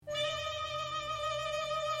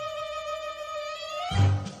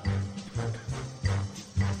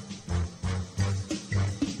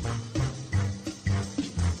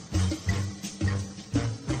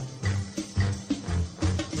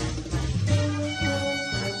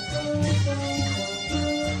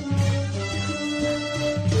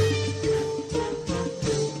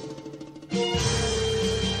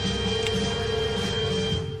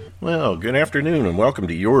good afternoon, and welcome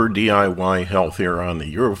to Your DIY Health here on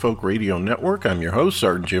the Eurofolk Radio Network. I'm your host,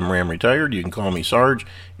 Sergeant Jim Ram, retired. You can call me Sarge.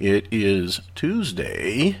 It is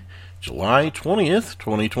Tuesday, July 20th,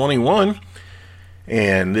 2021,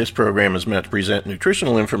 and this program is meant to present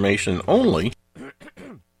nutritional information only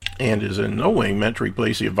and is in no way meant to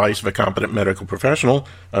replace the advice of a competent medical professional,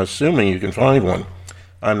 assuming you can find one.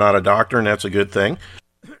 I'm not a doctor, and that's a good thing.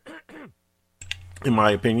 In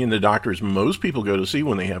my opinion, the doctors most people go to see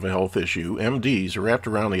when they have a health issue, MDs, are wrapped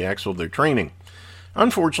around the axle of their training.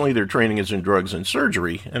 Unfortunately, their training is in drugs and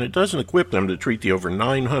surgery, and it doesn't equip them to treat the over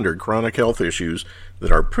 900 chronic health issues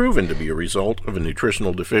that are proven to be a result of a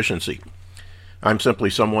nutritional deficiency. I'm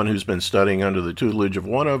simply someone who's been studying under the tutelage of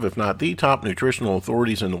one of, if not the top nutritional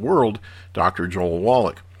authorities in the world, Dr. Joel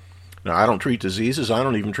Wallach. Now, I don't treat diseases, I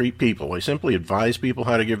don't even treat people. I simply advise people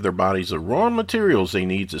how to give their bodies the raw materials they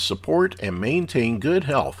need to support and maintain good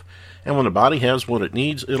health. And when the body has what it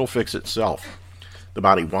needs, it'll fix itself. The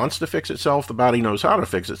body wants to fix itself, the body knows how to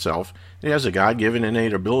fix itself. It has a God-given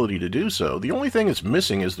innate ability to do so. The only thing it's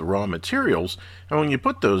missing is the raw materials, and when you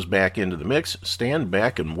put those back into the mix, stand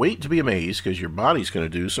back and wait to be amazed, because your body's going to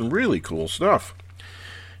do some really cool stuff.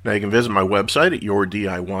 Now, you can visit my website at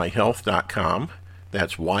yourdiyhealth.com.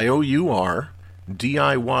 That's YOUR-DIY,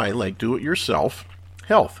 like do-it-yourself,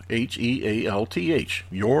 health, HEALTH,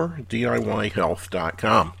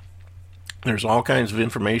 yourdiyhealth.com. There's all kinds of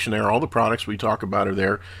information there. All the products we talk about are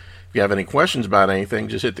there. If you have any questions about anything,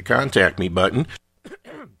 just hit the Contact Me button.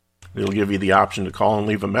 It'll give you the option to call and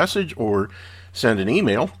leave a message or send an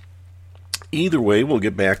email. Either way, we'll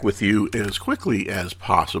get back with you as quickly as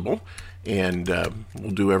possible. And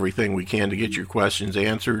we'll do everything we can to get your questions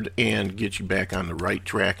answered and get you back on the right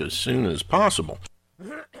track as soon as possible.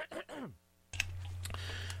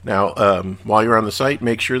 Now, while you're on the site,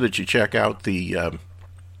 make sure that you check out the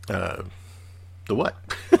what?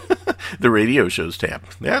 The radio shows tab.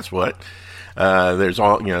 That's what. There's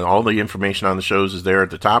all the information on the shows is there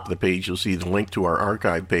at the top of the page. You'll see the link to our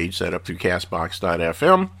archive page set up through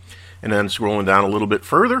Castbox.fm. And then scrolling down a little bit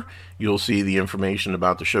further, you'll see the information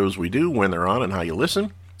about the shows we do, when they're on, and how you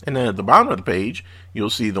listen. And then at the bottom of the page, you'll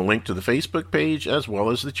see the link to the Facebook page as well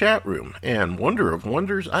as the chat room. And wonder of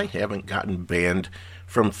wonders, I haven't gotten banned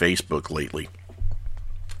from Facebook lately.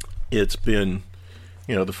 It's been,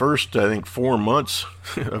 the first, 4 months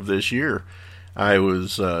of this year, I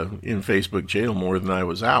was in Facebook jail more than I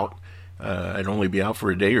was out. I'd only be out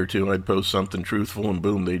for a day or two. I'd post something truthful, and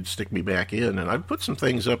boom, they'd stick me back in. And I've put some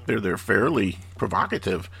things up there that are fairly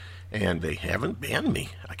provocative, and they haven't banned me.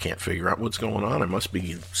 I can't figure out what's going on. I must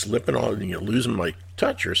be slipping on, losing my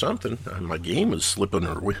touch or something. My game is slipping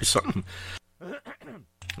or something.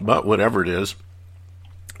 But whatever it is,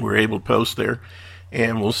 we're able to post there,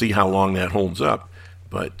 and we'll see how long that holds up.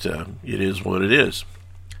 But it is what it is.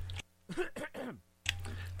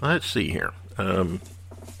 Let's see here.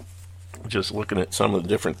 Just looking at some of the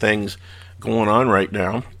different things going on right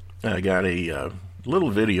now. I got a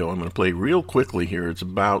little video I'm going to play real quickly here. It's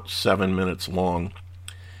about 7 minutes long,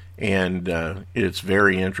 and it's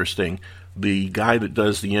very interesting. The guy that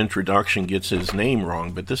does the introduction gets his name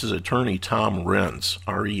wrong, but this is Attorney Tom Renz,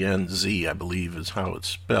 R-E-N-Z, I believe is how it's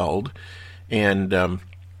spelled. And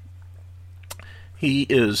he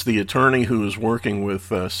is the attorney who is working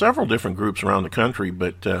with several different groups around the country,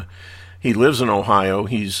 but he lives in Ohio.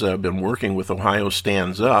 He's been working with Ohio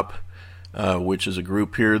Stands Up, which is a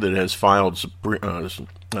group here that has filed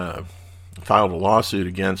a lawsuit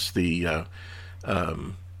against the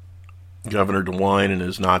Governor DeWine and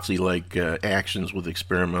his Nazi-like actions with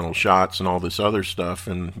experimental shots and all this other stuff,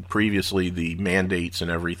 and previously the mandates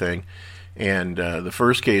and everything. And the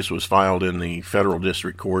first case was filed in the federal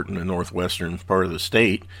district court in the northwestern part of the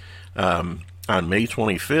state. On May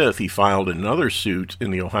 25th, he filed another suit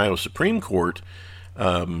in the Ohio Supreme Court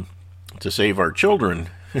to save our children,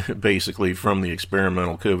 basically, from the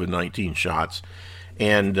experimental COVID-19 shots.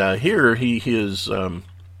 And here he is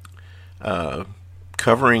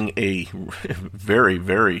covering a very,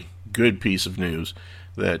 very good piece of news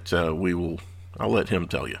that I'll let him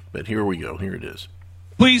tell you. But here we go. Here it is.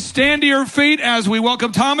 Please stand to your feet as we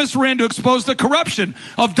welcome Thomas Rinn to expose the corruption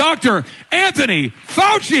of Dr. Anthony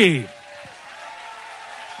Fauci.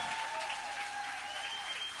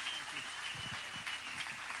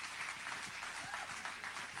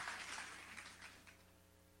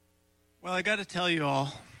 Well, I got to tell you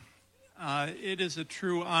all, it is a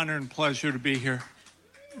true honor and pleasure to be here.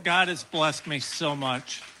 God has blessed me so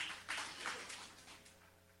much.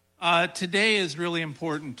 Today is really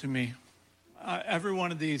important to me. Every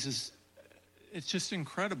one of these it's just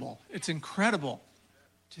incredible. It's incredible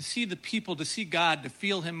to see the people, to see God, to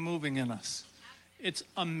feel Him moving in us. It's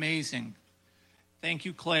amazing. Thank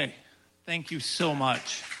you, Clay. Thank you so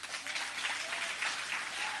much.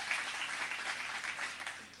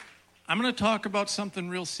 I'm going to talk about something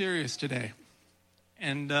real serious today.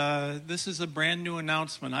 And this is a brand new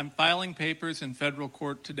announcement. I'm filing papers in federal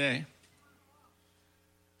court today.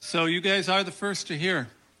 So you guys are the first to hear.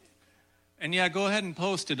 And yeah, go ahead and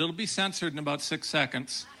post it. It'll be censored in about 6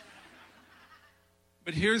 seconds.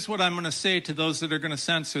 But here's what I'm going to say to those that are going to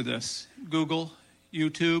censor this. Google,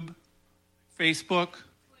 YouTube, Facebook,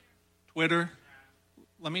 Twitter.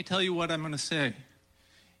 Let me tell you what I'm going to say.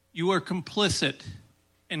 You are complicit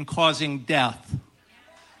in causing death.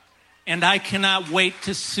 And I cannot wait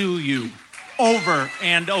to sue you over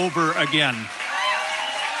and over again.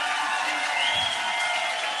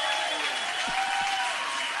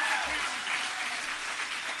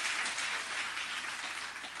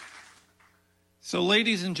 So,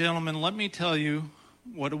 ladies and gentlemen, let me tell you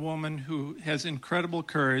what a woman who has incredible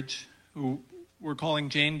courage, who we're calling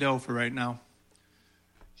Jane Doe for right now,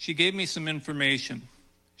 she gave me some information.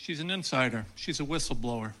 She's an insider. She's a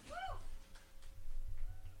whistleblower.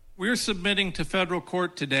 We're submitting to federal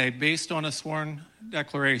court today based on a sworn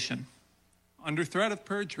declaration. Under threat of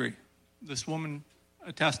perjury, this woman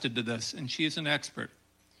attested to this, and she is an expert.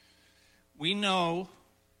 We know,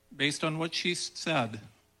 based on what she said,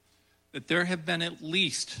 that there have been at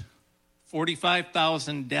least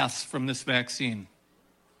 45,000 deaths from this vaccine.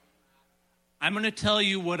 I'm going to tell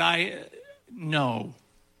you what I know.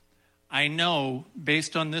 I know,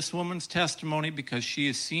 based on this woman's testimony, because she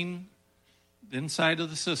has seen the inside of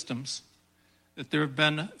the systems, that there have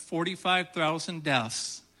been 45,000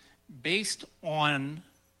 deaths based on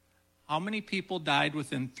how many people died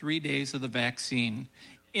within 3 days of the vaccine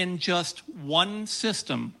in just one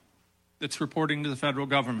system that's reporting to the federal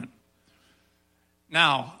government.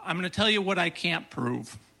 Now, I'm going to tell you what I can't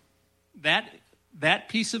prove. That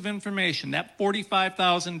piece of information, that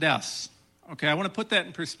 45,000 deaths, okay, I want to put that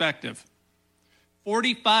in perspective.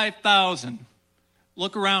 45,000.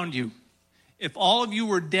 Look around you. If all of you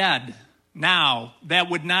were dead now, that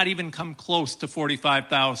would not even come close to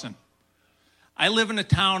 45,000. I live in a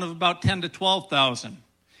town of about 10 to 12,000.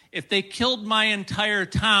 If they killed my entire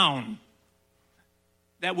town,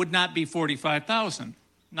 that would not be 45,000.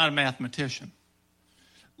 Not a mathematician.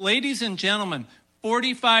 Ladies and gentlemen,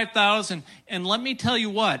 45,000, and let me tell you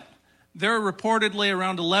what, there are reportedly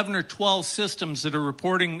around 11 or 12 systems that are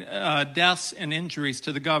reporting deaths and injuries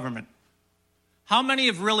to the government. How many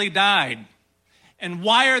have really died? And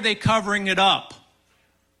why are they covering it up?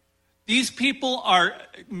 These people are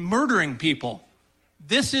murdering people.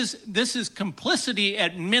 This is complicity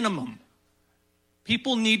at minimum.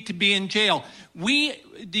 People need to be in jail.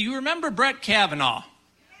 Do you remember Brett Kavanaugh?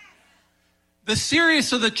 The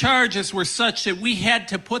seriousness of the charges were such that we had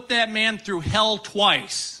to put that man through hell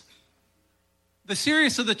twice. The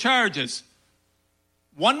seriousness of the charges.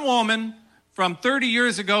 One woman from 30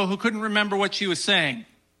 years ago who couldn't remember what she was saying.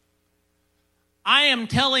 I am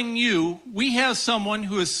telling you, we have someone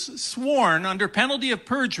who has sworn under penalty of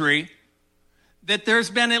perjury that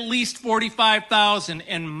there's been at least 45,000.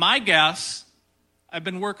 And my guess, I've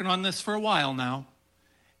been working on this for a while now,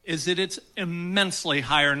 is that it's immensely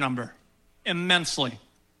higher number. Immensely.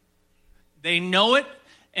 They know it,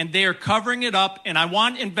 and they are covering it up, and I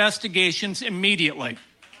want investigations immediately.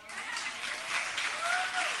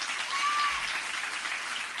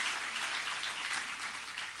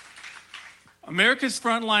 America's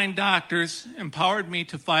frontline doctors empowered me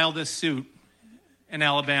to file this suit in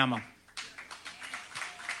Alabama.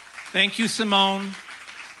 Thank you, Simone.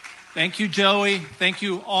 Thank you, Joey. Thank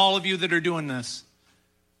you, all of you that are doing this.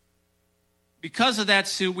 Because of that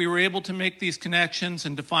suit, we were able to make these connections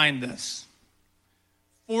and define this.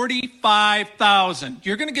 45,000.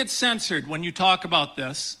 You're going to get censored when you talk about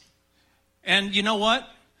this. And you know what?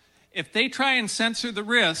 If they try and censor the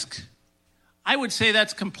risk, I would say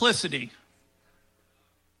that's complicity.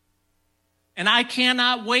 And I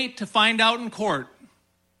cannot wait to find out in court.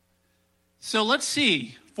 So let's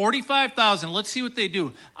see. 45,000. Let's see what they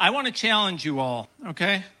do. I want to challenge you all,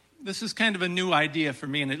 okay? This is kind of a new idea for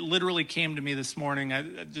me, and it literally came to me this morning.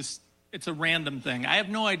 It's a random thing. I have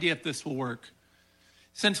no idea if this will work.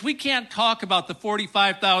 Since we can't talk about the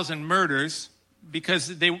 45,000 murders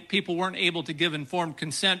because people weren't able to give informed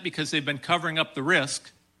consent because they've been covering up the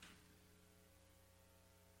risk,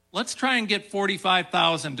 let's try and get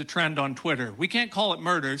 45,000 to trend on Twitter. We can't call it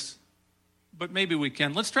murders, but maybe we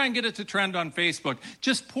can. Let's try and get it to trend on Facebook.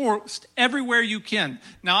 Just post everywhere you can.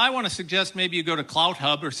 Now, I want to suggest maybe you go to Clout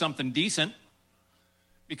Hub or something decent,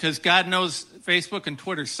 because God knows Facebook and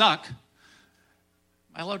Twitter suck.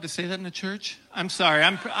 I allowed to say that in the church? I'm sorry.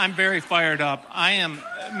 I'm very fired up. I am,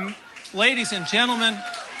 ladies and gentlemen.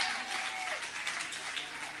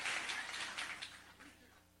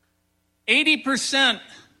 $80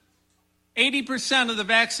 of the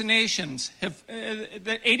vaccinations have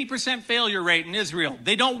the 80% failure rate in Israel.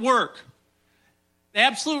 They don't work. The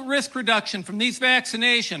absolute risk reduction from these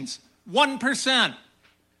vaccinations, 1%.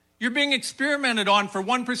 You're being experimented on for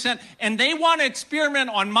 1%, and they want to experiment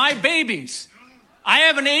on my babies. I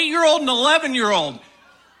have an 8-year-old and an 11-year-old.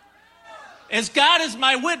 As God is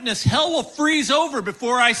my witness, hell will freeze over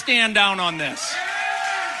before I stand down on this.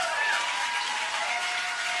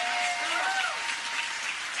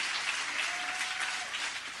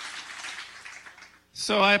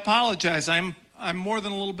 So I apologize. I'm more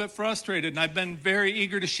than a little bit frustrated, and I've been very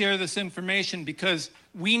eager to share this information because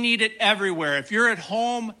we need it everywhere. If you're at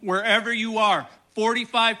home, wherever you are,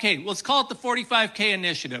 45K. Let's call it the 45K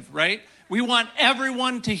initiative, right? We want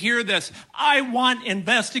everyone to hear this. I want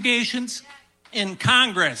investigations in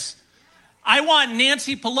Congress. I want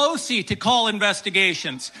Nancy Pelosi to call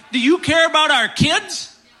investigations. Do you care about our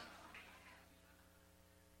kids?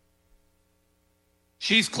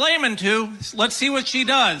 She's claiming to. Let's see what she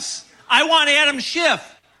does. I want Adam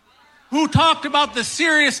Schiff, who talked about the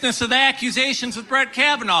seriousness of the accusations with Brett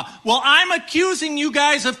Kavanaugh. Well, I'm accusing you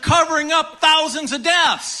guys of covering up thousands of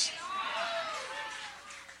deaths.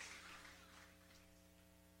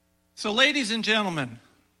 So, ladies and gentlemen,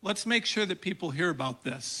 let's make sure that people hear about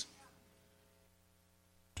this.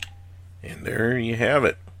 And there you have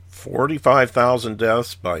it. 45,000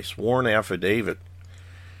 deaths by sworn affidavit.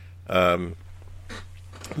 The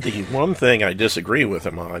one thing I disagree with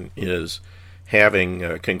him on is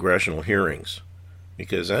having congressional hearings,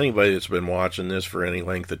 because anybody that's been watching this for any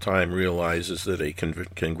length of time realizes that a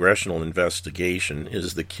congressional investigation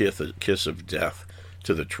is the kiss of death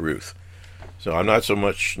to the truth. So I'm not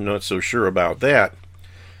so sure about that,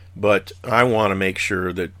 but I want to make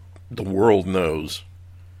sure that the world knows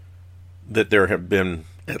that there have been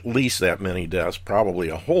at least that many deaths, probably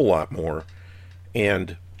a whole lot more,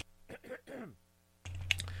 and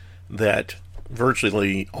that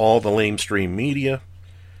virtually all the lamestream media,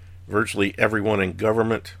 virtually everyone in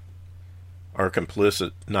government are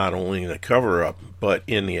complicit not only in the cover-up, but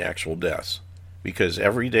in the actual deaths. Because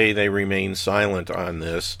every day they remain silent on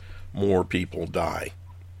this, more people die.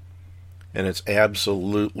 And it's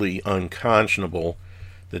absolutely unconscionable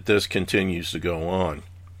that this continues to go on.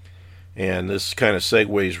 And this kind of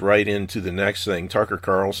segues right into the next thing. Tucker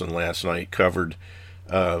Carlson last night covered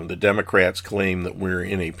the Democrats' claim that we're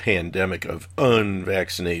in a pandemic of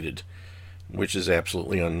unvaccinated, which is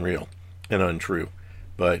absolutely unreal and untrue.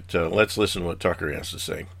 But let's listen to what Tucker has to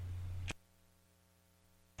say.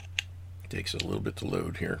 Takes a little bit to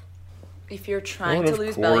load here. If you're trying to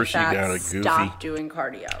lose belly fat, stop doing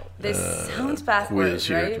cardio. This sounds backwards,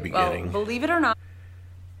 right? At the beginning. Well, believe it or not.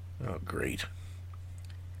 Oh, great.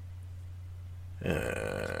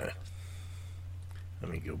 Let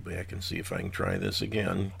me go back and see if I can try this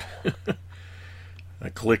again. I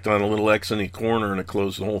clicked on a little X in the corner and it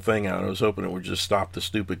closed the whole thing out. I was hoping it would just stop the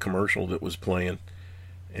stupid commercial that was playing.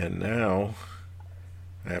 And now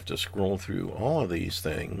I have to scroll through all of these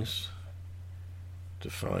things to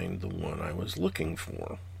find the one I was looking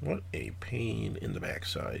for. What a pain in the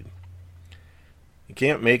backside. You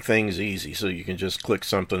can't make things easy so you can just click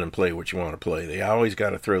something and play what you want to play. They always got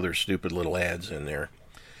to throw their stupid little ads in there.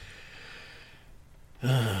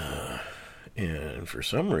 And for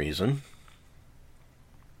some reason,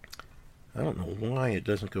 I don't know why it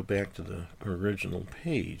doesn't go back to the original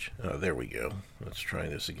page. Oh, there we go. Let's try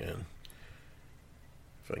this again.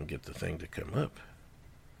 If I can get the thing to come up.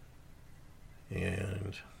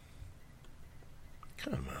 And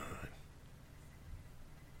come on.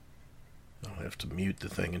 I'll have to mute the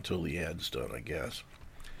thing until the ad's done, I guess.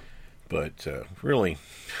 But really,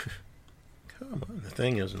 come on, the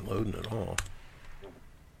thing isn't loading at all.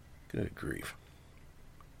 Good grief.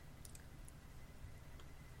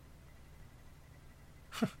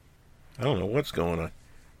 I don't know what's going on.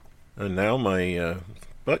 And now my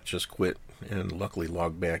butt just quit and luckily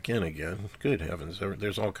logged back in again. Good heavens.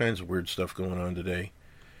 There's all kinds of weird stuff going on today.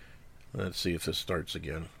 Let's see if this starts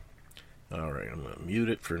again. Alright, I'm going to mute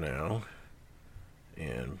it for now.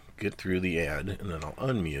 And get through the ad, and then I'll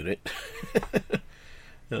unmute it.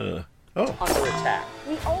 Under attack.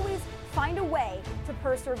 We always find a way to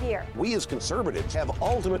persevere. We as conservatives have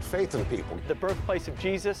ultimate faith in people. The birthplace of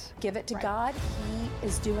Jesus. Give it to God. He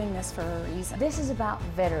is doing this for a reason. This is about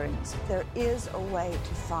veterans. There is a way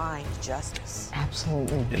to find justice.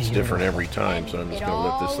 Absolutely. It's different every time, so I'm just going to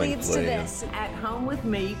let this thing play. At home with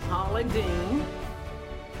me, Paula Dean.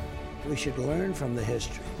 We should learn from the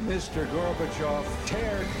history. Mr. Gorbachev,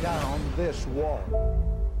 tear down this wall.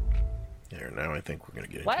 There, now I think we're going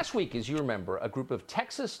to get into Last week, as you remember, a group of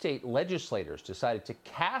Texas state legislators decided to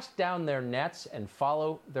cast down their nets and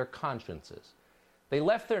follow their consciences. They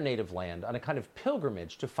left their native land on a kind of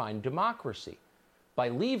pilgrimage to find democracy. By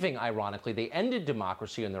leaving, ironically, they ended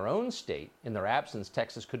democracy in their own state. In their absence,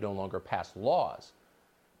 Texas could no longer pass laws.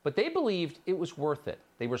 But they believed it was worth it.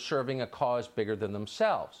 They were serving a cause bigger than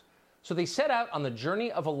themselves. So they set out on the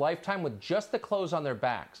journey of a lifetime with just the clothes on their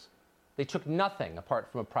backs. They took nothing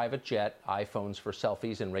apart from a private jet, iPhones for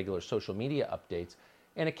selfies and regular social media updates,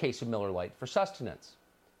 and a case of Miller Lite for sustenance.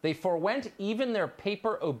 They forwent even their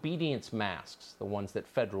paper obedience masks, the ones that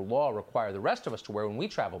federal law require the rest of us to wear when we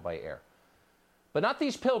travel by air. But not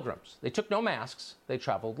these pilgrims. They took no masks. They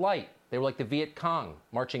traveled light. They were like the Viet Cong,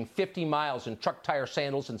 marching 50 miles in truck tire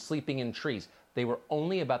sandals and sleeping in trees. They were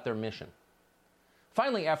only about their mission.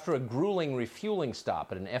 Finally, after a grueling refueling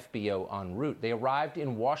stop at an FBO en route, they arrived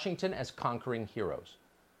in Washington as conquering heroes.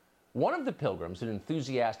 One of the pilgrims, an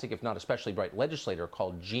enthusiastic, if not especially bright legislator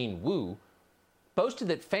called Gene Wu, boasted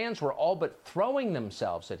that fans were all but throwing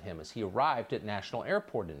themselves at him as he arrived at National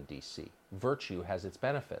Airport in D.C. Virtue has its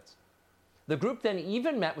benefits. The group then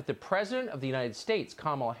even met with the President of the United States,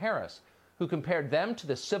 Kamala Harris, who compared them to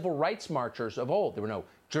the civil rights marchers of old. There were no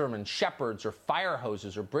German shepherds or fire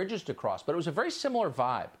hoses or bridges to cross, but it was a very similar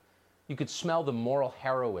vibe. You could smell the moral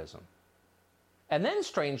heroism. And then,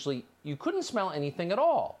 strangely, you couldn't smell anything at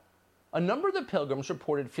all. A number of the pilgrims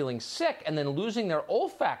reported feeling sick and then losing their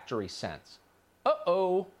olfactory sense.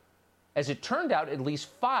 Uh-oh. As it turned out, at least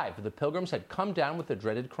 5 of the pilgrims had come down with the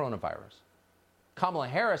dreaded coronavirus. Kamala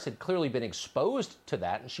Harris had clearly been exposed to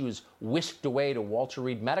that, and she was whisked away to Walter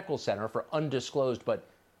Reed Medical Center for undisclosed but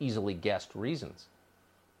easily guessed reasons.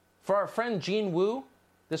 For our friend Gene Wu,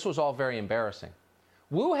 this was all very embarrassing.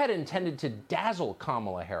 Wu had intended to dazzle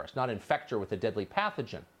Kamala Harris, not infect her with a deadly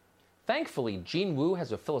pathogen. Thankfully, Gene Wu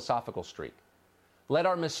has a philosophical streak. Let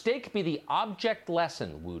our mistake be the object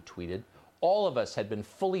lesson, Wu tweeted. All of us had been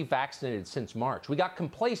fully vaccinated since March. We got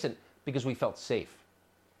complacent because we felt safe.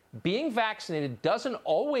 Being vaccinated doesn't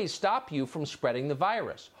always stop you from spreading the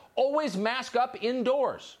virus. Always mask up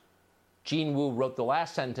indoors. Gene Wu wrote the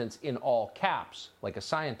last sentence in all caps, like a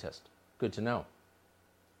scientist. Good to know.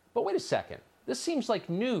 But wait a second. This seems like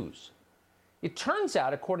news. It turns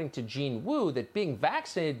out, according to Gene Wu, that being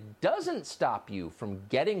vaccinated doesn't stop you from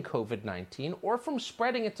getting COVID-19 or from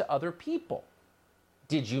spreading it to other people.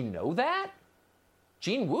 Did you know that?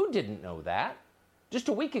 Gene Wu didn't know that. Just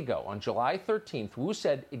a week ago, on July 13th, Wu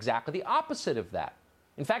said exactly the opposite of that.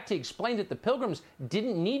 In fact, he explained that the pilgrims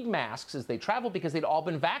didn't need masks as they traveled because they'd all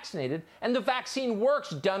been vaccinated, and the vaccine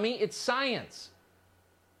works, dummy, it's science.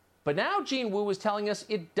 But now Gene Wu is telling us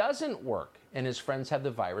it doesn't work, and his friends have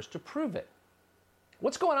the virus to prove it.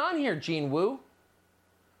 What's going on here, Gene Wu?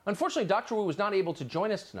 Unfortunately, Dr. Wu was not able to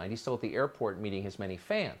join us tonight. He's still at the airport meeting his many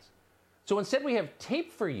fans. So instead, we have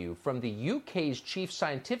tape for you from the UK's chief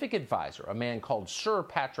scientific advisor, a man called Sir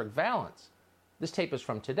Patrick Vallance. This tape is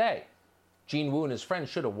from today. Gene Wu and his friends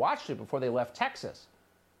should have watched it before they left Texas.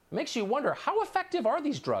 It makes you wonder, how effective are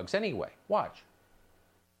these drugs anyway? Watch.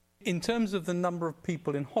 In terms of the number of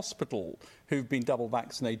people in hospital who've been double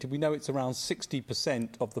vaccinated, we know it's around 60%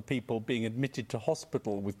 of the people being admitted to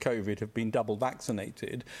hospital with COVID have been double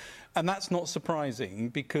vaccinated. And that's not surprising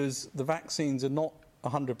because the vaccines are not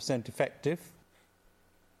 100% effective.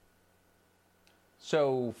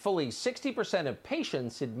 So fully 60% of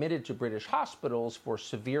patients admitted to British hospitals for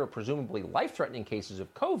severe, presumably life-threatening cases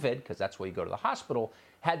of COVID, because that's where you go to the hospital,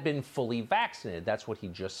 had been fully vaccinated. That's what he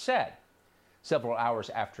just said. Several hours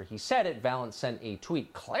after he said it, Vallance sent a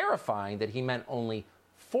tweet clarifying that he meant only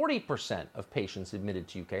 40% of patients admitted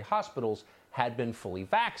to UK hospitals had been fully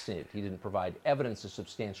vaccinated. He didn't provide evidence to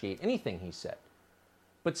substantiate anything he said.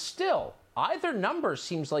 But still, either number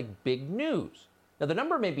seems like big news. Now, the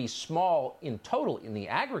number may be small in total in the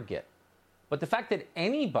aggregate, but the fact that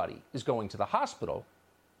anybody is going to the hospital,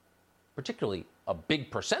 particularly a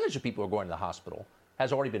big percentage of people who are going to the hospital,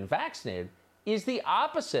 has already been vaccinated, is the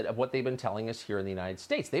opposite of what they've been telling us here in the United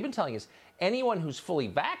States. They've been telling us anyone who's fully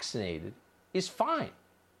vaccinated is fine.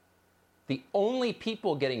 The only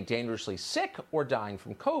people getting dangerously sick or dying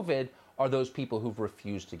from COVID are those people who've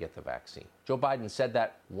refused to get the vaccine. Joe Biden said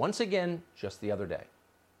that once again just the other day.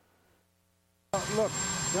 Look,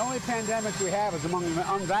 the only pandemic we have is among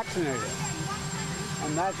the unvaccinated,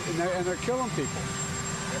 and they're killing people.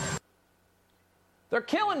 They're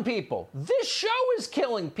killing people. This show is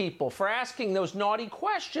killing people for asking those naughty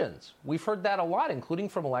questions. We've heard that a lot, including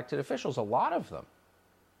from elected officials, a lot of them.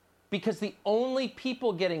 because the only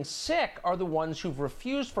people getting sick are the ones who've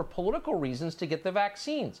refused for political reasons to get the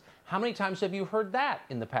vaccines. How many times have you heard that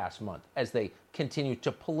in the past month as they continue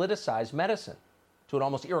to politicize medicine to an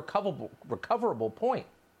almost irrecoverable point?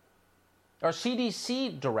 Our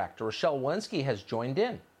CDC director, Rochelle Walensky, has joined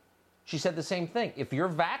in. She said the same thing. If you're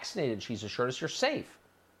vaccinated, she's assured us, you're safe.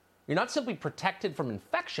 You're not simply protected from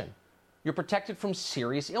infection. You're protected from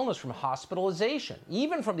serious illness, from hospitalization,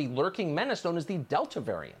 even from the lurking menace known as the Delta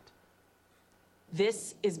variant.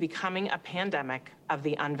 This is becoming a pandemic of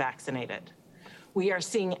the unvaccinated. We are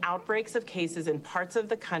seeing outbreaks of cases in parts of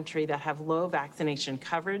the country that have low vaccination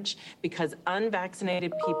coverage because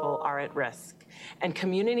unvaccinated people are at risk. And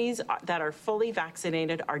communities that are fully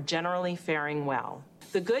vaccinated are generally faring well.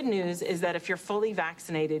 The good news is that if you're fully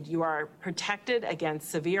vaccinated, you are protected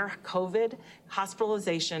against severe COVID,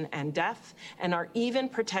 hospitalization, and death, and are even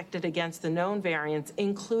protected against the known variants,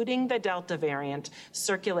 including the Delta variant,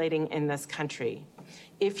 circulating in this country.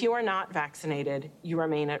 If you are not vaccinated, you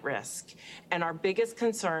remain at risk. And our biggest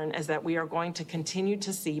concern is that we are going to continue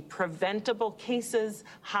to see preventable cases,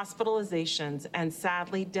 hospitalizations, and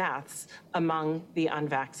sadly deaths among the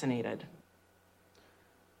unvaccinated.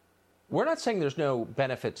 We're not saying there's no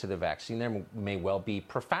benefit to the vaccine. There may well be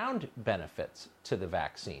profound benefits to the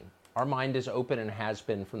vaccine. Our mind is open and has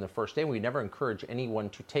been from the first day. We never encourage anyone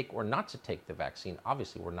to take or not to take the vaccine.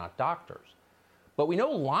 Obviously, we're not doctors. But we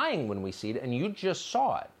know lying when we see it, and you just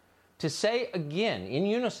saw it. To say again in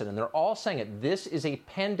unison, and they're all saying it, this is a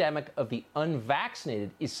pandemic of the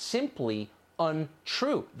unvaccinated is simply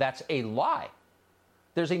untrue. That's a lie.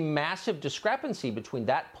 There's a massive discrepancy between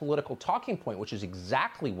that political talking point, which is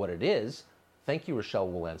exactly what it is. Thank you, Rochelle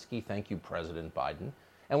Walensky. Thank you, President Biden.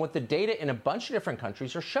 And what the data in a bunch of different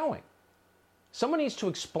countries are showing. Someone needs to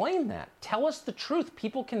explain that. Tell us the truth.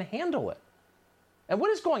 People can handle it. And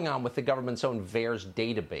what is going on with the government's own VAERS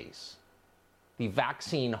database? The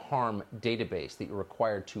vaccine harm database that you're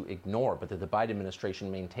required to ignore, but that the Biden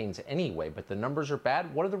administration maintains anyway. But the numbers are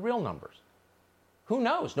bad. What are the real numbers? Who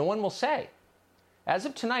knows? No one will say. As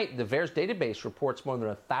of tonight, the VAERS database reports more than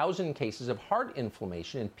 1,000 cases of heart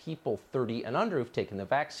inflammation in people 30 and under who've taken the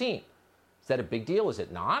vaccine. Is that a big deal? Is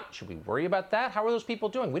it not? Should we worry about that? How are those people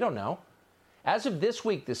doing? We don't know. As of this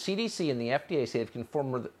week, the CDC and the FDA say they've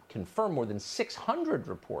confirmed more than 600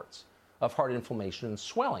 reports of heart inflammation and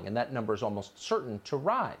swelling, and that number is almost certain to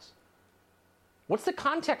rise. What's the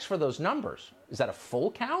context for those numbers? Is that a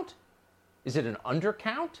full count? Is it an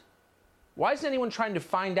undercount? Why isn't anyone trying to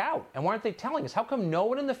find out? And why aren't they telling us? How come no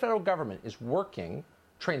one in the federal government is working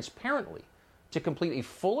transparently to complete a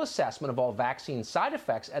full assessment of all vaccine side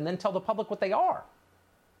effects and then tell the public what they are?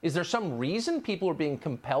 Is there some reason people are being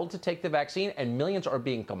compelled to take the vaccine and millions are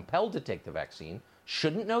being compelled to take the vaccine?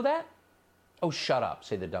 Shouldn't know that? Oh, shut up,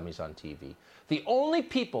 say the dummies on TV. The only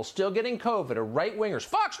people still getting COVID are right-wingers,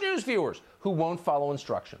 Fox News viewers, who won't follow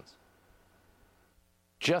instructions.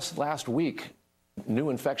 Just last week, new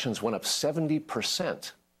infections went up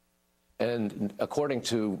 70%. And according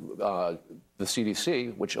to the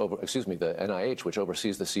CDC, the NIH, which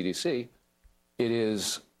oversees the CDC, it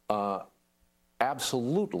is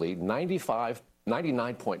absolutely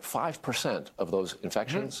 99.5% of those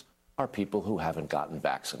infections are people who haven't gotten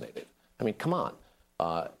vaccinated. I mean, come on.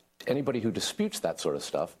 Anybody who disputes that sort of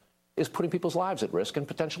stuff is putting people's lives at risk and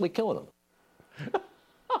potentially killing them.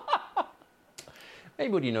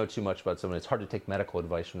 Maybe when you know too much about someone, it's hard to take medical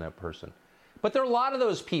advice from that person. But there are a lot of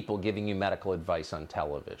those people giving you medical advice on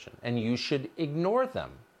television, and you should ignore them.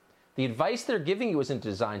 The advice they're giving you isn't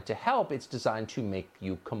designed to help, it's designed to make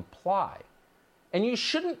you comply. And you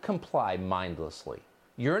shouldn't comply mindlessly.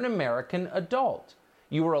 You're an American adult.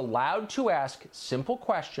 You are allowed to ask simple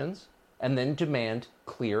questions and then demand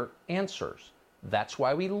clear answers. That's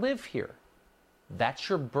why we live here. That's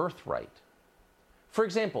your birthright. For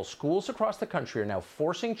example, schools across the country are now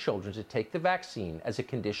forcing children to take the vaccine as a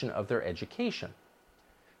condition of their education.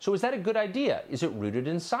 So is that a good idea? Is it rooted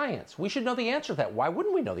in science? We should know the answer to that. Why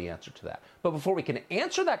wouldn't we know the answer to that? But before we can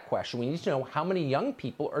answer that question, we need to know how many young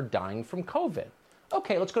people are dying from COVID.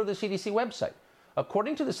 Okay, let's go to the CDC website.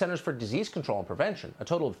 According to the Centers for Disease Control and Prevention, a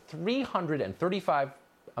total of 335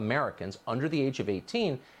 Americans under the age of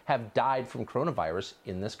 18 have died from coronavirus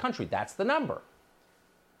in this country. That's the number.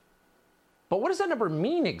 But what does that number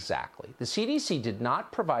mean exactly? The CDC did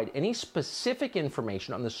not provide any specific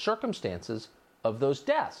information on the circumstances of those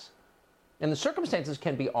deaths. And the circumstances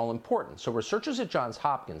can be all important. So researchers at Johns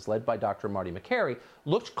Hopkins, led by Dr. Marty Makary,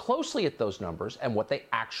 looked closely at those numbers and what they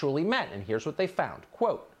actually meant. And here's what they found.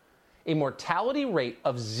 Quote, a mortality rate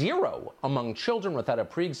of 0 among children without a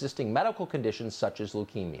pre-existing medical condition such as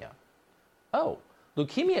leukemia. Oh,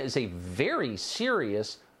 leukemia is a very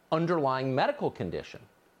serious underlying medical condition.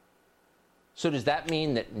 So does that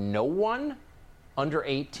mean that no one under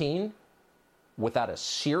 18 without a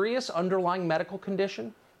serious underlying medical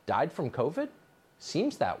condition died from COVID?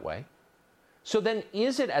 Seems that way. So then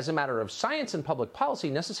is it, as a matter of science and public policy,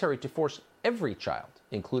 necessary to force every child,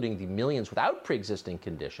 including the millions without pre-existing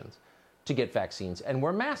conditions, to get vaccines and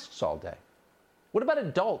wear masks all day? What about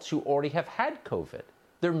adults who already have had COVID?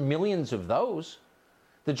 There are millions of those.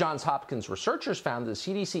 The Johns Hopkins researchers found that the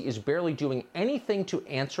CDC is barely doing anything to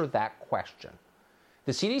answer that question.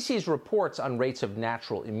 The CDC's reports on rates of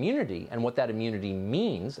natural immunity and what that immunity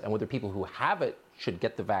means and whether people who have it should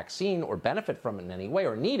get the vaccine or benefit from it in any way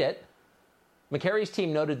or need it, McCarry's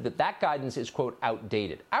team noted that that guidance is, quote,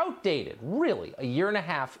 outdated. Outdated, really, a year and a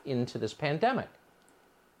half into this pandemic.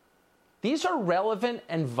 These are relevant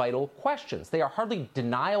and vital questions. They are hardly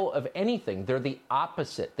denial of anything. They're the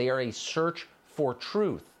opposite. They are a search for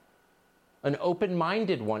truth, an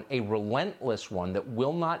open-minded one, a relentless one that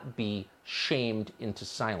will not be shamed into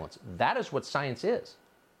silence. That is what science is.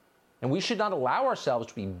 And we should not allow ourselves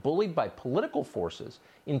to be bullied by political forces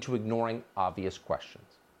into ignoring obvious questions.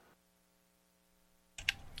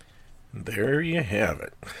 There you have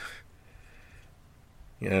it.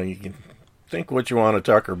 You know, you can think what you want of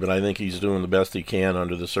Tucker, but I think he's doing the best he can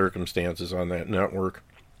under the circumstances on that network.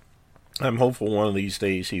 I'm hopeful one of these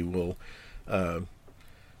days he will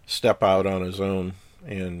step out on his own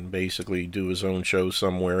and basically do his own show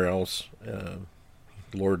somewhere else.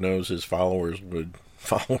 Lord knows his followers would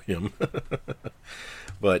follow him.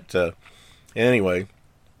 But anyway,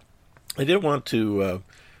 I did want to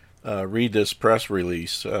read this press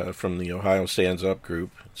release from the Ohio Stands Up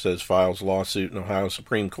group. It says, files lawsuit in Ohio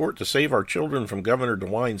Supreme Court to save our children from Governor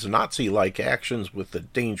DeWine's Nazi-like actions with the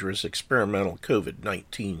dangerous experimental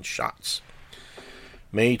COVID-19 shots.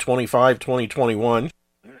 May 25, 2021,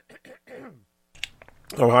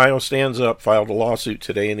 Ohio Stands Up filed a lawsuit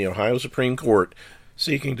today in the Ohio Supreme Court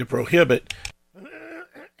seeking to prohibit...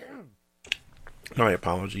 My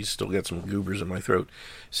apologies, still got some goobers in my throat.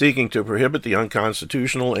 Seeking to prohibit the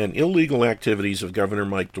unconstitutional and illegal activities of Governor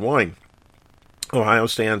Mike DeWine. Ohio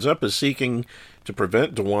Stands Up is seeking to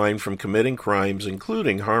prevent DeWine from committing crimes,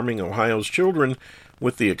 including harming Ohio's children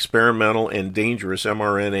with the experimental and dangerous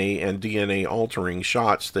mRNA and DNA altering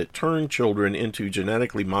shots that turn children into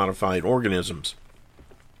genetically modified organisms.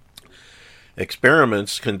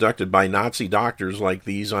 Experiments conducted by Nazi doctors like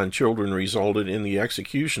these on children resulted in the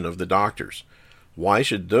execution of the doctors. Why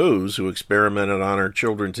should those who experimented on our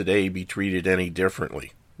children today be treated any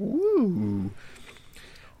differently? Woo!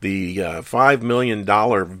 The $5 million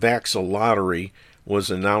Vaxa lottery was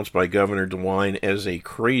announced by Governor DeWine as a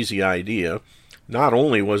crazy idea. Not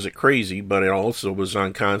only was it crazy, but it also was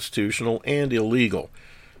unconstitutional and illegal.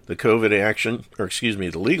 The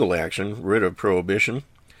the legal action, writ of prohibition,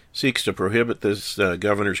 seeks to prohibit this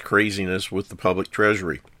governor's craziness with the public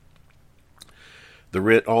treasury. The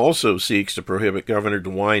writ also seeks to prohibit Governor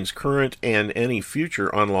DeWine's current and any future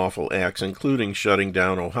unlawful acts, including shutting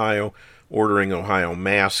down Ohio, ordering Ohio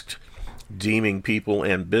masked, deeming people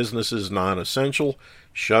and businesses non-essential,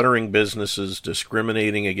 shuttering businesses,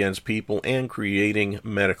 discriminating against people, and creating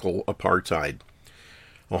medical apartheid.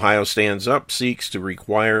 Ohio Stands Up seeks to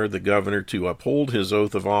require the governor to uphold his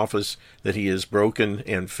oath of office that he has broken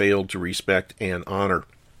and failed to respect and honor.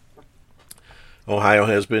 Ohio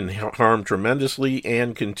has been harmed tremendously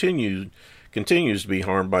and continues to be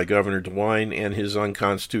harmed by Governor DeWine and his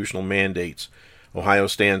unconstitutional mandates. Ohio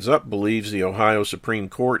Stands Up believes the Ohio Supreme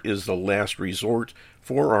Court is the last resort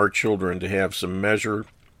for our children to have some measure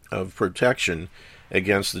of protection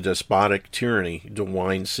against the despotic tyranny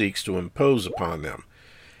DeWine seeks to impose upon them.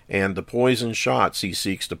 And the poison shots he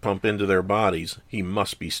seeks to pump into their bodies, he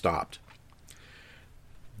must be stopped.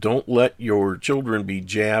 Don't let your children be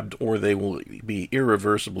jabbed or they will be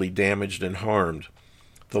irreversibly damaged and harmed.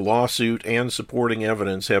 The lawsuit and supporting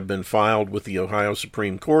evidence have been filed with the Ohio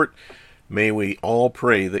Supreme Court. May we all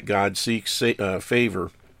pray that God seeks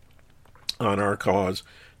favor on our cause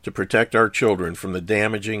to protect our children from the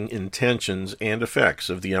damaging intentions and effects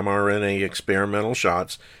of the mRNA experimental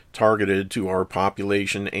shots targeted to our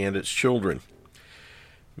population and its children.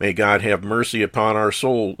 May God have mercy upon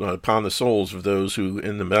upon the souls of those who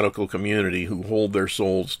in the medical community who hold their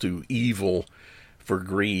souls to evil for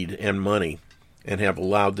greed and money and have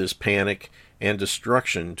allowed this panic and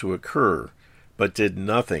destruction to occur, but did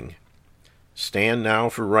nothing. Stand now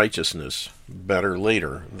for righteousness, better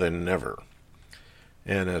later than never.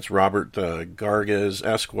 And that's Robert Garges,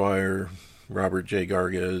 Esquire, Robert J.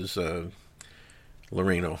 Garges,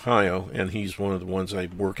 Lorraine, Ohio, and he's one of the ones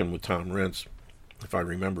I'm working with Tom Rentz, if I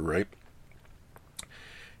remember right.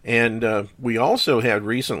 And we also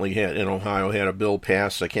recently had in Ohio had a bill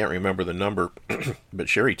passed. I can't remember the number, but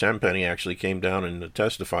Sherry Tenpenny actually came down and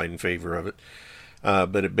testified in favor of it.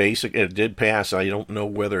 But it did pass. I don't know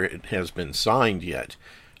whether it has been signed yet.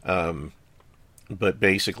 But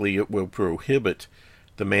basically it will prohibit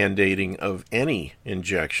the mandating of any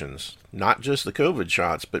injections, not just the COVID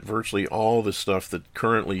shots, but virtually all the stuff that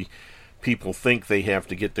currently people think they have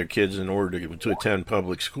to get their kids in order to attend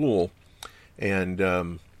public school.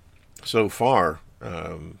 And so far,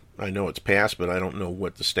 I know it's passed, but I don't know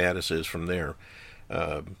what the status is from there.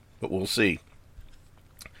 But we'll see.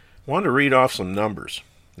 I wanted to read off some numbers.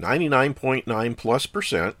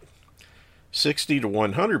 99.9+%, 60 to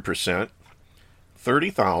 100%,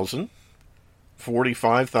 30,000,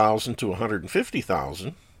 45,000 to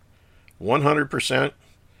 150,000, 100%,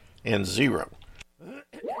 and 0.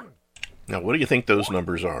 Now, what do you think those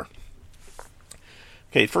numbers are?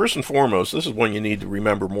 Okay, first and foremost, this is one you need to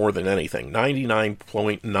remember more than anything.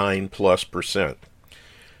 99.9+%.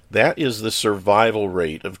 That is the survival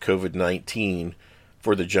rate of COVID-19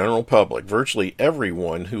 for the general public. Virtually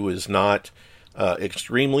everyone who is not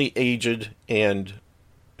extremely aged and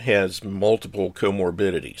has multiple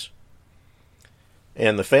comorbidities.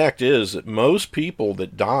 And the fact is that most people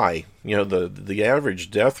that die, the average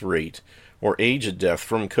death rate or age of death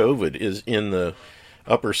from COVID is in the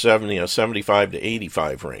upper 75 to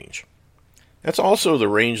 85 range. That's also the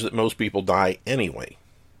range that most people die anyway.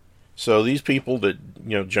 So these people that,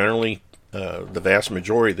 generally the vast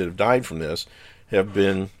majority that have died from this have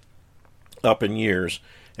been up in years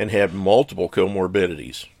and had multiple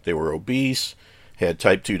comorbidities. They were obese, had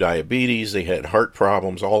type 2 diabetes, they had heart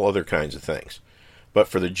problems, all other kinds of things. But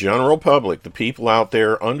for the general public, the people out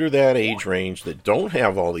there under that age range that don't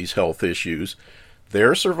have all these health issues,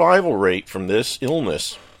 their survival rate from this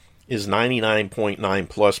illness is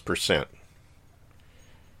 99.9+%.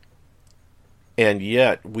 And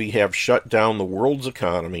yet, we have shut down the world's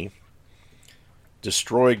economy,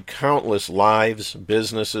 destroyed countless lives,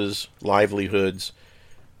 businesses, livelihoods,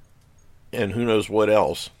 and who knows what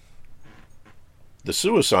else. The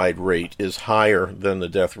suicide rate is higher than the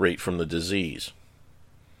death rate from the disease.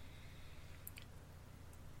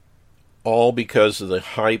 All because of the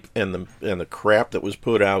hype and the crap that was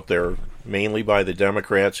put out there, mainly by the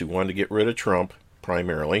Democrats who wanted to get rid of Trump,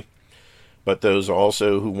 primarily, but those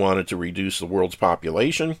also who wanted to reduce the world's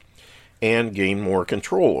population and gain more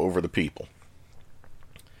control over the people.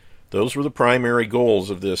 Those were the primary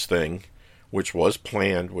goals of this thing, which was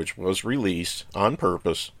planned, which was released on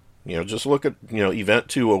purpose. Just look at, Event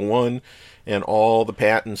 201 and all the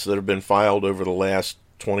patents that have been filed over the last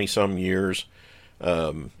 20-some years.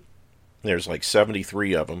 There's like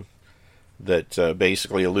 73 of them that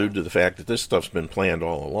basically allude to the fact that this stuff's been planned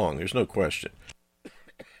all along. There's no question.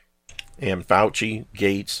 And Fauci,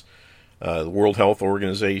 Gates, the World Health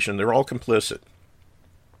Organization, they're all complicit.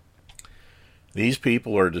 These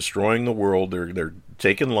people are destroying the world. They're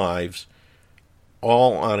taking lives,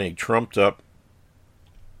 all on a trumped-up,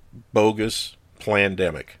 bogus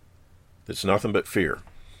pandemic that's nothing but fear.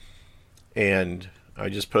 And I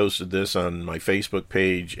just posted this on my Facebook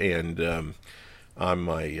page and on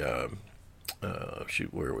my,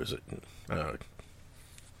 where was it? I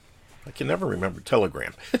can never remember,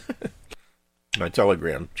 Telegram. My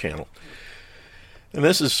Telegram channel. And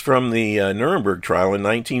this is from the Nuremberg trial in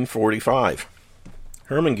 1945.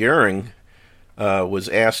 Hermann Goering was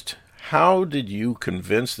asked, "How did you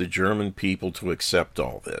convince the German people to accept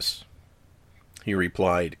all this?" He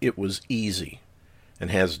replied, "It was easy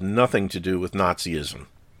and has nothing to do with Nazism.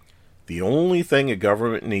 The only thing a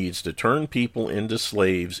government needs to turn people into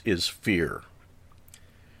slaves is fear.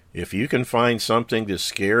 If you can find something to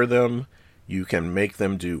scare them, you can make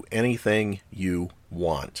them do anything you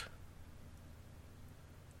want."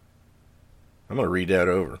 I'm going to read that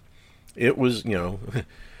over. It was,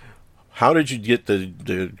 how did you get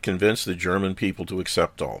to convince the German people to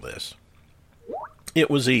accept all this? It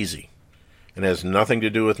was easy and has nothing to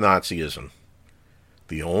do with Nazism.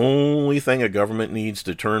 The only thing a government needs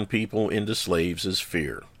to turn people into slaves is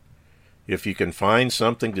fear. If you can find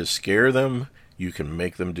something to scare them, you can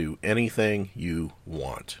make them do anything you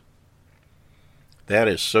want. That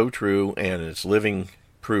is so true, and it's living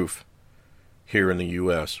proof here in the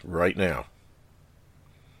U.S. right now.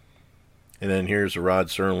 And then here's a Rod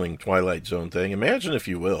Serling Twilight Zone thing. Imagine, if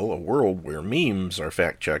you will, a world where memes are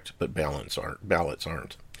fact-checked, but ballots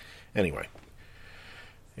aren't. Anyway.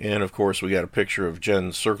 And, of course, we got a picture of Jen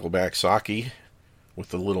Circleback Psaki with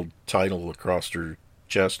the little title across her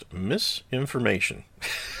chest, Misinformation.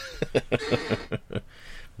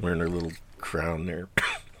 Wearing her little crown there.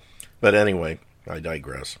 But anyway, I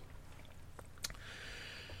digress.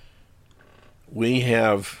 we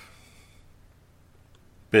have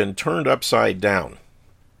been turned upside down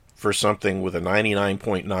for something with a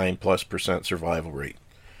 99.9+% survival rate.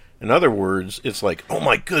 In other words, it's like, oh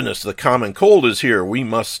my goodness, the common cold is here. We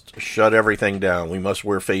must shut everything down. We must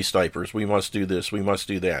wear face diapers. We must do this. We must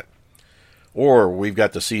do that. Or we've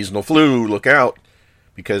got the seasonal flu. Look out.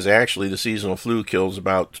 Because actually the seasonal flu kills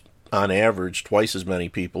about, on average, twice as many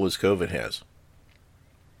people as COVID has.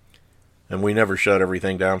 And we never shut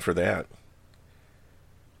everything down for that.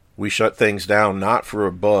 We shut things down not for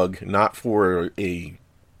a bug, not for a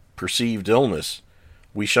perceived illness.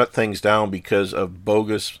 We shut things down because of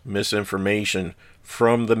bogus misinformation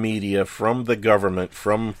from the media, from the government,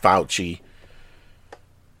 from Fauci.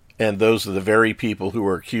 And those are the very people who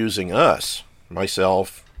are accusing us,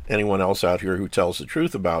 myself, anyone else out here who tells the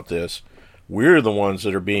truth about this. We're the ones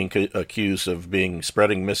that are being accused of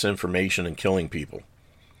spreading misinformation and killing people.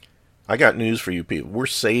 I got news for you people. We're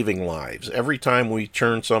saving lives. Every time we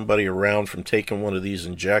turn somebody around from taking one of these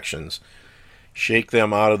injections, shake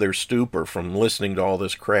them out of their stupor from listening to all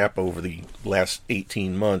this crap over the last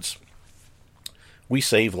 18 months, we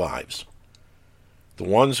save lives. The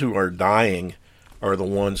ones who are dying are the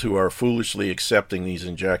ones who are foolishly accepting these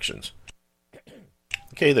injections.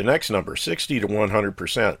 Okay, the next number, 60 to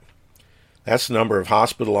 100%. That's the number of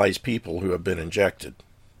hospitalized people who have been injected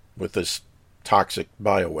with this toxic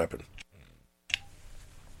bioweapon.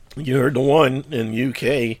 You heard the one in the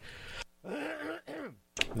UK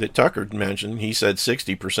that Tucker mentioned. He said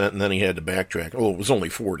 60%, and then he had to backtrack. Oh, it was only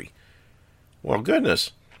 40. Well,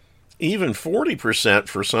 goodness. Even 40%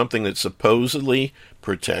 for something that supposedly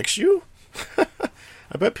protects you?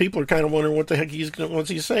 I bet people are kind of wondering what the heck what's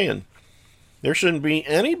he saying. There shouldn't be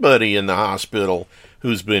anybody in the hospital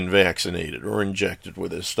who's been vaccinated or injected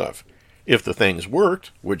with this stuff. If the things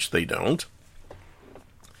worked, which they don't.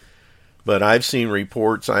 But I've seen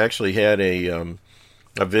reports. I actually had a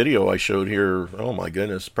video I showed here, oh my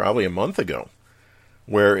goodness, probably a month ago,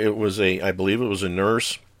 where it was I believe it was a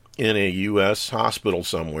nurse in a U.S. hospital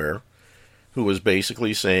somewhere who was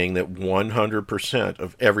basically saying that 100%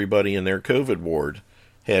 of everybody in their COVID ward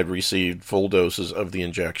had received full doses of the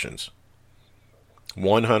injections.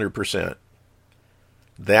 100%.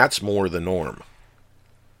 That's more the norm.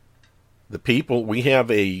 The people, we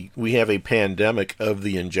have a pandemic of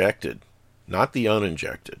the injected, not the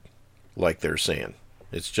uninjected, like they're saying.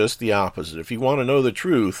 It's just the opposite. If you want to know the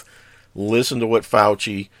truth, listen to what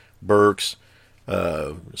Fauci, Birx,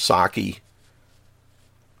 Psaki,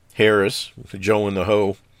 Harris, Joe and the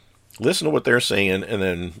Ho, listen to what they're saying, and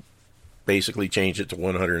then basically change it to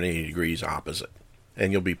 180 degrees opposite.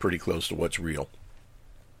 And you'll be pretty close to what's real.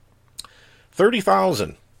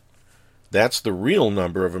 30,000. That's the real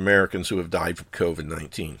number of Americans who have died from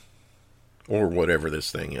COVID-19. Or whatever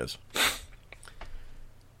this thing is.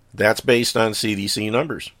 That's based on CDC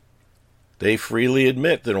numbers. They freely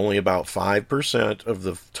admit that only about 5% of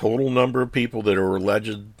the total number of people that are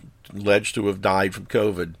alleged to have died from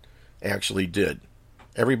COVID actually did.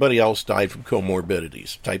 Everybody else died from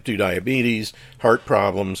comorbidities. Type 2 diabetes, heart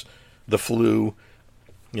problems, the flu,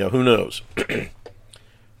 who knows.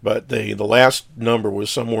 But the last number was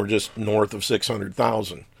somewhere just north of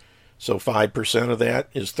 600,000. So 5% of that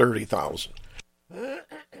is 30,000.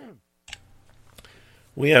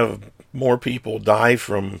 We have more people die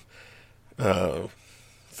from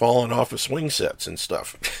falling off of swing sets and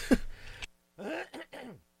stuff.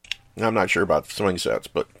 I'm not sure about swing sets,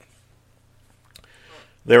 but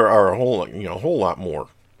there are a whole lot more.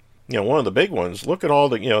 One of the big ones. Look at all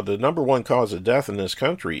the number one cause of death in this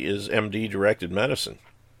country is MD-directed medicine.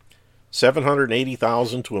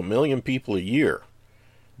 780,000 to 1 million people a year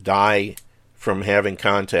die from having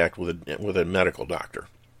contact with a medical doctor.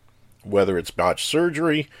 Whether it's botched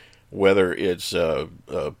surgery, whether it's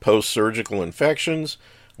post-surgical infections,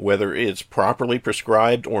 whether it's properly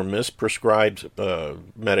prescribed or misprescribed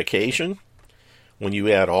medication. When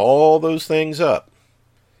you add all those things up,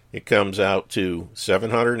 it comes out to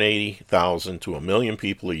 780,000 to 1 million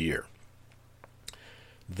people a year.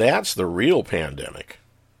 That's the real pandemic.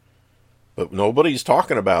 But nobody's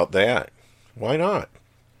talking about that. Why not?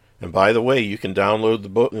 And by the way, you can download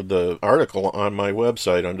the article on my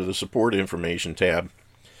website under the support information tab.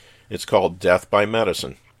 It's called Death by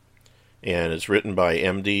Medicine. And it's written by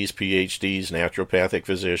MDs, PhDs, naturopathic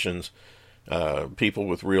physicians, people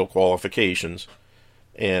with real qualifications.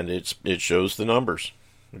 And it shows the numbers.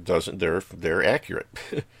 They're accurate.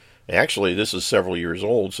 Actually, this is several years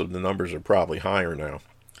old, so the numbers are probably higher now.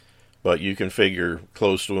 But you can figure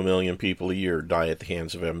close to 1 million people a year die at the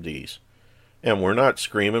hands of MDs. And we're not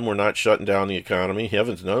screaming, we're not shutting down the economy.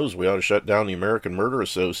 Heavens knows we ought to shut down the American Murder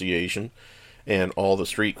Association and all the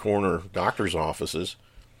street corner doctor's offices.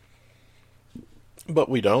 But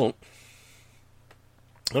we don't.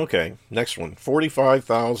 Okay, next one.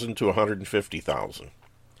 45,000 to 150,000.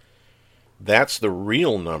 That's the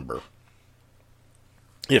real number,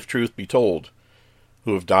 if truth be told,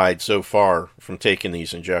 who have died so far from taking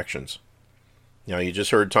these injections. Now, you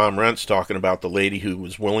just heard Tom Rentz talking about the lady who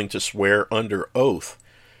was willing to swear under oath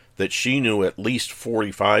that she knew at least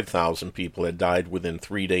 45,000 people had died within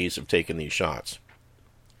 3 days of taking these shots.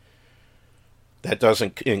 That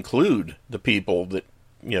doesn't include the people that,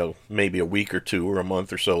 maybe a week or two or a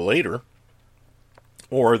month or so later,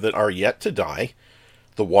 or that are yet to die,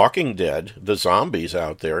 the walking dead, the zombies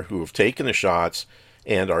out there who have taken the shots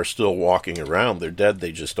and are still walking around. They're dead,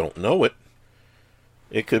 they just don't know it.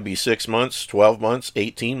 It could be 6 months, 12 months,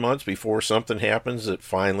 18 months before something happens that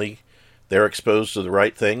finally they're exposed to the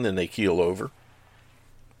right thing, then they keel over.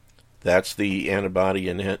 That's the antibody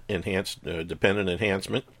dependent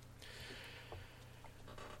enhancement.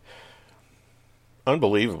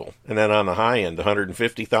 Unbelievable. And then on the high end,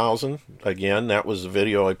 150,000. Again, that was the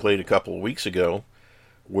video I played a couple of weeks ago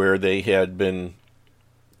where they had been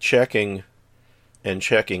checking and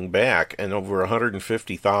checking back, and over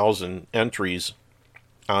 150,000 entries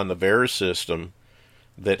on the VAERS system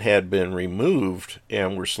that had been removed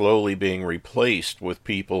and were slowly being replaced with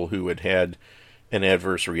people who had had an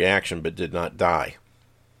adverse reaction but did not die.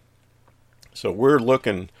 So we're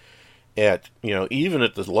looking at, even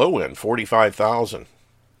at the low end, 45,000.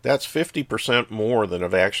 That's 50% more than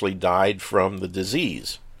have actually died from the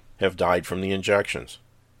disease, have died from the injections.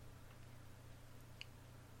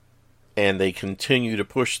 And they continue to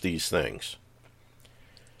push these things.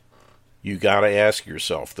 You got to ask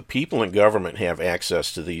yourself, the people in government have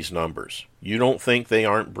access to these numbers. You don't think they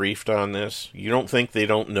aren't briefed on this? You don't think they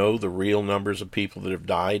don't know the real numbers of people that have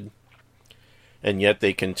died? And yet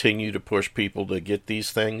they continue to push people to get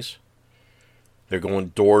these things? They're going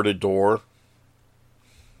door to door.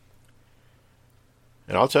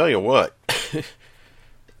 And I'll tell you what,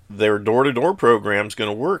 their door-to-door program's going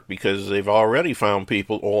to work because they've already found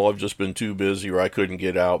people, I've just been too busy or I couldn't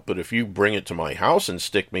get out, but if you bring it to my house and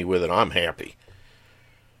stick me with it, I'm happy.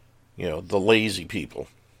 The lazy people.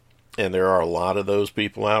 And there are a lot of those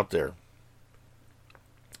people out there.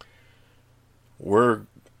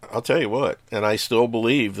 I'll tell you what, and I still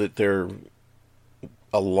believe that they're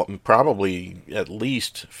probably at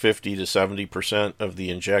least 50 to 70% of the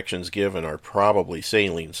injections given are probably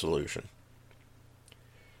saline solution.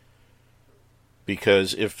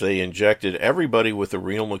 Because if they injected everybody with the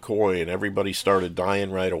real McCoy and everybody started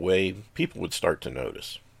dying right away, people would start to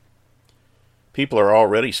notice. People are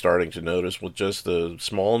already starting to notice with just the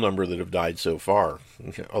small number that have died so far,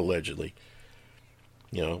 allegedly.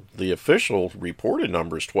 The official reported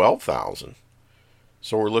number is 12,000.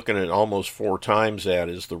 So we're looking at almost 4 times that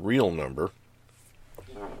is the real number,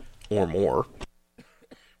 or more.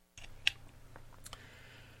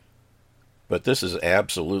 But this is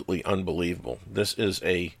absolutely unbelievable. This is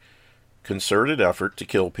a concerted effort to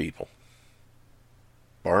kill people.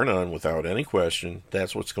 Bar none, without any question,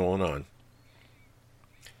 that's what's going on.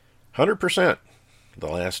 100%, the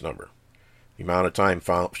last number. The amount of time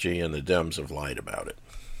Fauci and the Dems have lied about it.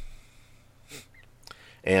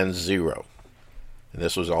 And 0. And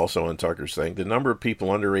this was also on Tucker's thing. The number of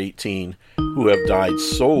people under 18 who have died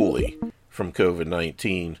solely from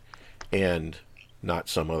COVID-19 and not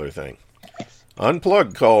some other thing.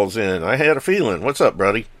 Unplugged calls in. I had a feeling. What's up,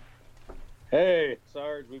 buddy? Hey,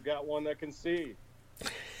 Sarge, we've got one that can see.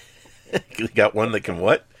 You got one that can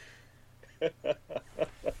what?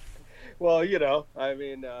 Well, those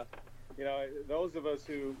of us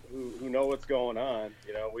who know what's going on,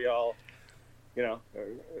 we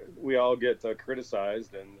all get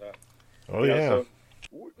criticized, and so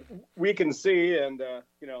we can see, and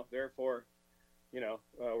therefore,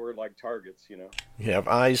 we're like targets. You have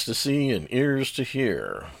eyes to see and ears to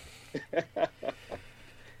hear.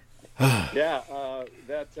 Yeah,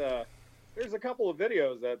 there's a couple of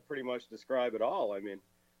videos that pretty much describe it all. I mean,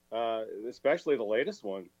 especially the latest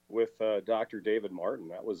one with Dr. David Martin.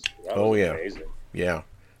 That was amazing. Yeah.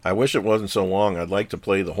 I wish it wasn't so long. I'd like to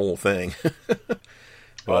play the whole thing.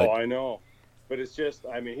 But, I know. But it's just,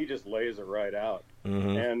 he just lays it right out.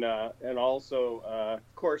 Mm-hmm. And also,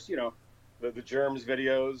 of course, the germs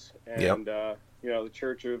videos and, the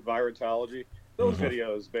Church of Virology. Those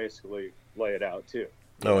videos basically lay it out, too.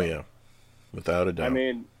 Oh, yeah. Without a doubt.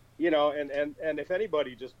 And if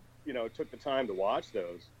anybody just, took the time to watch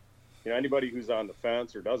those, anybody who's on the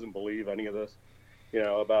fence or doesn't believe any of this,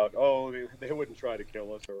 about, they wouldn't try to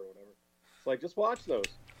kill us or whatever. It's like, just watch those.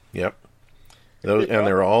 Yep. Those, and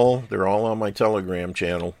they're all on my Telegram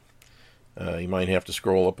channel. You might have to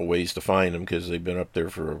scroll up a ways to find them because they've been up there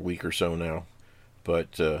for a week or so now.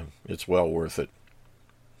 But it's well worth it.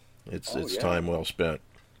 It's time well spent.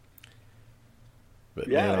 But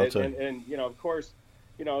yeah, and you know, of course,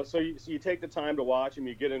 you know, so you take the time to watch them,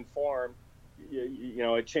 you get informed. You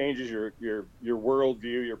know, it changes your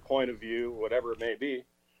worldview, your point of view, whatever it may be.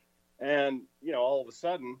 And you know, all of a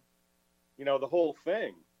sudden, you know, the whole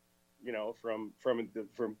thing, you know, from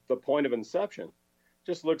the point of inception,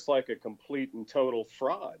 just looks like a complete and total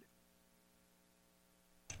fraud.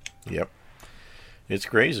 Yep. It's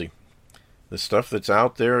crazy. The stuff that's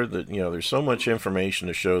out there, that, you know, there's so much information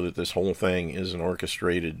to show that this whole thing is an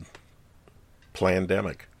orchestrated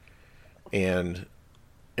pandemic. And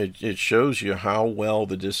it shows you how well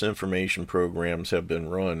the disinformation programs have been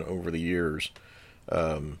run over the years.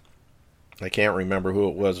 I can't remember who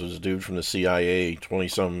it was. It was a dude from the CIA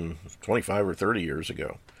 25 or 30 years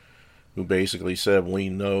ago, who basically said, we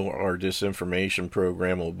know our disinformation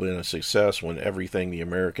program will be a success when everything the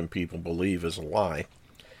American people believe is a lie.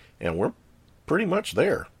 And we're pretty much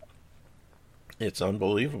there. It's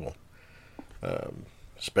unbelievable.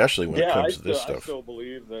 Especially when it comes to this stuff. I still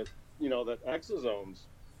believe that, you know, that exosomes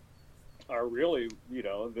are really, you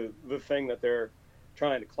know, the thing that they're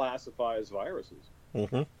trying to classify as viruses.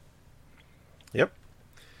 Mm-hmm. Yep.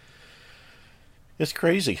 It's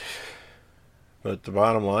crazy. But the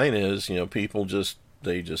bottom line is, you know, people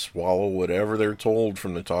they just swallow whatever they're told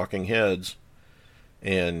from the talking heads.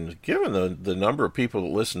 And given the number of people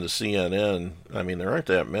that listen to CNN, I mean, there aren't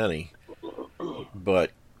that many.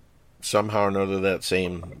 But somehow or another, that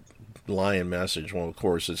same lying message, well, of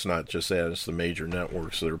course, it's not just that, it's the major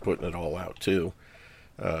networks that are putting it all out, too.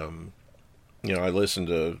 You know, I listened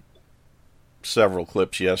to several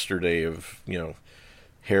clips yesterday of, you know,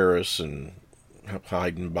 Harris and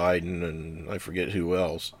Biden and I forget who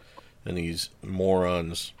else, and these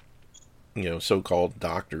morons, you know, so-called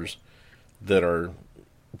doctors that are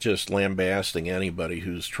just lambasting anybody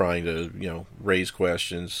who's trying to, you know, raise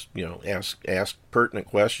questions, you know, ask pertinent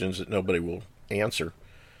questions that nobody will answer.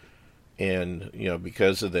 And, you know,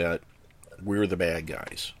 because of that, we're the bad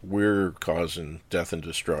guys. We're causing death and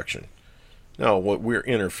destruction. No, what we're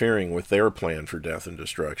interfering with their plan for death and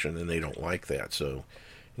destruction, and they don't like that. So,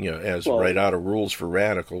 you know, as right out of Rules for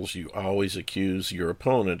Radicals, you always accuse your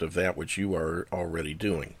opponent of that which you are already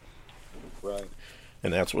doing. Right.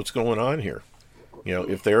 And that's what's going on here. You know,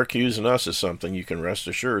 if they're accusing us of something, you can rest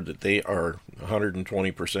assured that they are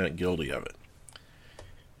 120% guilty of it.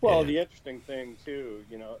 Well, the interesting thing, too,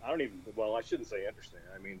 you know, I shouldn't say interesting.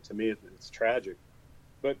 I mean, to me, it's tragic.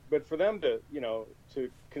 But for them to, you know, to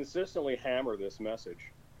consistently hammer this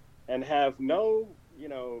message and have no, you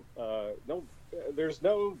know, there's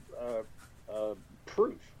no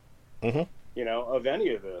proof, you know, of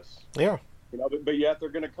any of this. Yeah. You know, but yet they're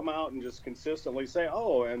going to come out and just consistently say,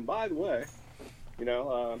 oh, and by the way, you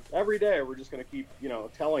know, every day we're just going to keep, you know,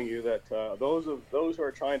 telling you that those who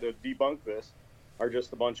are trying to debunk this are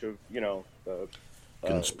just a bunch of, you know,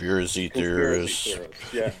 conspiracy theorists.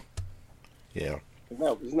 Yeah. Yeah.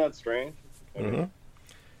 Isn't that strange?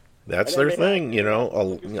 That's their thing, you know.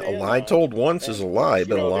 A lie told once is a lie,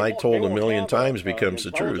 but a lie told a million times becomes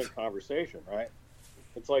the truth. Conversation, right?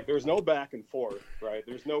 It's like there's no back and forth, right?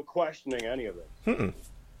 There's no questioning any of it.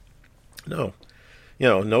 No. You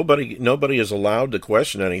know, nobody is allowed to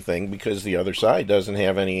question anything because the other side doesn't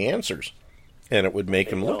have any answers, and it would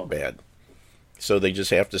make them look bad. So they just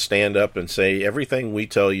have to stand up and say everything we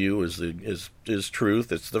tell you is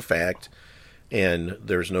truth. It's the fact, and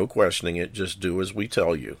there's no questioning it. Just do as we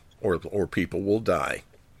tell you, or people will die.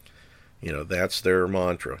 You know, that's their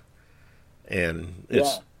mantra, and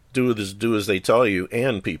it's do as they tell you,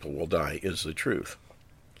 and people will die is the truth.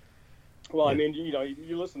 Well, I mean, you know,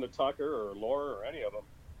 you listen to Tucker or Laura or any of them,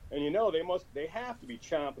 and you know they have to be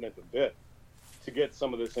chomping at the bit to get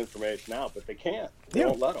some of this information out, but they can't. They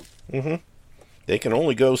won't let them. They can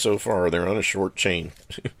only go so far. They're on a short chain.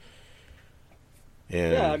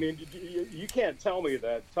 I mean, you can't tell me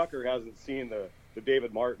that Tucker hasn't seen the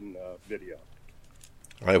David Martin video.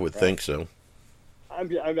 I would think so.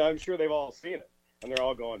 I'm sure they've all seen it, and they're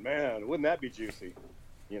all going, "Man, wouldn't that be juicy?"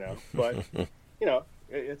 You know, but you know,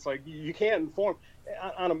 it's like you can't inform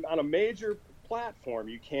on a major platform.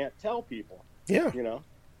 You can't tell people. Yeah. You know.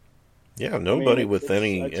 Yeah, nobody with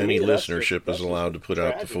any listenership is allowed to put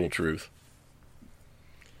out the full truth.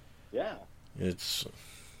 Yeah. It's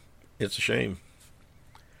a shame.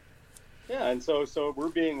 Yeah, and so we're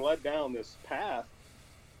being led down this path,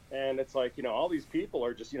 and it's like, you know, all these people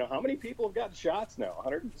are just, you know, how many people have gotten shots now?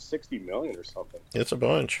 160 million or something. It's a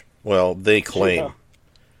bunch. Well, they claim,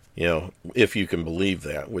 you know, if you can believe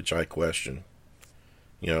that, which I question.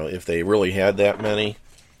 If they really had that many,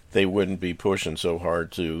 they wouldn't be pushing so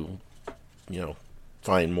hard to,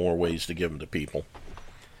 find more ways to give them to people.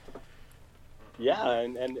 Yeah,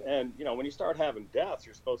 and when you start having deaths,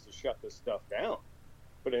 you're supposed to shut this stuff down.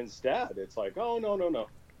 But instead, it's like, oh, no.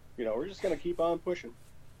 We're just going to keep on pushing.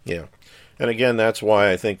 Yeah. And again, that's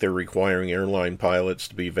why I think they're requiring airline pilots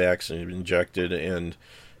to be vaccinated, injected, and,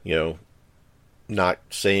 not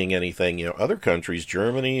saying anything. Other countries,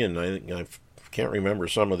 Germany, and I can't remember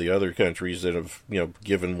some of the other countries that have,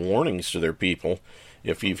 given warnings to their people.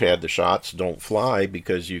 If you've had the shots, don't fly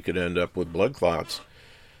because you could end up with blood clots.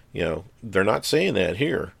 They're not saying that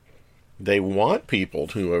here. They want people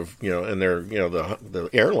to have, and they're, the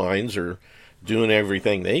airlines are doing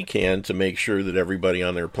everything they can to make sure that everybody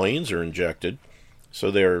on their planes are injected.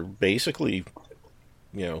 So they're basically,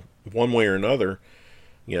 one way or another,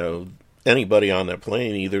 anybody on that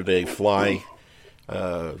plane, either they fly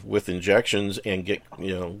with injections and get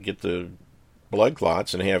the blood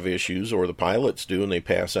clots and have issues, or the pilots do and they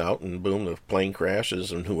pass out and boom, the plane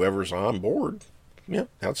crashes and whoever's on board. Yeah,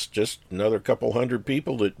 that's just another couple hundred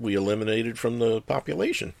people that we eliminated from the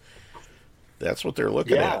population. That's what they're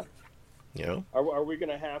looking at. Are we going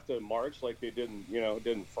to have to march like they did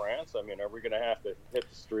in France? I mean, are we going to have to hit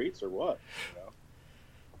the streets or what?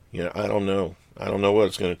 I don't know. I don't know what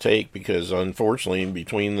it's going to take, because unfortunately,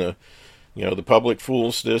 between the the public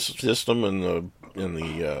pool system and the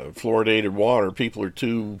fluoridated water, people are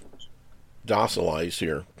too docilized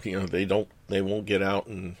here. They won't get out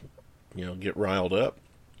and get riled up.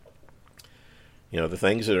 The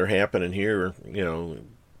things that are happening here,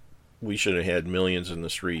 we should have had millions in the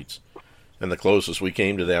streets. And the closest we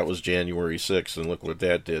came to that was January 6th, and look what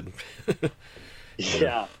that did.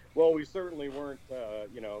 Yeah. Well, we certainly weren't,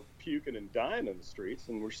 puking and dying in the streets,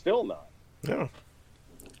 and we're still not. No.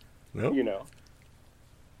 Nope.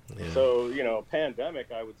 Yeah. So,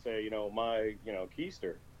 pandemic, I would say, my,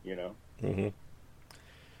 keister, Mm-hmm.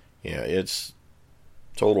 Yeah, it's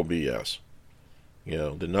total BS.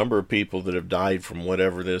 The number of people that have died from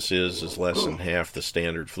whatever this is less than half the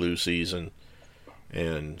standard flu season.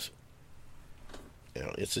 And,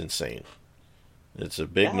 it's insane. It's a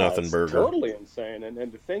big nothing burger. It's totally insane.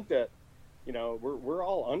 And to think that, we're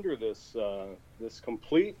all under this this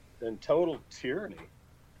complete and total tyranny.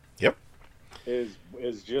 Yep. Is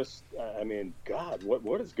just, I mean, God,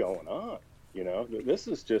 what is going on? This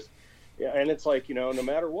is just, and it's like, no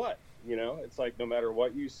matter what, it's like no matter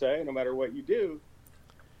what you say, no matter what you do,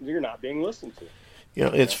 you're not being listened to.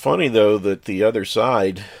 It's funny, though, that the other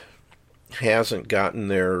side hasn't gotten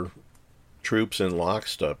their troops in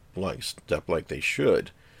lockstep like they should.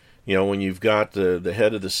 When you've got the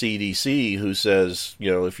head of the CDC who says,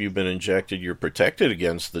 if you've been injected, you're protected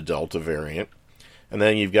against the Delta variant. And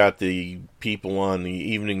then you've got the people on the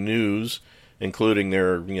evening news, including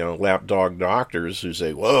their, lapdog doctors, who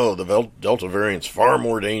say, whoa, the Delta variant's far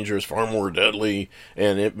more dangerous, far more deadly,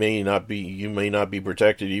 and you may not be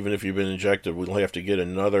protected even if you've been injected. We'll have to get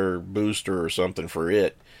another booster or something for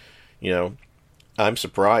it. I'm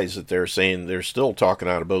surprised that they're still talking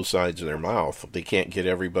out of both sides of their mouth. They can't get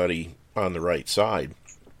everybody on the right side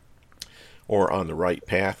or on the right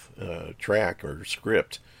path, track or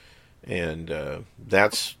script. And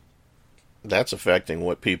that's affecting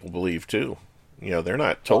what people believe too. They're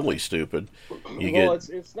not totally stupid.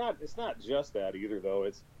 It's not just that either, though.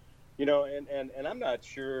 It's and I'm not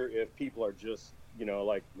sure if people are just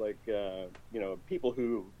people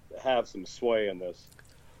who have some sway in this.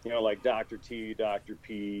 Like Dr. T, Dr.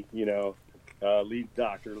 P, Lee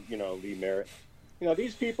Merritt.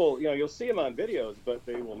 These people, you'll see them on videos, but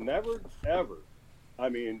they will never, ever,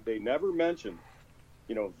 they never mention,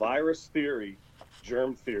 virus theory,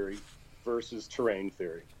 germ theory versus terrain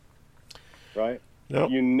theory. Right? Nope.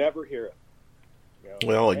 You never hear it.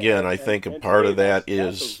 Well, again, I think a part of that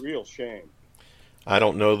is... That's a real shame. I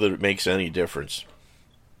don't know that it makes any difference.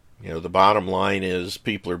 The bottom line is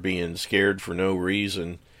people are being scared for no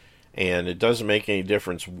reason, and it doesn't make any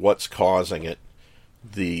difference what's causing it.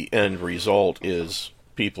 The end result is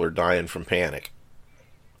people are dying from panic.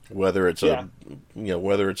 Whether it's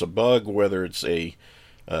whether it's a bug, whether it's a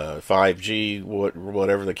 5G,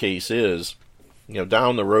 whatever the case is,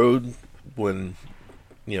 down the road when,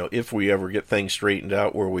 if we ever get things straightened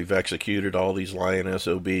out where we've executed all these lying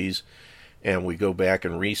SOBs and we go back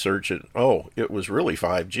and research it, oh, it was really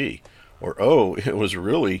 5G, or oh, it was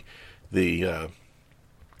really the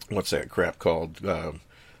what's that crap called?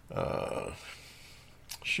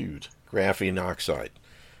 Graphene oxide.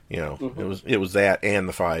 It was that and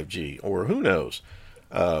the 5G, or who knows?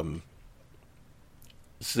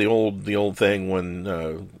 It's the old thing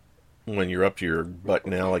when when you're up to your butt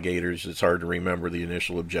in alligators, it's hard to remember the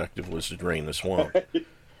initial objective was to drain the swamp.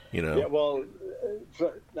 You know. Yeah, well,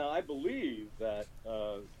 now I believe that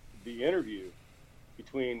the interview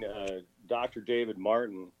between Dr. David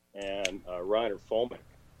Martin and Reiner Fulmick,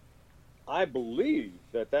 I believe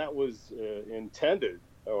that was intended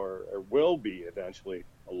or will be eventually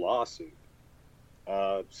a lawsuit.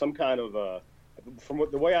 Some kind of from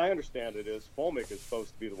the way I understand it is Fulmick is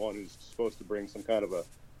supposed to be the one who's supposed to bring some kind of a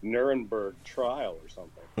Nuremberg trial or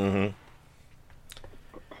something.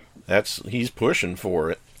 Mm-hmm. He's pushing for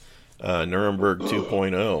it. Nuremberg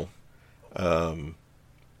 2.0.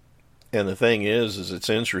 And the thing is it's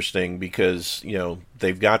interesting because, you know,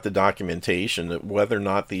 they've got the documentation that whether or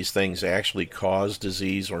not these things actually cause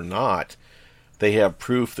disease or not, they have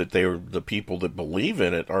proof that the people that believe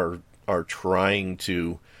in it are trying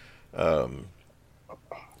to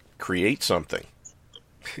create something.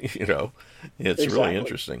 You know, it's exactly. really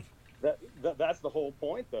interesting. That's the whole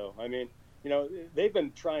point, though. I mean, you know, they've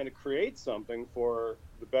been trying to create something for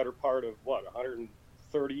the better part of,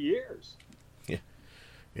 130 years?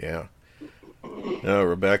 Yeah.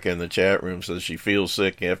 Rebecca in the chat room says she feels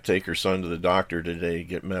sick and have to take her son to the doctor today to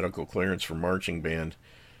get medical clearance for marching band.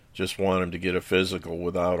 Just want him to get a physical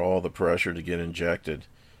without all the pressure to get injected.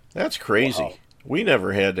 That's crazy. Wow. We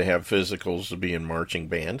never had to have physicals to be in marching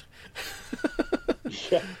band.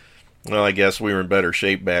 Yeah. Well, I guess we were in better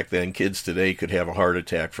shape back then. Kids today could have a heart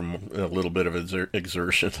attack from a little bit of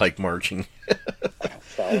exertion like marching. I'm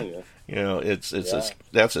telling you. You know, that's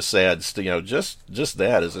a sad, you know, just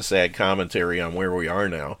that is a sad commentary on where we are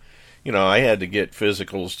now. You know, I had to get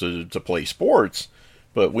physicals to play sports,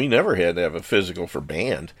 but we never had to have a physical for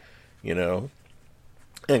band, you know.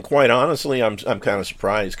 And quite honestly, I'm kind of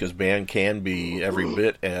surprised because band can be every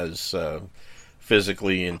bit as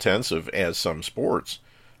physically intensive as some sports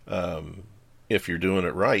if you're doing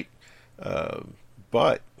it right.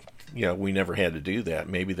 But, you know, we never had to do that.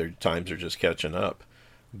 Maybe their times are just catching up.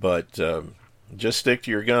 But just stick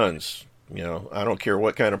to your guns. You know, I don't care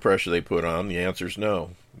what kind of pressure they put on. The answer's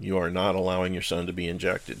no. You are not allowing your son to be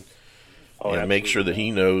injected. And make sure that he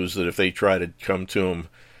knows that if they try to come to him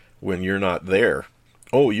when you're not there,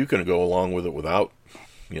 you can go along with it without,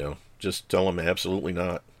 you know, just tell him absolutely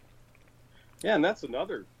not. Yeah, and that's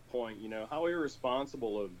another point, you know, how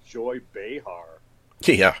irresponsible of Joy Behar.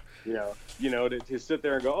 Yeah. You know, to sit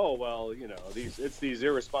there and go, you know, it's these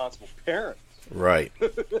irresponsible parents. Right.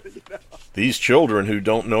 You know? These children who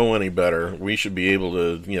don't know any better, we should be able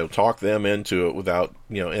to, you know, talk them into it without,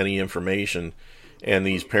 you know, any information. And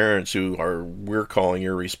these parents who we're calling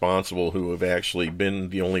irresponsible, who have actually been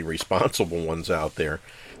the only responsible ones out there.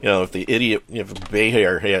 You know, if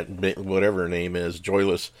Behar had, whatever her name is,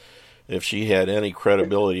 Joyless, if she had any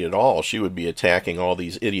credibility at all, she would be attacking all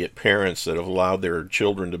these idiot parents that have allowed their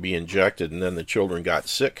children to be injected and then the children got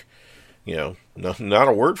sick. You know, not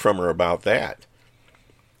a word from her about that.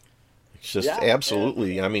 It's just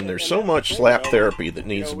absolutely, I mean, there's so much slap therapy that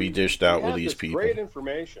needs to be dished out with these people. Great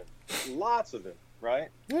information, lots of it, right?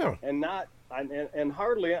 Yeah. And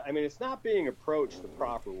hardly, I mean, it's not being approached the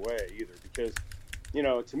proper way either, because, you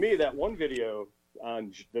know, to me, that one video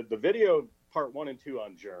on the video part 1 and 2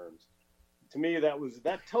 on germs, to me,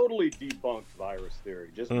 that totally debunked virus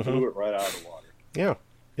theory, just blew it right out of the water. Yeah,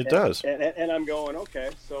 it does. And I'm going,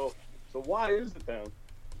 okay, so why is it then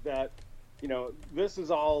that, you know, this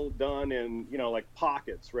is all done in, you know, like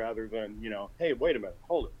pockets rather than, you know, hey, wait a minute,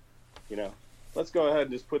 hold it, you know, let's go ahead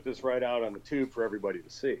and just put this right out on the tube for everybody to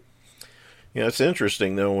see. Yeah, it's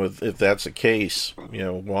interesting, though, if that's the case, you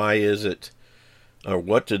know, why is it, or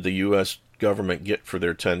what did the U.S. government get for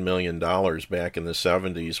their $10 million back in the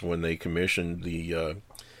 70s when they commissioned the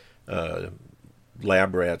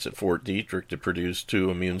lab rats at Fort Detrick to produce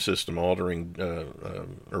 2 immune system altering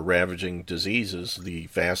or ravaging diseases? The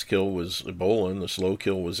fast kill was Ebola and the slow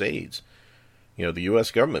kill was AIDS. You know, the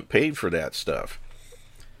U.S. government paid for that stuff.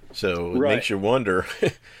 So it makes you wonder,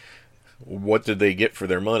 what did they get for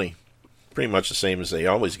their money? Pretty much the same as they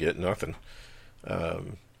always get, nothing.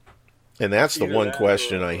 And that's the one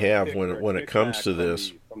question I have when it comes to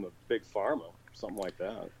this. From the big pharma, something like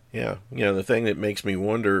that. Yeah, you know, the thing that makes me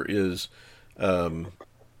wonder is when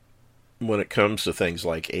it comes to things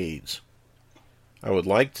like AIDS. I would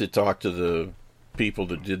like to talk to the people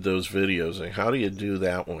that did those videos. Like, how do you do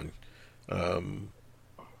that one? How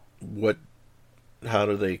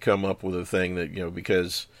do they come up with a thing that, you know,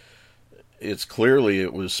 because it's clearly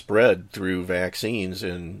it was spread through vaccines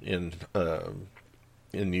in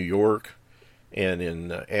New York and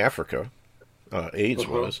in Africa. AIDS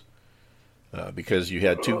was because you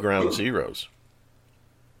had 2 ground zeros.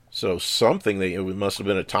 So it must have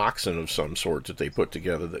been a toxin of some sort that they put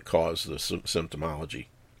together that caused the symptomology,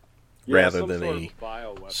 rather than a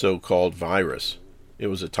so-called virus. It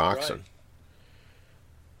was a toxin.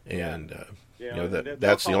 Right. And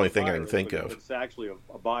that's the only thing I can think of. It's actually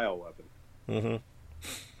a bioweapon. Mm-hmm.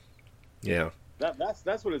 Yeah.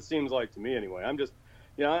 That's what it seems like to me anyway. I'm just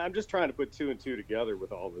trying to put two and two together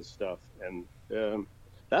with all this stuff, and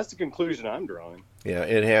that's the conclusion I'm drawing. Yeah,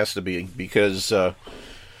 it has to be, because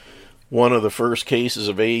one of the first cases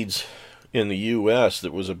of AIDS in the U.S.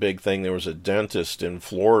 that was a big thing, there was a dentist in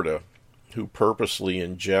Florida who purposely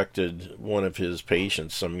injected one of his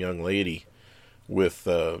patients, some young lady, with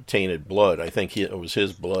tainted blood. I think it was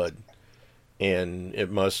his blood. And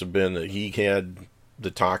it must have been that he had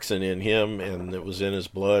the toxin in him and it was in his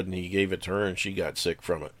blood, and he gave it to her and she got sick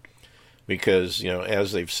from it. Because,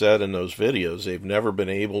 as they've said in those videos, they've never been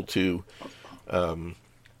able to,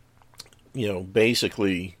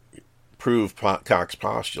 basically prove Koch's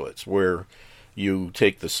postulates, where you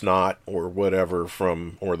take the snot or whatever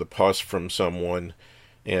or the pus from someone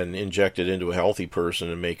and inject it into a healthy person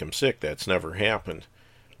and make them sick. That's never happened.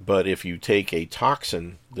 But if you take a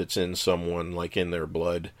toxin that's in someone, like in their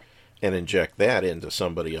blood, and inject that into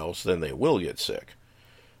somebody else, then they will get sick.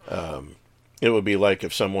 It would be like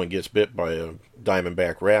if someone gets bit by a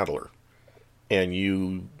diamondback rattler and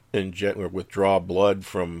you inject or withdraw blood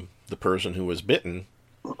from the person who was bitten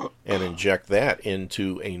and inject that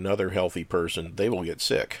into another healthy person, they will get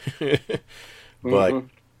sick. But,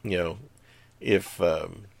 if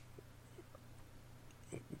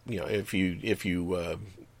you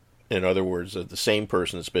in other words, the same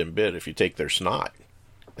person that's been bit, if you take their snot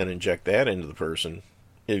and inject that into the person,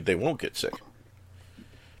 they won't get sick.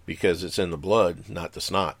 Because it's in the blood, not the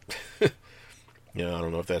snot. I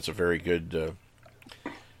don't know if that's a very good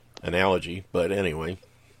analogy, but anyway,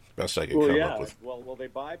 best I could come up with. Well, they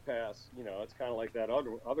bypass. It's kind of like that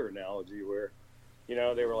other analogy where,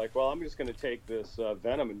 they were like, well, I'm just going to take this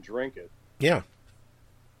venom and drink it. Yeah.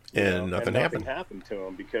 And nothing happened. Nothing happened to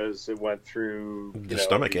him because it went through the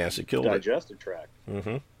stomach acid killed it. Digestive tract.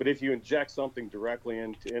 Mm-hmm. But if you inject something directly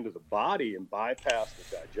into the body and bypass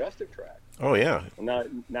the digestive tract, oh yeah,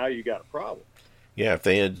 now you got a problem. Yeah, if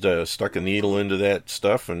they had stuck a needle into that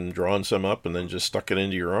stuff and drawn some up and then just stuck it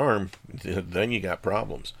into your arm, then you got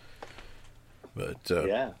problems. But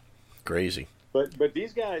crazy. But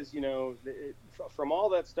these guys, from all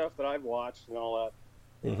that stuff that I've watched and all that.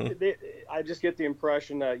 Mm-hmm. I just get the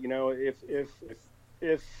impression that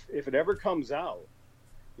if it ever comes out,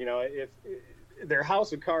 if their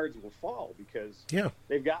house of cards will fall because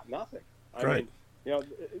they've got nothing. I mean,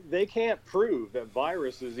 they can't prove that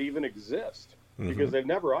viruses even exist because they've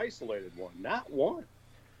never isolated one, not one.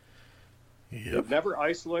 Yep. They've never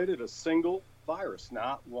isolated a single virus,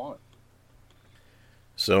 not one.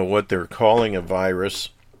 So what they're calling a virus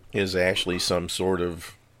is actually some sort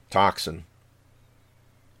of toxin.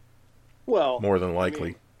 Well, more than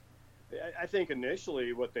likely. I think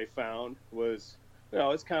initially what they found was,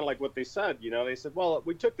 it's kind of like what they said. They said, well,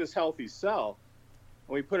 we took this healthy cell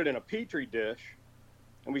and we put it in a petri dish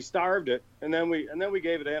and we starved it, and then we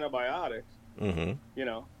gave it antibiotics. Mm-hmm.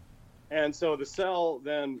 And so the cell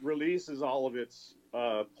then releases all of its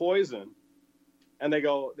poison, and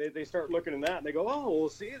they start looking at that and they go, oh, well,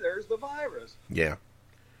 see, there's the virus. Yeah.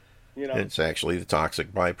 It's actually the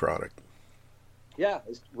toxic byproduct. Yeah,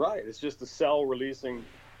 it's right. It's just the cell releasing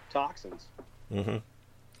toxins. Mm-hmm.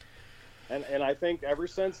 And I think ever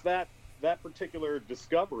since that particular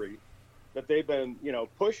discovery, that they've been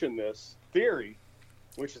pushing this theory,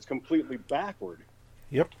 which is completely backward.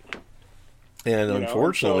 Yep. And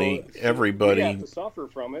unfortunately, everybody we have to suffer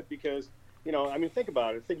from it because think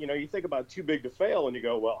about it. You think about too big to fail, and you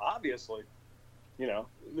go, well, obviously,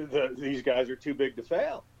 these guys are too big to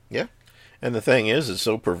fail. Yeah. And the thing is, it's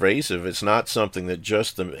so pervasive, it's not something that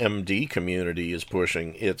just the MD community is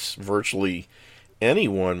pushing. It's virtually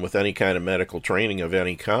anyone with any kind of medical training of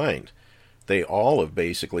any kind. They all have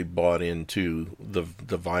basically bought into the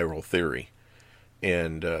viral theory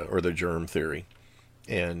and or the germ theory.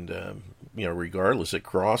 And, regardless, it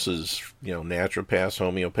crosses, naturopaths,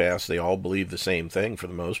 homeopaths, they all believe the same thing for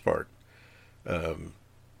the most part. And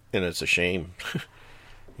it's a shame.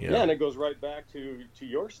 Yeah, and it goes right back to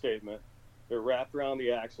your statement. They're wrapped around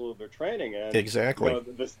the axle of their training, and exactly.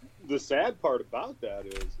 The sad part about that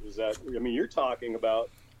is that you're talking about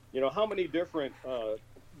how many different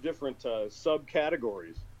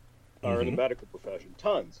subcategories are in the medical profession?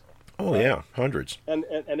 Tons. Oh right? Yeah, hundreds. And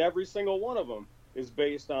every single one of them is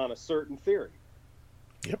based on a certain theory.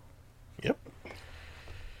 Yep.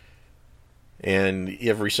 And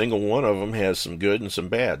every single one of them has some good and some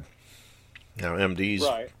bad. Now, MDs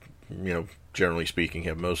generally speaking,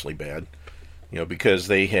 have mostly bad. Because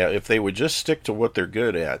if they would just stick to what they're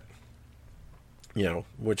good at,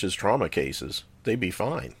 which is trauma cases, they'd be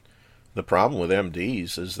fine. The problem with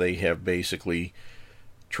MDs is they have basically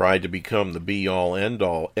tried to become the be-all,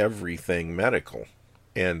 end-all, everything medical,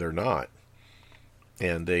 and they're not.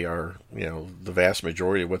 And they are, the vast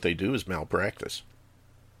majority of what they do is malpractice.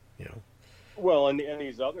 Well, and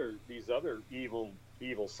these other evil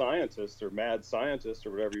scientists or mad scientists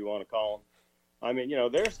or whatever you want to call them, I mean,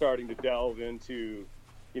 they're starting to delve into,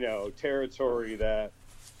 territory that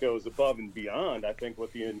goes above and beyond, I think,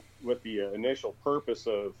 what the initial purpose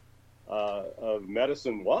of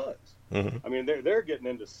medicine was. Mm-hmm. I mean, they're getting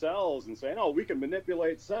into cells and saying, "Oh, we can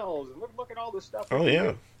manipulate cells, and look at all this stuff." Oh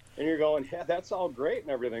yeah. And you're going, "Yeah, that's all great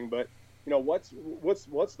and everything, but what's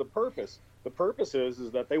the purpose? The purpose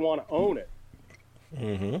is that they want to own it.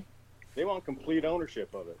 Mm-hmm. They want complete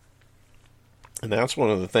ownership of it." And that's one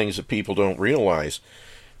of the things that people don't realize.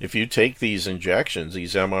 If you take these injections,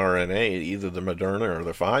 these mRNA, either the Moderna or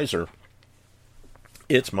the Pfizer,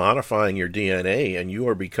 it's modifying your DNA, and you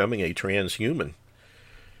are becoming a transhuman.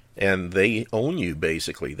 And they own you,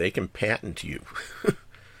 basically. They can patent you.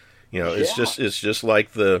 It's just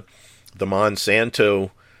like the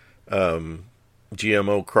Monsanto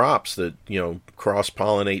GMO crops that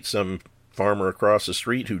cross-pollinate some farmer across the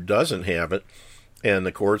street who doesn't have it, and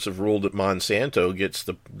the courts have ruled that Monsanto gets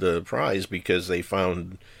the prize because they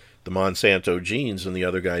found the Monsanto genes in the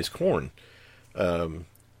other guy's corn.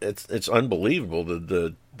 It's unbelievable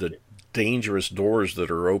the dangerous doors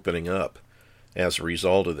that are opening up as a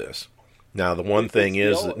result of this. Now, the one thing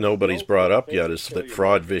is that nobody's brought up yet is that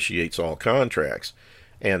fraud vitiates all contracts,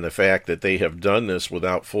 and the fact that they have done this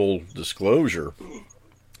without full disclosure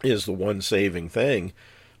is the one saving thing,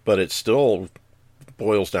 but it still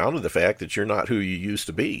boils down to the fact that you're not who you used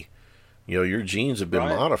to be. Your genes have been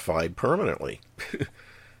modified permanently,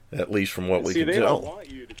 at least from what we can tell. See, they don't want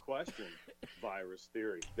you to question virus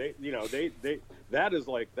theory. That is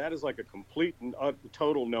like a complete and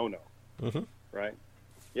total no-no. Mm-hmm. Right?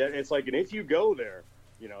 Yeah, it's like, and if you go there,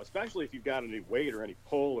 especially if you've got any weight or any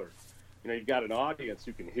pull, or you've got an audience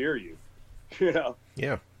who can hear you,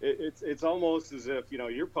 yeah, it's almost as if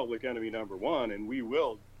you're public enemy number one, and we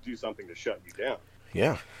will do something to shut you down.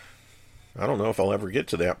 Yeah, I don't know if I'll ever get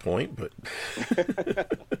to that point, but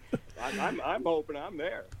I'm hoping I'm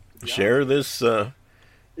there. Share this,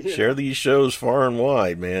 share these shows far and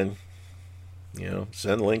wide, man.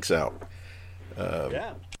 Send links out.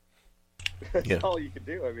 Yeah. That's all you can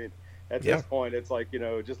do. I mean, at this point, it's like,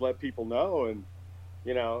 just let people know, and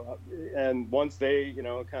and once they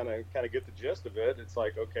kind of get the gist of it, it's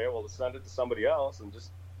like, okay, well, send it to somebody else, and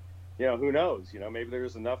just who knows, maybe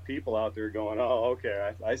there's enough people out there going, oh,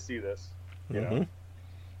 okay, I see this. Mm-hmm.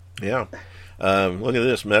 Yeah. Look at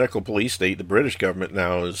this. Medical police state the British government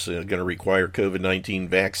now is going to require COVID-19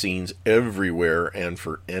 vaccines everywhere and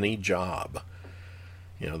for any job.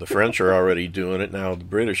 The French are already doing it. Now the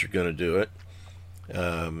British are going to do it.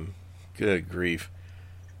 Good grief.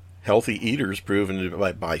 Healthy eaters proven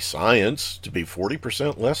by science to be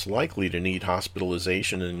 40% less likely to need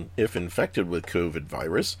hospitalization if infected with COVID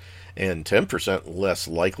virus, and 10% less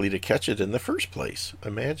likely to catch it in the first place.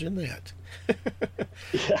 Imagine that.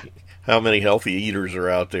 Yeah. How many healthy eaters are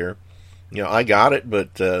out there? I got it,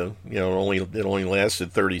 but it only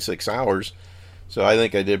lasted 36 hours. So I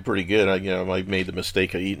think I did pretty good. I made the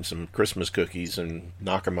mistake of eating some Christmas cookies and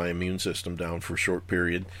knocking my immune system down for a short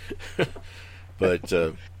period. But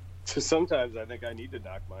so sometimes I think I need to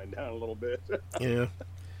knock mine down a little bit. Yeah.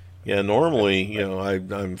 Normally,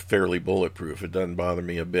 I'm fairly bulletproof. It doesn't bother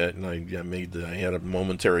me a bit. And I had a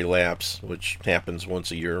momentary lapse, which happens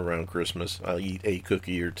once a year around Christmas. I'll eat a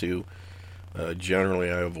cookie or two.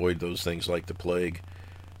 Generally, I avoid those things like the plague.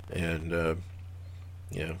 And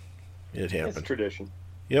it happened. It's tradition.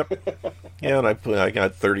 Yep. Yeah, and I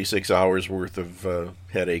got 36 hours worth of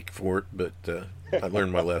headache for it, but I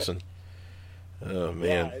learned my lesson. Oh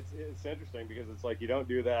man. Yeah, it's interesting because it's like you don't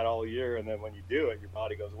do that all year, and then when you do it, your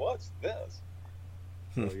body goes, "What's this?"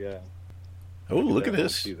 So yeah. Oh, look at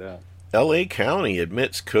this. L.A. County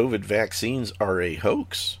admits COVID vaccines are a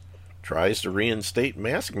hoax. Tries to reinstate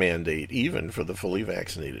mask mandate even for the fully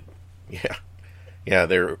vaccinated. Yeah,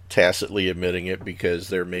 they're tacitly admitting it because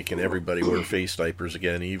they're making everybody wear face diapers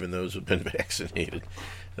again, even those who've been vaccinated.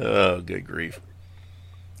 Oh, good grief.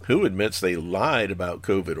 Who admits they lied about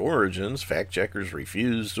COVID origins? Fact checkers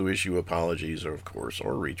refuse to issue apologies, or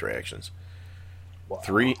retractions. Wow.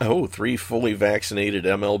 Three fully vaccinated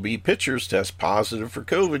MLB pitchers test positive for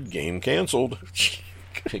COVID. Game canceled.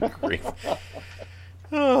 Good grief.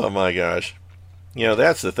 Oh my gosh. You know,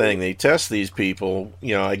 that's the thing. They test these people.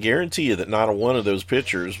 You know, I guarantee you that not a one of those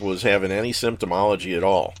pitchers was having any symptomology at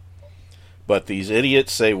all. But these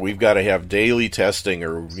idiots say we've got to have daily testing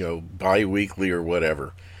or, you know, bi-weekly or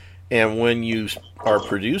whatever. And when you are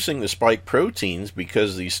producing the spike proteins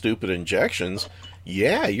because of these stupid injections,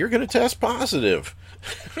 yeah, you're going to test positive.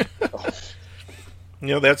 You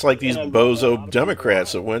know, that's like these bozo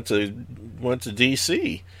Democrats that went to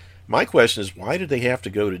D.C. My question is, why did they have to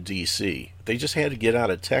go to D.C.? They just had to get out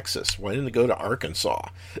of Texas. Why didn't they go to Arkansas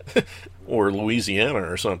or Louisiana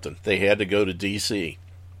or something? They had to go to D.C.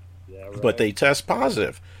 Yeah, right. But they test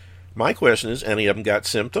positive. My question is, any of them got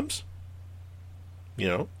symptoms? You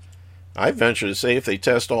know, I venture to say if they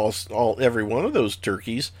test every one of those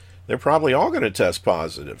turkeys, they're probably all going to test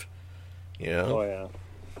positive. You know? Oh, yeah.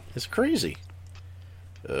 It's crazy.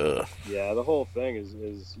 Yeah, the whole thing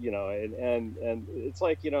is you know, and it's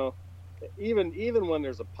like, you know, even when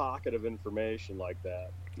there's a pocket of information like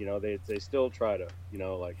that, you know, they still try to, you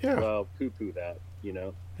know, like, well, poo-poo that, you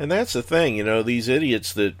know. And that's the thing, you know, these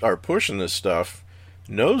idiots that are pushing this stuff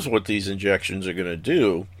knows what these injections are going to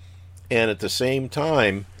do, and at the same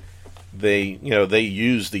time, they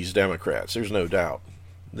use these Democrats. There's no doubt.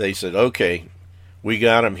 They said, okay, we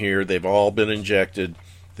got them here. They've all been injected.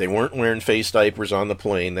 They weren't wearing face diapers on the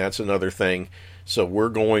plane. That's another thing. So we're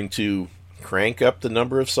going to crank up the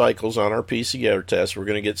number of cycles on our PCR test. We're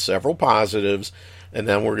going to get several positives. And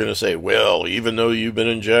then we're going to say, well, even though you've been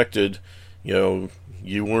injected, you know,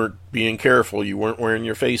 you weren't being careful. You weren't wearing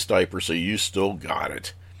your face diaper, so you still got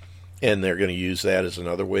it. And they're going to use that as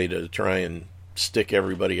another way to try and stick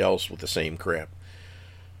everybody else with the same crap.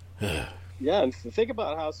 Yeah, and think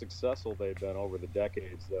about how successful they've been over the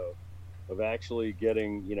decades, though, of actually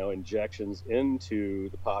getting, you know, injections into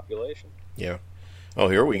the population. Yeah. Oh,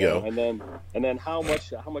 here we go. And then how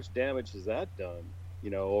much damage has that done, you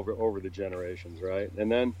know, over the generations, right? And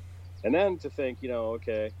then to think, you know,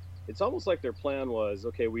 okay, it's almost like their plan was,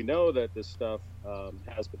 okay, we know that this stuff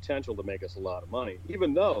has potential to make us a lot of money,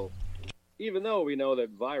 even though we know that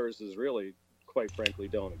viruses really, quite frankly,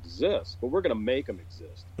 don't exist, but we're going to make them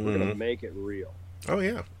exist. We're going to make it real. Oh,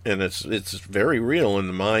 yeah. And it's very real in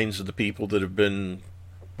the minds of the people that have been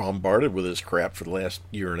bombarded with this crap for the last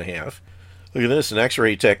year and a half. Look at this. An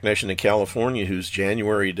X-ray technician in California whose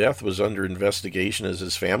January death was under investigation as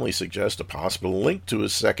his family suggests a possible link to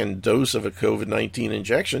his second dose of a COVID-19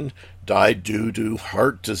 injection died due to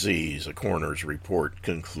heart disease, a coroner's report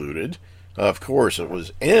concluded. Of course, it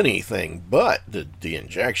was anything but the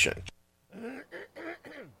injection.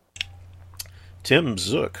 Tim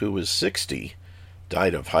Zook, who was 60,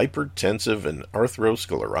 died of hypertensive and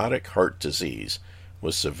atherosclerotic heart disease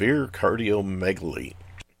with severe cardiomegaly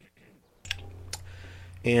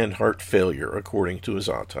and heart failure, according to his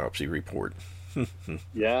autopsy report.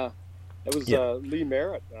 Yeah. It was Lee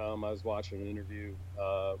Merritt. I was watching an interview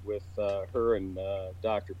with her and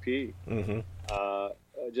Dr. P. Mm-hmm.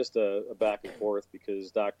 Just a back and forth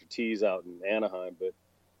because Dr. T's out in Anaheim, but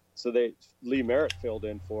so Lee Merritt filled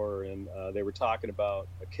in for her, and they were talking about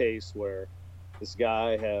a case where this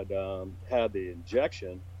guy had had the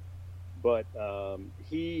injection, but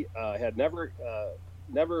he had never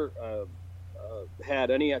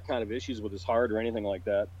had any kind of issues with his heart or anything like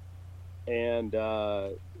that. And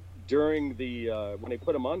during the when they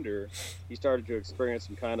put him under, he started to experience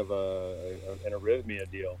some kind of an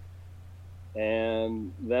arrhythmia deal.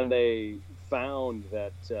 And then they found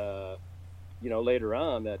that later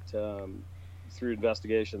on that through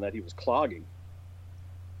investigation that he was clogging.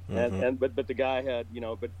 Mm-hmm. But the guy had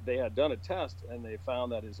but they had done a test and they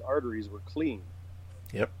found that his arteries were clean.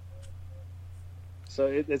 Yep. So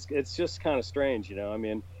it's just kind of strange, I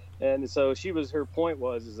mean, and so her point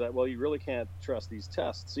was that, well, you really can't trust these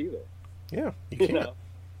tests either. Yeah, you can't.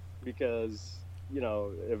 Because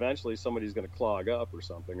eventually somebody's going to clog up or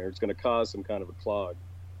something, or it's going to cause some kind of a clog.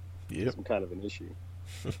 Yep. Some kind of an issue.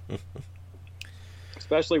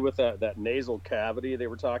 Especially with that nasal cavity they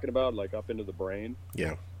were talking about, like up into the brain.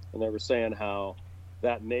 Yeah. And they were saying how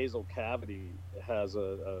that nasal cavity has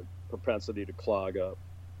a propensity to clog up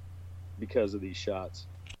because of these shots.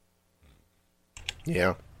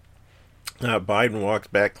 Yeah. Biden walks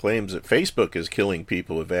back claims that Facebook is killing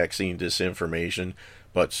people with vaccine disinformation,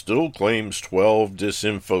 but still claims 12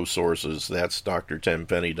 disinfo sources. That's Dr.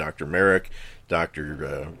 Tenpenny, Dr. Merrick,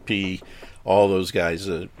 Dr. P, all those guys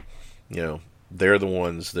that, they're the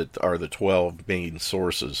ones that are the 12 main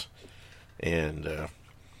sources. And,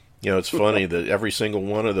 it's funny that every single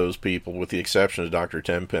one of those people, with the exception of Dr.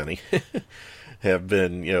 Tenpenny, have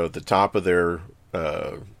been, at the top of their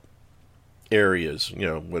areas,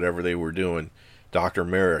 whatever they were doing. Dr.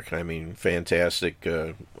 Merrick, I mean, fantastic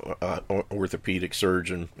orthopedic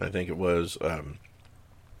surgeon, I think it was,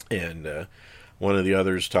 and one of the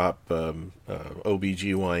others, top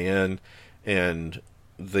OBGYN, and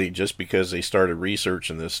they, just because they started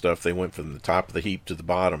researching this stuff, they went from the top of the heap to the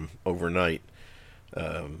bottom overnight,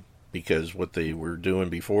 because what they were doing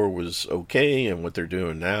before was okay, and what they're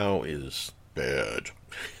doing now is bad.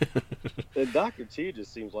 And Dr. T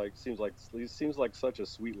just seems like such a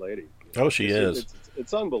sweet lady. Oh, she is.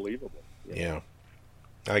 It's unbelievable. Yeah.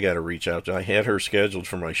 I got to reach out to. I had her scheduled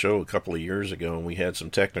for my show a couple of years ago, and we had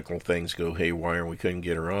some technical things go haywire, and we couldn't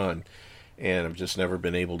get her on. And I've just never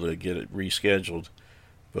been able to get it rescheduled.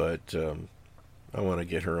 But I want to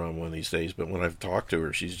get her on one of these days. But when I've talked to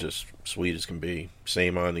her, she's just sweet as can be.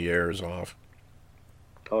 Same on the air as off.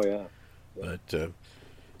 Oh, yeah. But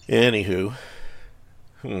anywho,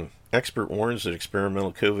 expert warns that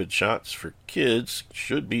experimental COVID shots for kids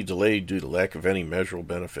should be delayed due to lack of any measurable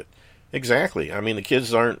benefit. Exactly. I mean, the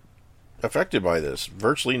kids aren't affected by this.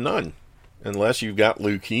 Virtually none. Unless you've got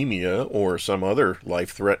leukemia or some other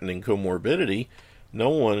life-threatening comorbidity, no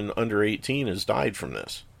one under 18 has died from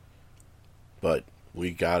this. But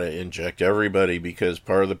we got to inject everybody, because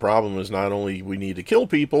part of the problem is not only we need to kill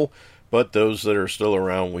people, but those that are still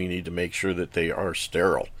around, we need to make sure that they are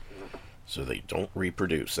sterile so they don't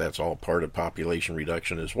reproduce. That's all part of population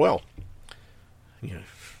reduction as well. Yeah.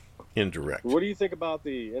 Indirect. What do you think about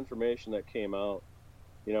the information that came out,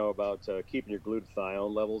 about keeping your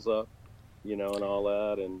glutathione levels up, and all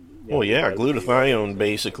that? And well, yeah, glutathione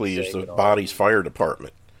basically is the body's fire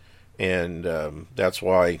department. And that's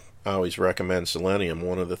why I always recommend selenium.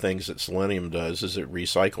 One of the things that selenium does is it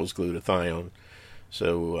recycles glutathione.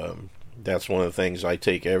 So that's one of the things I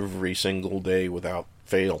take every single day without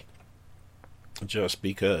fail. Just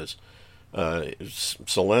because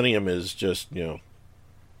selenium is just,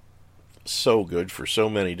 so good for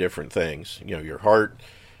so many different things. Your heart,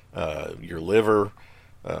 your liver,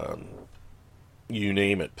 you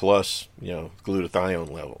name it, plus,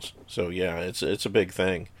 glutathione levels. So, yeah, it's a big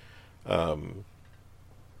thing. And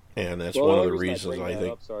that's one of the reasons I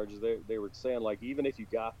think. Up, Sarge, they were saying, like, even if you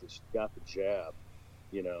got the jab,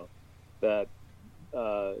 that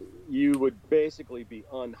you would basically be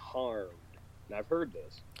unharmed. And I've heard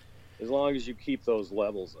this, as long as you keep those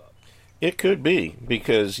levels up. It could be,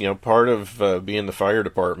 because, part of being the fire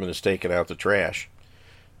department is taking out the trash.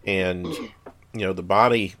 And, the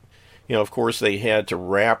body, of course they had to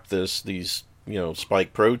wrap these,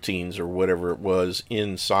 spike proteins or whatever it was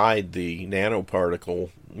inside the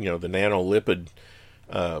nanoparticle, the nanolipid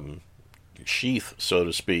sheath, so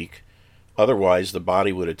to speak. Otherwise, the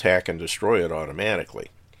body would attack and destroy it automatically.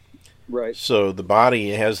 Right. So the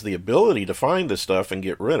body has the ability to find the stuff and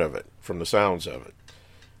get rid of it, from the sounds of it.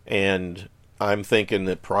 And I'm thinking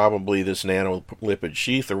that probably this nanolipid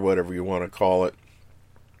sheath, or whatever you want to call it,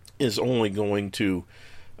 is only going to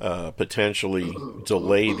potentially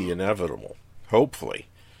delay the inevitable, hopefully.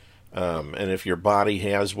 And if your body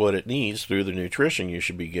has what it needs through the nutrition you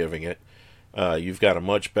should be giving it, you've got a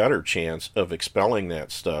much better chance of expelling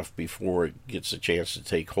that stuff before it gets a chance to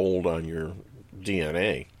take hold on your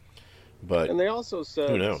DNA. And they also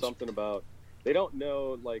said something about, they don't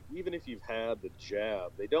know, like, even if you've had the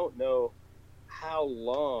jab, they don't know how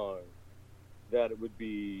long that it would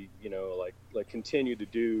be, like continue to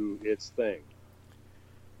do its thing.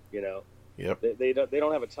 Yep. They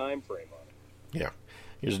don't have a time frame on it. Yeah.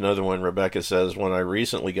 Here's another one. Rebecca says, when I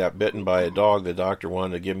recently got bitten by a dog, the doctor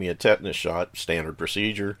wanted to give me a tetanus shot, standard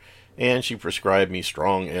procedure, and she prescribed me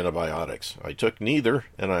strong antibiotics. I took neither,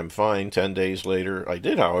 and I'm fine 10 days later. I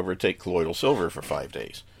did, however, take colloidal silver for 5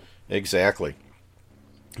 days. Exactly.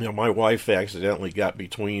 My wife accidentally got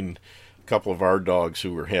between a couple of our dogs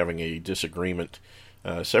who were having a disagreement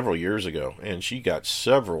several years ago, and she got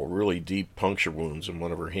several really deep puncture wounds in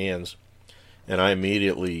one of her hands. And I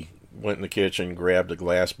immediately went in the kitchen, grabbed a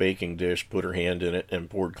glass baking dish, put her hand in it, and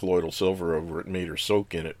poured colloidal silver over it and made her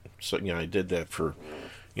soak in it. So, I did that for,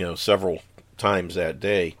 several times that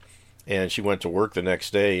day. And she went to work the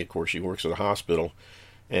next day. Of course, she works at a hospital.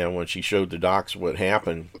 And when she showed the docs what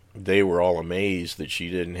happened, they were all amazed that she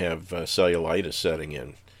didn't have cellulitis setting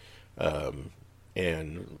in.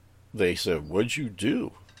 And they said, "What'd you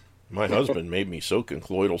do?" "My husband made me soak in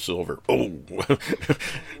colloidal silver." Oh,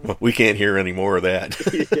 we can't hear any more of that.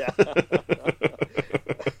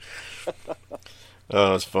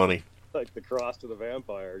 Oh, it's funny. Like the cross to the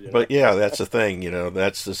vampire. But yeah, that's the thing.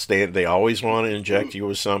 That's the stand. They always want to inject you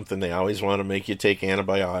with something. They always want to make you take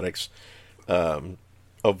antibiotics.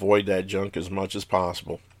 Avoid that junk as much as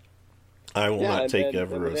possible. I will not take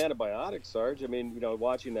ever. And with antibiotics, Sarge,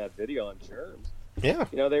 watching that video on germs, Yeah.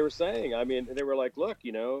 You know, they were saying, I mean, they were like, look,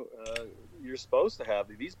 you know, you're supposed to have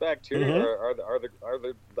these bacteria are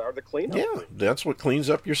the cleanup. Yeah, that's what cleans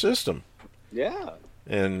up your system. Yeah.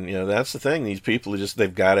 And, you know, that's the thing. These people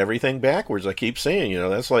they've got everything backwards. I keep saying, you know,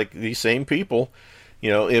 that's like these same people. You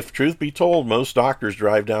know, if truth be told, most doctors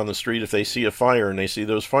drive down the street, if they see a fire and they see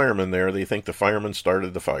those firemen there, they think the firemen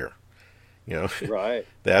started the fire. You know, right.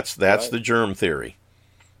 That's the germ theory.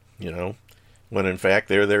 You know, when in fact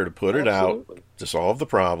they're there to put it out, to solve the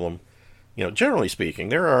problem. You know, generally speaking,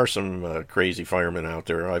 there are some crazy firemen out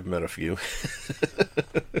there. I've met a few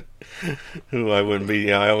who I wouldn't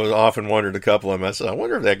be. I was often wondered a couple of them. I said, I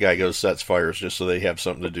wonder if that guy goes sets fires just so they have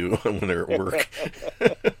something to do when they're at work.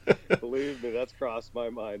 Believe me, that's crossed my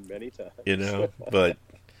mind many times. You know, but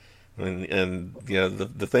and you know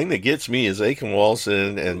the thing that gets me is they can waltz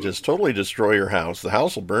in and just totally destroy your house. The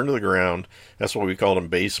house will burn to the ground. That's why we call them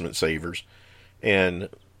basement savers, and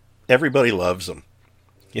everybody loves them.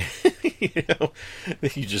 You know,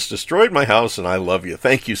 you just destroyed my house and I love you.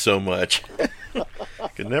 Thank you so much.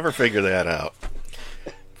 Could never figure that out.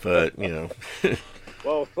 But, you know.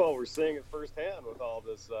 well, we're seeing it firsthand with all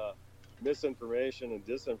this misinformation and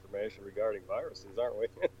disinformation regarding viruses, aren't we?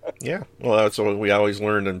 Yeah. Well, that's what we always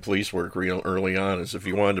learned in police work real early on, is if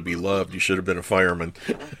you wanted to be loved, you should have been a fireman.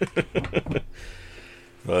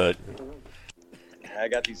 But I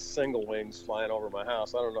got these single wings flying over my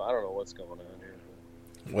house. I don't know what's going on here.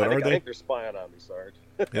 What are they? I think they're spying on me, Sarge.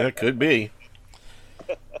 Yeah, it could be.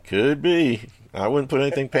 Could be. I wouldn't put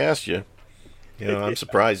anything past you. You know, I'm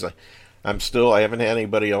surprised. I haven't had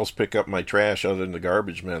anybody else pick up my trash other than the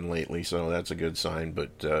garbage men lately, so that's a good sign,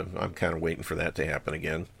 but I'm kind of waiting for that to happen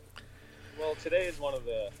again. Well, today is one of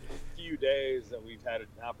the few days that we've had an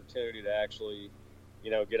opportunity to actually,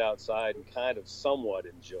 you know, get outside and kind of somewhat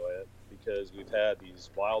enjoy it, because we've had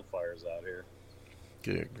these wildfires out here.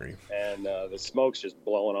 Good grief. And the smoke's just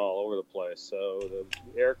blowing all over the place, so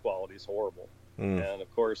the air quality is horrible. And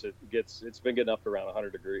of course it's been getting up to around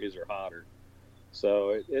 100 degrees or hotter,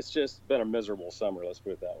 so it's just been a miserable summer, let's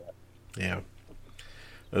put it that way. Yeah.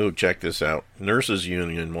 Oh, check this out. Nurses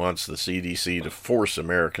Union wants the CDC to force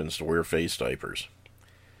Americans to wear face diapers.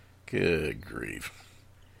 Good grief.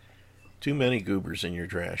 Too many goobers in your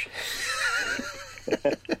trash.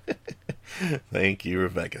 Thank you,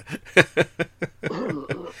 Rebecca.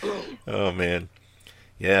 Oh, man.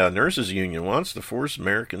 Yeah, Nurses Union wants to force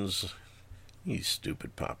Americans... These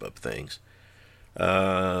stupid pop-up things.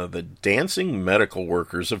 The dancing medical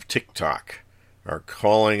workers of TikTok are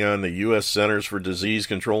calling on the U.S. Centers for Disease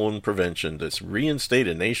Control and Prevention to reinstate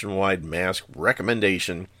a nationwide mask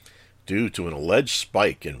recommendation due to an alleged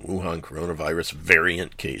spike in Wuhan coronavirus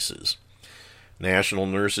variant cases. National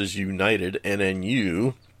Nurses United,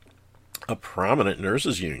 NNU, a prominent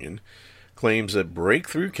nurses union, claims that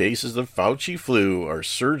breakthrough cases of Fauci flu are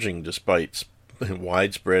surging despite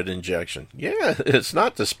widespread injection. Yeah, it's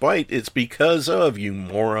not despite, it's because of, you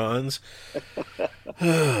morons.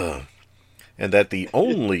 And that the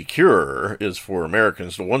only cure is for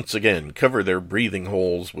Americans to once again cover their breathing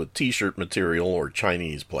holes with t-shirt material or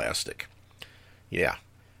Chinese plastic. Yeah.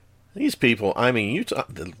 These people, I mean,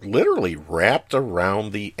 literally wrapped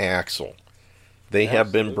around the axle. They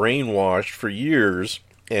have been brainwashed for years,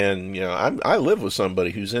 and, you know, I live with somebody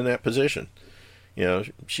who's in that position. You know,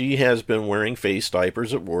 she has been wearing face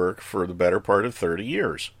diapers at work for the better part of 30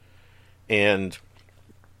 years. And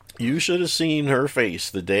you should have seen her face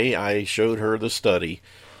the day I showed her the study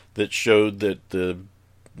that showed that the,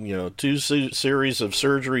 you know, two series of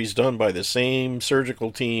surgeries done by the same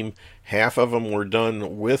surgical team, half of them were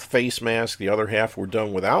done with face masks, the other half were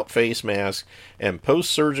done without face masks, and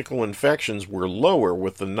post-surgical infections were lower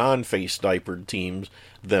with the non-face diapered teams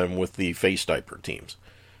than with the face diaper teams.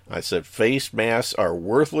 I said face masks are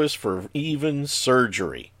worthless for even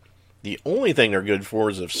surgery. The only thing they're good for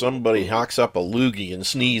is if somebody hawks up a loogie and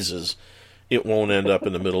sneezes, it won't end up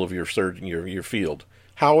in the middle of your field.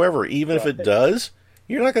 However, even if it does,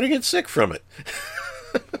 you're not going to get sick from it.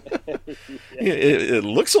 It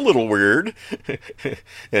looks a little weird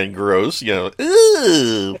and gross, you know.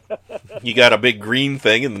 Ew. You got a big green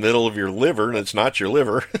thing in the middle of your liver, and it's not your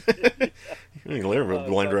liver. Your liver will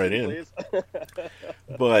blend right in.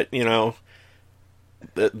 But, you know,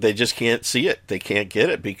 they just can't see it. They can't get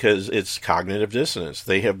it because it's cognitive dissonance.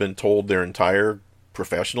 They have been told their entire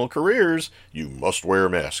professional careers, you must wear a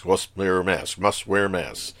mask, must wear a mask, must wear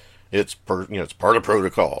masks. It's it's part of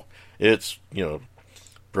protocol. It's, you know,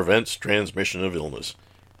 prevents transmission of illness.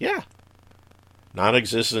 Yeah.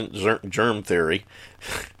 Non-existent germ theory.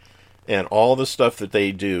 And all the stuff that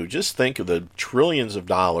they do. Just think of the trillions of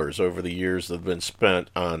dollars over the years that have been spent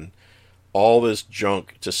on all this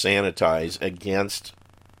junk to sanitize against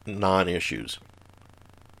non-issues.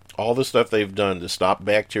 All the stuff they've done to stop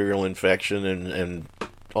bacterial infection and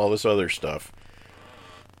all this other stuff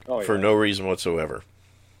for no reason whatsoever.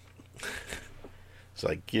 It's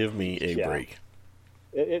like, give me a break.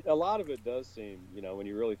 A lot of it does seem, when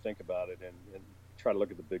you really think about it and try to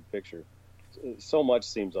look at the big picture, so much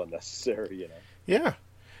seems unnecessary, Yeah.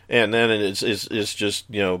 And then it's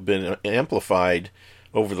just, been amplified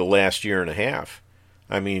over the last year and a half.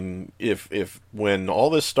 I mean, if when all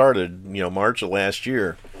this started, March of last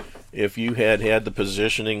year, if you had the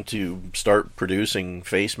positioning to start producing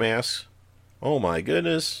face masks, oh my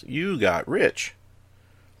goodness, you got rich.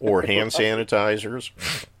 Or hand sanitizers,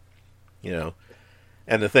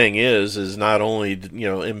 And the thing is not only,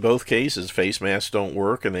 in both cases, face masks don't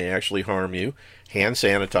work and they actually harm you. Hand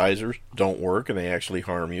sanitizers don't work and they actually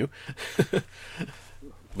harm you.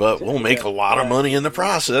 But we'll make a lot of money in the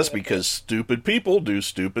process because stupid people do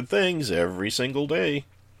stupid things every single day.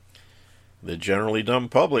 The generally dumb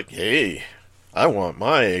public, hey, I want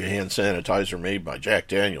my hand sanitizer made by Jack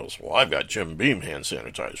Daniels. Well, I've got Jim Beam hand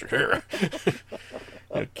sanitizer here.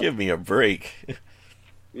 Give me a break.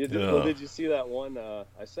 Did you see that one I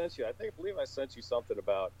sent you? I believe I sent you something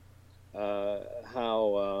about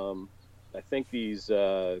how I think these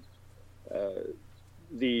the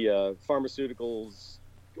pharmaceuticals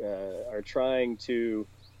are trying to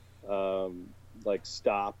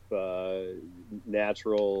stop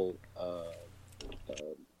natural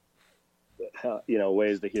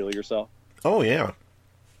ways to heal yourself. Oh yeah,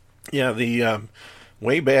 the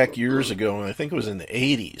way back years ago, I think it was in the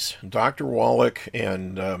 80s, Dr. Wallach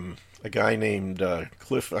and a guy named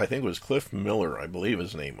Cliff, I think it was Cliff Miller, I believe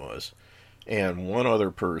his name was, and one other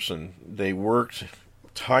person, they worked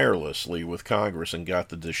tirelessly with Congress and got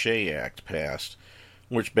the DSHEA Act passed,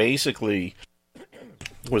 which basically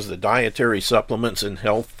was the Dietary Supplements and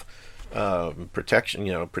Health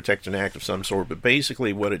Protection Act of some sort, but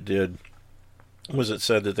basically what it did was it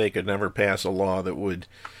said that they could never pass a law that would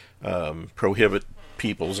prohibit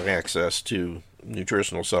people's access to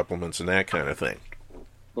nutritional supplements and that kind of thing.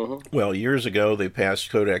 Mm-hmm. Well, years ago they passed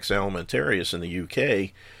Codex Alimentarius in the UK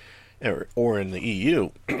or in the EU,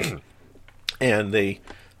 and they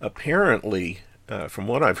apparently, from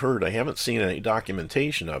what I've heard, I haven't seen any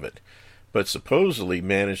documentation of it, but supposedly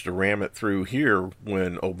managed to ram it through here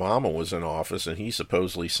when Obama was in office, and he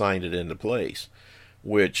supposedly signed it into place,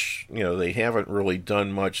 which, they haven't really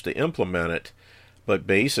done much to implement it. But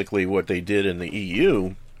basically what they did in the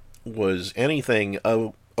EU was anything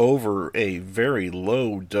over a very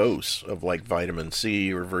low dose of like vitamin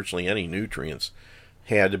C or virtually any nutrients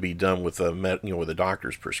had to be done with with a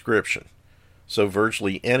doctor's prescription. So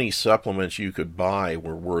virtually any supplements you could buy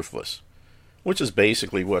were worthless, which is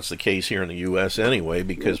basically what's the case here in the U.S. anyway,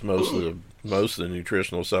 because most of the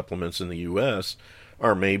nutritional supplements in the U.S.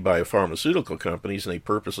 are made by pharmaceutical companies, and they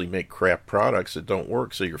purposely make crap products that don't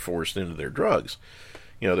work, so you're forced into their drugs.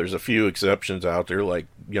 There's a few exceptions out there, like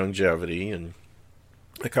Longevity and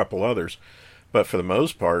a couple others, but for the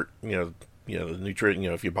most part, the nutrition,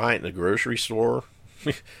 if you buy it in the grocery store,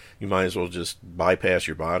 you might as well just bypass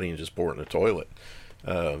your body and just pour it in the toilet,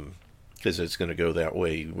 because it's going to go that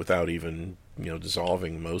way without even,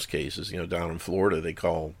 dissolving in most cases. Down in Florida, they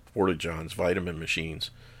call Porta-Johns vitamin machines,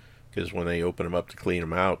 because when they open them up to clean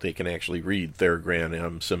them out, they can actually read Theragram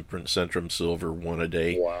M, Centrum Silver, 1 a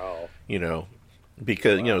day. Wow.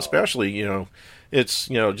 Because, especially, it's,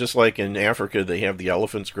 just like in Africa, they have the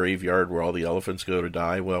elephant's graveyard where all the elephants go to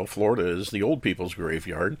die. Well, Florida is the old people's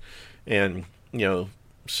graveyard. And,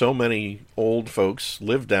 so many old folks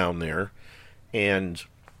live down there, and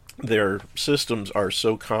their systems are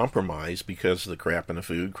so compromised because of the crap in the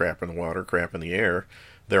food, crap in the water, crap in the air.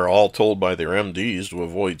 They're all told by their MDs to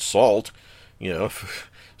avoid salt,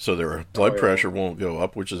 so their blood pressure won't go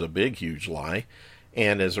up, which is a big, huge lie.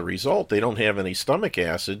 And as a result, they don't have any stomach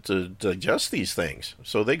acid to digest these things,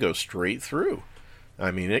 so they go straight through. I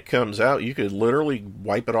mean, it comes out, you could literally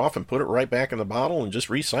wipe it off and put it right back in the bottle and just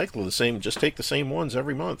recycle just take the same ones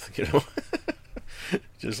every month,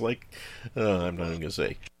 Just like, I'm not even going to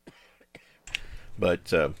say. But,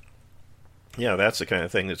 that's the kind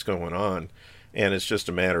of thing that's going on. And it's just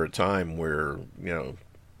a matter of time where,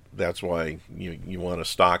 that's why you want to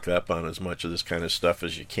stock up on as much of this kind of stuff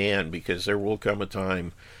as you can, because there will come a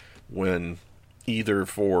time when either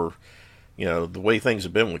for, the way things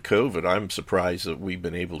have been with COVID, I'm surprised that we've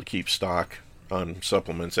been able to keep stock on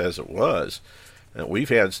supplements as it was. And we've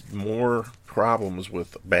had more problems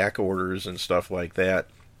with back orders and stuff like that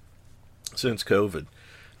since COVID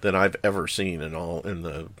than I've ever seen in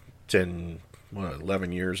the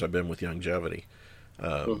 11 years I've been with Longevity.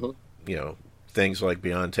 things like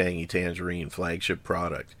Beyond Tangy Tangerine, flagship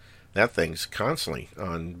product. That thing's constantly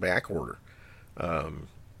on back order.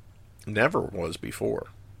 Never was before.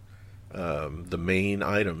 The main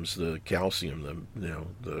items, the calcium,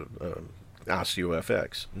 the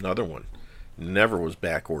OsteoFX, another one, never was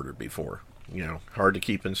back ordered before. Hard to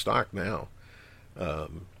keep in stock now.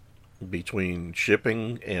 Between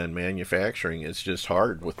shipping and manufacturing, it's just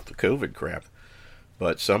hard with the COVID crap.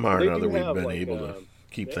 But somehow or another, we've been able to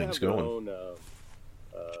keep things going. They have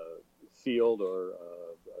their own field or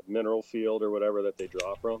mineral field or whatever that they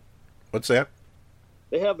draw from. What's that?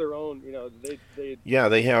 They have their own,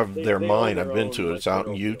 they have their mine. I've been to it. It's out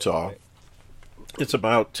in Utah. Right. It's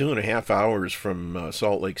about 2.5 hours from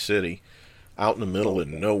Salt Lake City, out in the middle of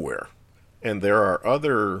nowhere. And there are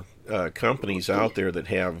other companies out there that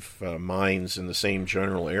have mines in the same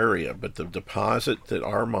general area, but the deposit that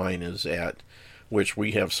our mine is at, which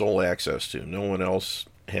we have sole access to, no one else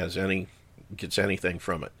gets anything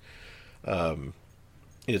from it.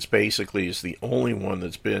 It's the only one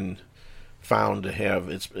that's been found to have,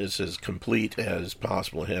 it's as complete as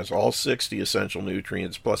possible. It has all 60 essential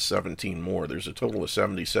nutrients plus 17 more. There's a total of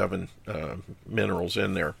 77 minerals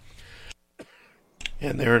in there.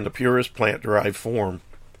 And they're in the purest plant-derived form.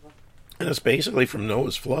 And it's basically from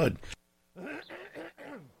Noah's flood.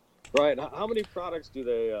 Right. How many products do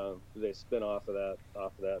they spin off of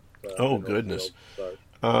that? Oh goodness.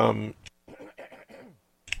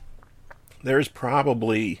 There's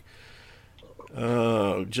probably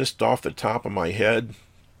just off the top of my head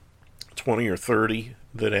 20 or 30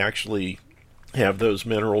 that actually have those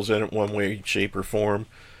minerals in it one way, shape, or form.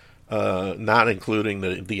 Not including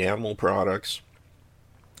the animal products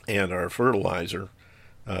and our fertilizer.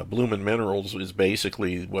 Bloomin' Minerals is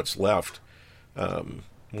basically what's left.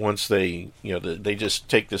 Once they just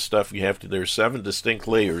take this stuff, there's 7 distinct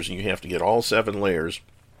layers, and you have to get all 7 layers,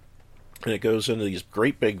 and it goes into these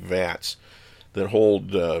great big vats that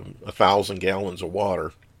hold 1,000 gallons of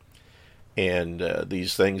water. And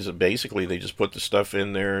these things, basically, they just put the stuff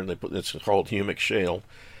in there, and it's called humic shale.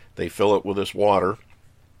 They fill it with this water,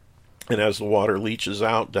 and as the water leaches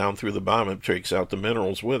out down through the bottom, it takes out the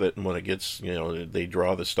minerals with it. And when it gets, they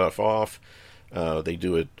draw the stuff off. They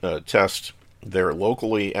do a test there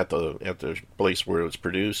locally at the place where it's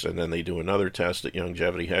produced, and then they do another test at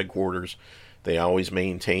Longevity headquarters. They always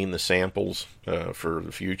maintain the samples for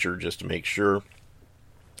the future just to make sure.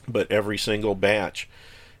 But every single batch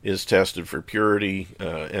is tested for purity,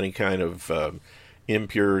 any kind of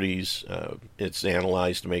impurities. It's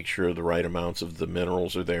analyzed to make sure the right amounts of the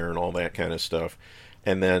minerals are there and all that kind of stuff.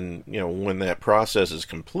 And then, when that process is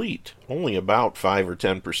complete, only about 5 or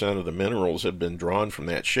 10% of the minerals have been drawn from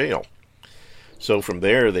that shale. So from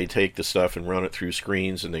there, they take the stuff and run it through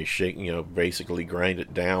screens, and they shake, basically grind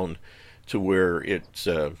it down to where it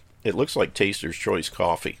looks like Taster's Choice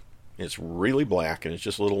coffee. It's really black, and it's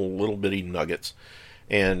just little bitty nuggets.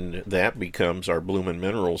 And that becomes our Bloomin'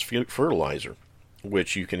 Minerals fertilizer,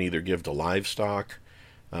 which you can either give to livestock.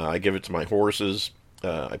 I give it to my horses.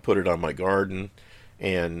 I put it on my garden.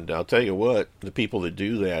 And I'll tell you what, the people that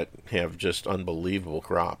do that have just unbelievable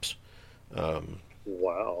crops.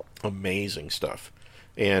 Wow. Amazing stuff.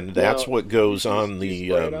 And that's what goes on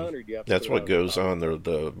the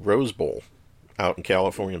Rose Bowl out in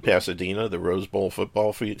California, in Pasadena, the Rose Bowl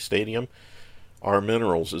football stadium. Our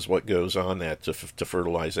minerals is what goes on that to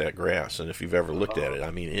fertilize that grass. And if you've ever looked at it,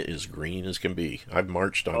 it is green as can be. I've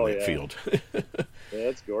marched on that field. Yeah,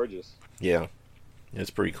 it's gorgeous. Yeah, it's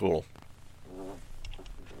pretty cool.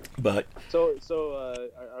 But so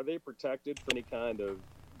are they protected from any kind of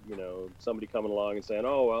somebody coming along and saying,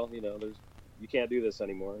 oh well, you can't do this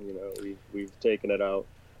anymore, we've taken it out,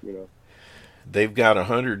 They've got a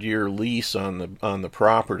 100-year lease on the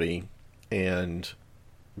property, and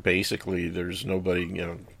basically there's nobody,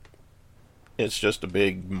 it's just a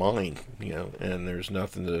big mine, and there's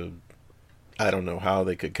nothing to, I don't know how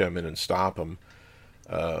they could come in and stop them.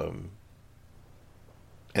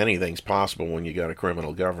 Anything's possible when you got a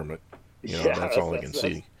criminal government. That's all I can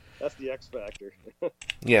see. That's the X factor.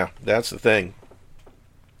 Yeah, that's the thing.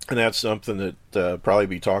 And that's something that probably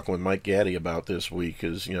be talking with Mike Gaddy about this week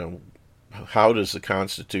is, how does the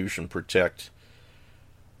Constitution protect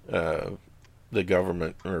the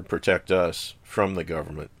government or protect us from the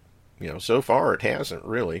government? So far it hasn't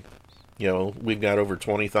really. We've got over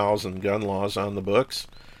 20,000 gun laws on the books.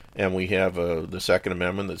 And we have the Second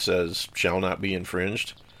Amendment that says shall not be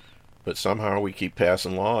infringed. But somehow we keep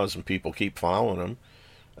passing laws and people keep following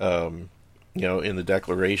them. In the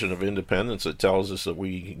Declaration of Independence, it tells us that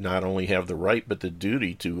we not only have the right but the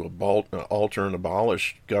duty to alter and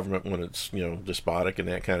abolish government when it's despotic and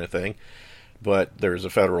that kind of thing. But there's a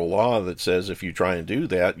federal law that says if you try and do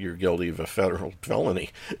that, you're guilty of a federal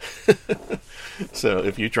felony. So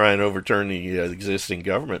if you try and overturn the existing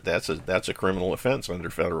government, that's a criminal offense under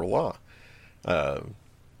federal law.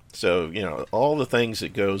 So, all the things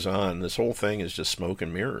that goes on, this whole thing is just smoke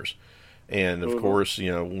and mirrors. And of course,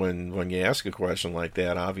 when you ask a question like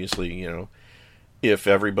that, obviously, if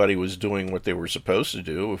everybody was doing what they were supposed to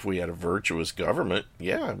do, if we had a virtuous government,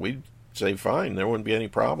 yeah, we'd say fine, there wouldn't be any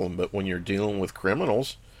problem. But when you're dealing with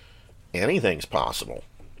criminals, anything's possible.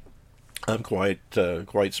 I'm quite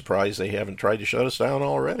surprised they haven't tried to shut us down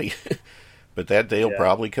already. But that day will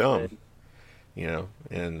probably come.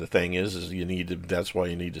 And the thing is that's why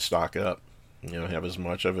you need to stock up. Have as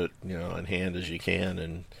much of it, on hand as you can.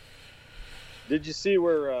 And did you see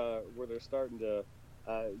where they're starting to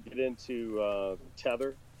get into tether?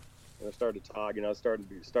 And they're starting to talk,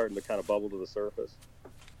 starting to kind of bubble to the surface.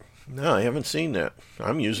 No, I haven't seen that.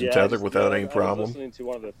 I'm using tether without any problem. I was listening to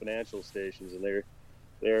one of the financial stations, and they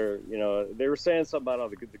were saying something about how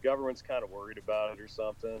the government's kind of worried about it or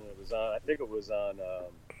something. It was on, I think it was on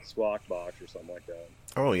Squawk Box or something like that.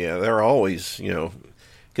 Oh yeah, they're always,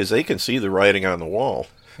 because they can see the writing on the wall.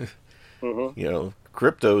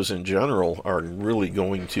 Cryptos in general are really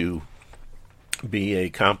going to be a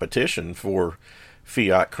competition for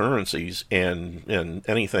fiat currencies and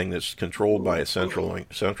anything that's controlled by a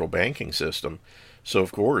central banking system. So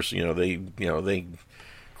of course,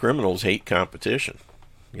 criminals hate competition.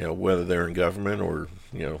 Whether they're in government or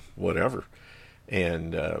whatever.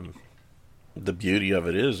 And the beauty of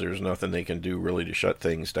it is there's nothing they can do really to shut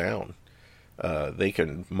things down. They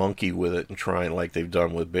can monkey with it and try, like they've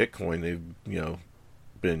done with Bitcoin. They've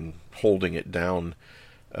been holding it down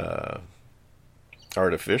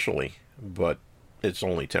artificially, but it's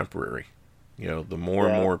only temporary. The more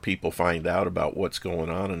and more people find out about what's going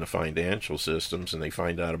on in the financial systems, and they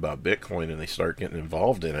find out about Bitcoin and they start getting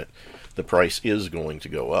involved in it, the price is going to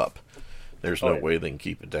go up. There's no way they can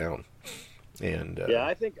keep it down. And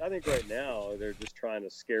I think right now they're just trying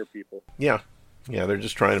to scare people. Yeah, they're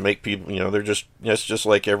just trying to make people. It's just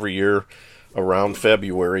like every year around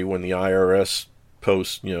February when the IRS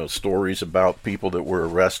posts stories about people that were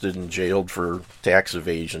arrested and jailed for tax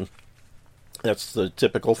evasion. That's the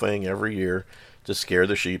typical thing every year to scare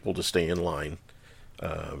the sheeple to stay in line.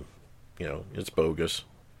 It's bogus,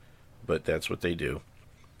 but that's what they do.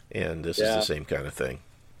 And this is the same kind of thing.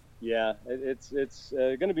 Yeah, it's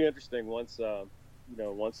going to be interesting once more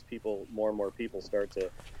and more people start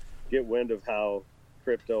to get wind of how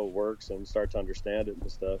crypto works and start to understand it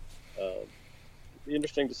and stuff. It'll be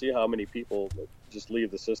interesting to see how many people just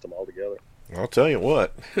leave the system altogether. I'll tell you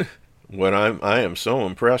what. I am so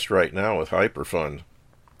impressed right now with Hyperfund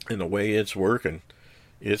and the way it's working.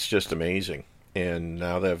 It's just amazing. And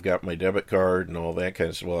now that I've got my debit card and all that kind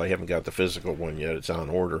of stuff, well, I haven't got the physical one yet. It's on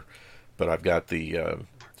order. But I've got the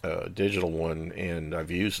digital one, and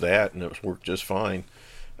I've used that, and it's worked just fine.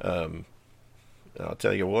 I'll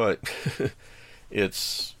tell you what,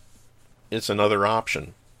 it's another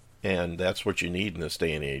option. And that's what you need in this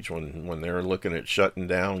day and age. When they're looking at shutting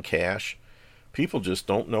down cash, people just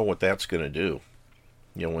don't know what that's going to do.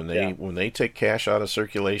 When they take cash out of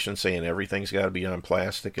circulation, saying everything's got to be on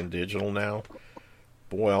plastic and digital now,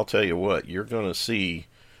 boy, I'll tell you what, you're going to see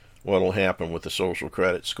what'll happen with the social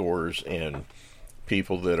credit scores and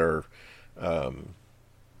people that are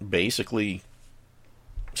basically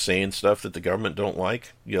saying stuff that the government don't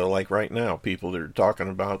like. Like right now, people that are talking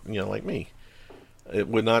about, like me. It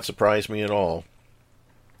would not surprise me at all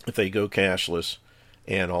if they go cashless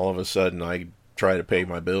and all of a sudden I try to pay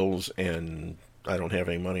my bills and I don't have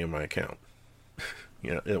any money in my account.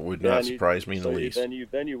 It would not surprise me in the least. Then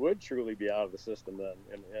you would truly be out of the system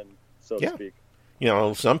then, and so to speak.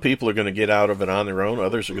 Some people are going to get out of it on their own.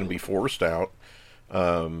 Others are going to be forced out.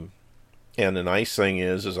 And the nice thing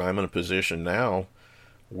is I'm in a position now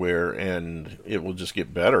where, and it will just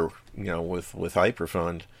get better, with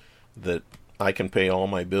Hyperfund, that I can pay all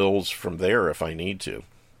my bills from there if I need to.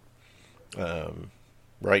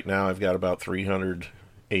 Right now I've got about 300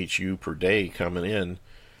 HU per day coming in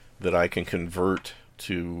that I can convert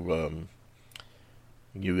to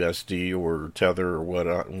USD or Tether or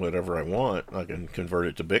whatever I want. I can convert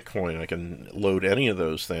it to Bitcoin. I can load any of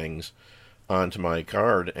those things onto my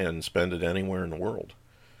card and spend it anywhere in the world.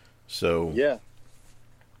 So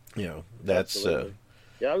that's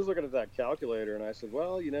I was looking at that calculator and I said,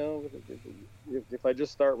 well, if I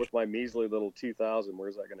just start with my measly little 2,000,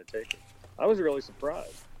 where's that going to take me? I was really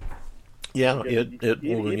surprised. Yeah, it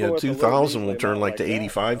will, 2,000 will turn like to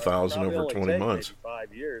 85,000 over 20 months.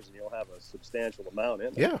 5 years, and you'll have a substantial amount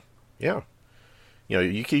in there. Yeah.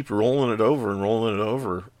 You keep rolling it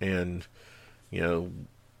over, and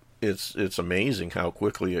it's amazing how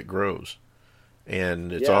quickly it grows.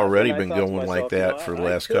 And it's already been going myself, like that for the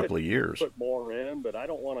last couple of years. Put more in, but I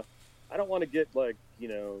don't want to get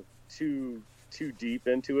too deep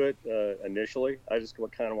into it initially. I just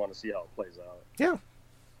kind of want to see how it plays out. Yeah,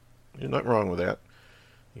 you're not wrong with that.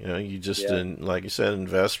 You just like you said,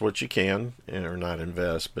 invest what you can, or not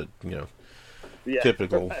invest, but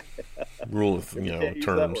typical rule of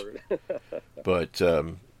terms. But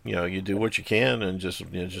you do what you can and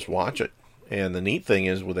just watch it. And the neat thing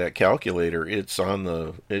is with that calculator,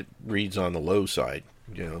 it reads on the low side.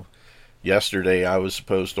 Yesterday I was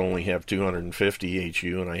supposed to only have 250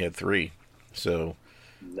 HU and I had 3. So,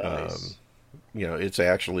 nice. It's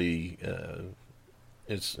actually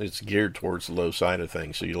it's geared towards the low side of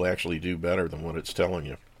things. So you'll actually do better than what it's telling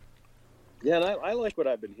you. Yeah, and I like what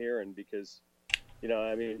I've been hearing because,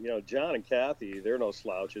 John and Kathy, they're no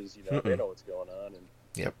slouches. They know what's going on, and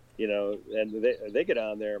yep. And they get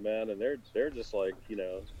on there, man, and they're just like,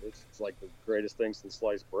 it's like the greatest thing since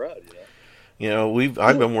sliced bread,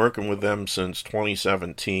 I've been working with them since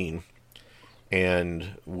 2017, and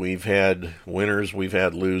we've had winners, we've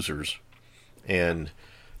had losers, and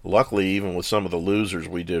luckily, even with some of the losers,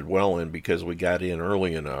 we did well in because we got in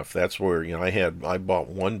early enough. That's where I bought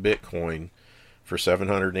one Bitcoin for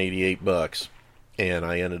 $788, and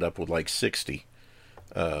I ended up with like 60.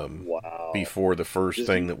 Wow. Before the first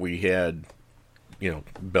thing that we had,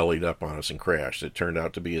 bellied up on us and crashed. It turned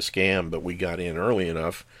out to be a scam, but we got in early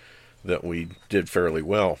enough that we did fairly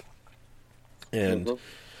well. And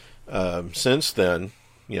since then,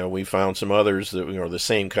 we found some others that are the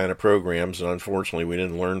same kind of programs, and unfortunately we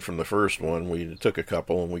didn't learn from the first one. We took a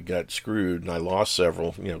couple and we got screwed, and I lost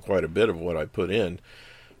several, quite a bit of what I put in.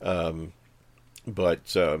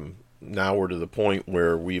 But now we're to the point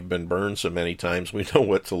where we've been burned so many times we know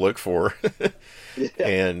what to look for.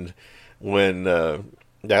 And when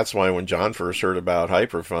that's why when John first heard about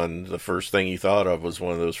Hyperfund, the first thing he thought of was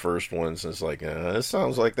one of those first ones. And it's like, it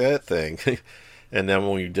sounds like that thing. And then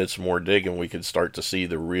when we did some more digging, we could start to see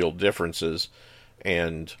the real differences.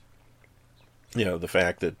 And the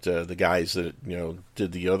fact that the guys that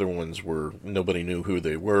did the other ones nobody knew who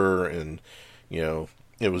they were, and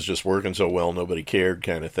it was just working so well, nobody cared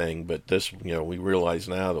kind of thing. But this, we realize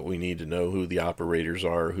now that we need to know who the operators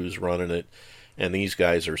are, who's running it. And these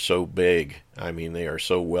guys are so big. I mean, they are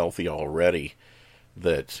so wealthy already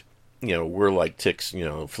that, we're like ticks,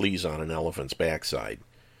 fleas on an elephant's backside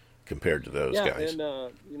compared to those guys.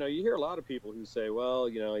 And, you hear a lot of people who say, well,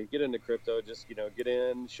 you get into crypto, just, get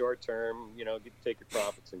in short term, take your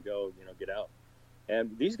profits and go, get out.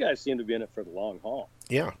 And these guys seem to be in it for the long haul.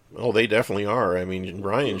 Yeah. Oh, they definitely are. I mean,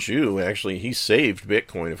 Ryan Zhu, actually, he saved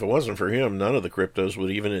Bitcoin. If it wasn't for him, none of the cryptos would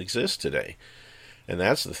even exist today. And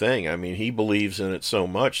that's the thing. I mean, he believes in it so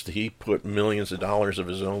much that he put millions of dollars of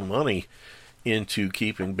his own money into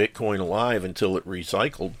keeping Bitcoin alive until it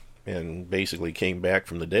recycled and basically came back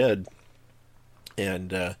from the dead.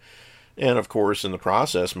 And of course, in the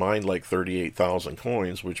process, mined like 38,000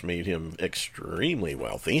 coins, which made him extremely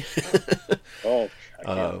wealthy. Oh, I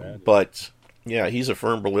can't imagine. But yeah, he's a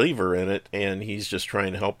firm believer in it, and he's just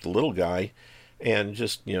trying to help the little guy and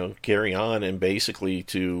just, carry on, and basically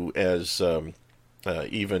to, as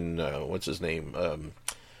what's his name?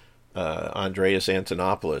 Andreas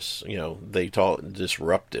Antonopoulos, they call it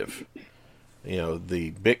disruptive.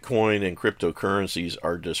 The Bitcoin and cryptocurrencies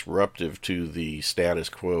are disruptive to the status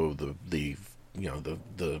quo, the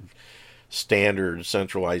standard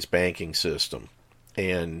centralized banking system.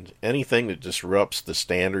 And anything that disrupts the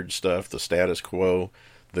standard stuff, the status quo,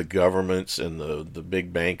 the governments and the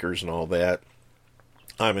big bankers and all that,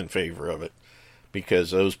 I'm in favor of it.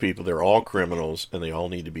 Because those people, they're all criminals and they all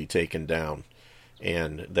need to be taken down.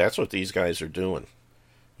 And that's what these guys are doing.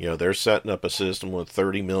 They're setting up a system with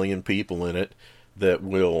 30 million people in it that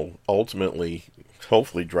will ultimately,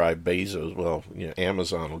 hopefully, drive Bezos. Well,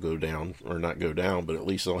 Amazon will go down, or not go down, but at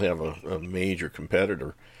least they'll have a major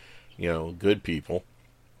competitor. Good people.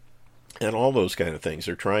 And all those kind of things.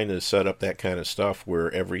 They're trying to set up that kind of stuff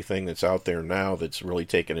where everything that's out there now that's really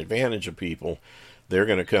taking advantage of people, they're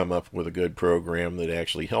going to come up with a good program that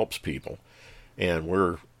actually helps people. And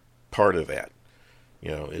we're part of that.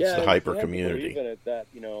 It's the hyper community. Even at that,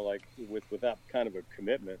 like with that kind of a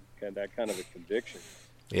commitment and that kind of a conviction.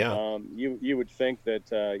 Yeah. You would think that,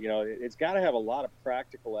 it's got to have a lot of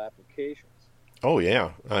practical applications. Oh,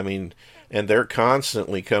 yeah. I mean, and they're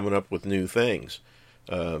constantly coming up with new things.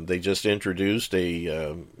 They just introduced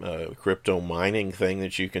a crypto mining thing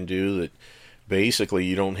that you can do that basically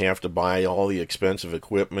you don't have to buy all the expensive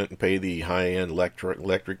equipment and pay the high-end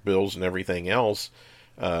electric bills and everything else.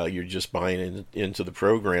 You're just buying into the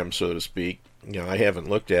program, so to speak, I haven't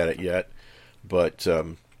looked at it yet, but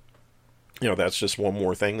that's just one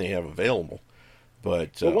more thing they have available.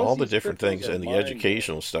 But all the different things and the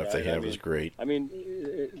educational stuff they have is great. I mean,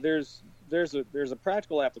 there's a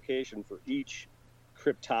practical application for each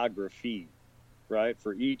cryptography, right?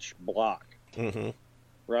 For each block,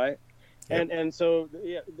 right? Yep. And so,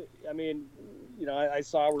 I mean, I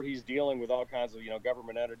saw where he's dealing with all kinds of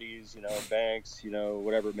government entities, banks,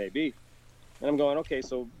 whatever it may be, and I'm going, okay,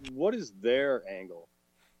 so what is their angle?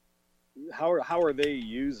 How are they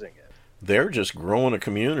using it? They're just growing a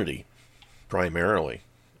community, primarily,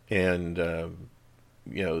 and I mean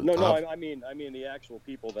the actual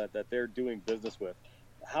people that they're doing business with.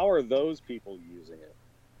 How are those people using it?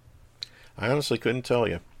 I honestly couldn't tell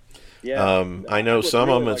you. Yeah, I know some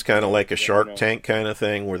of them it's kind of like a Shark Tank kind of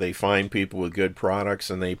thing, where they find people with good products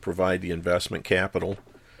and they provide the investment capital.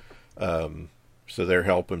 So they're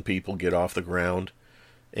helping people get off the ground.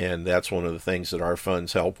 And that's one of the things that our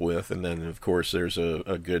funds help with. And then, of course, there's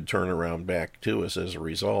a good turnaround back to us as a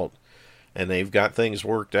result. And they've got things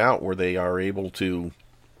worked out where they are able to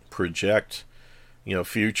project,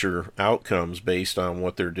 future outcomes based on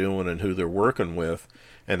what they're doing and who they're working with.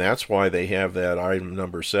 And that's why they have that item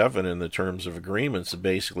number 7 in the terms of agreements to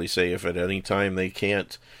basically say if at any time they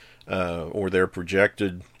can't or their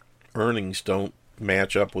projected earnings don't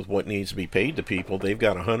match up with what needs to be paid to people, they've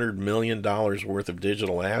got $100 million worth of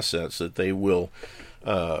digital assets that they will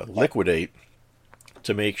liquidate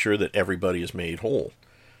to make sure that everybody is made whole.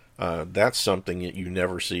 That's something that you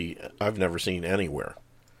never see. I've never seen anywhere.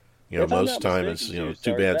 Most of the time it's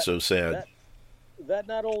too bad, so sad. That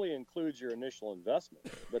not only includes your initial investment,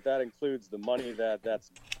 but that includes the money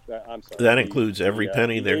that's that includes every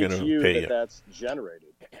penny they're going to pay you. That's generated,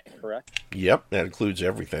 correct? Yep, that includes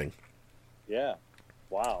everything. Yeah.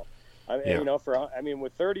 Wow.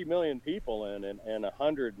 With 30 million people and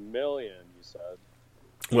 100 million, you said.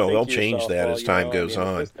 Well, they'll change that as time goes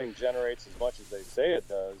on. If this thing generates as much as they say it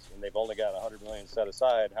does, and they've only got 100 million set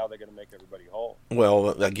aside, how are they going to make everybody whole? Well,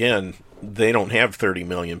 again, they don't have 30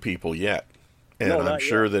 million people yet. And I'm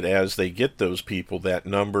sure that as they get those people, that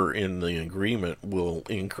number in the agreement will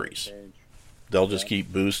increase. They'll just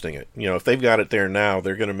keep boosting it. If they've got it there now,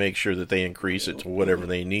 they're going to make sure that they increase it to whatever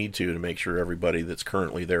they need to make sure everybody that's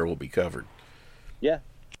currently there will be covered. Yeah.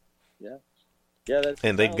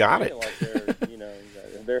 And they got it. Like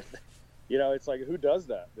it's like, who does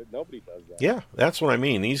that? Nobody does that. Yeah, that's what I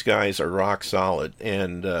mean. These guys are rock solid.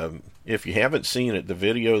 And if you haven't seen it, the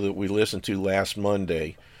video that we listened to last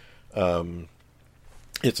Monday,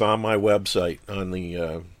 it's on my website on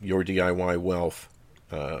the Your DIY Wealth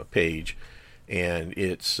page, and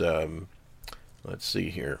it's let's see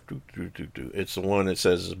here. It's the one that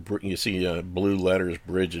says, you see blue letters,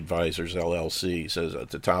 Bridge Advisors LLC. It says at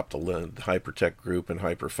the top, the Hypertech Group and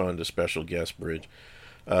Hyperfund, a special guest bridge.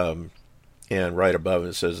 And right above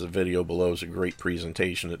it says the video below is a great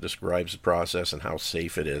presentation that describes the process and how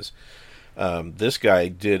safe it is. This guy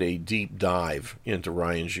did a deep dive into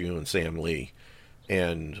Ryan Zhu and Sam Lee,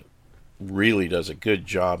 and really does a good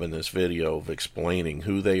job in this video of explaining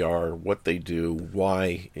who they are, what they do,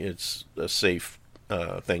 why it's a safe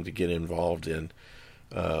thing to get involved in.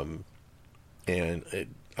 He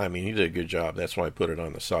did a good job. That's why I put it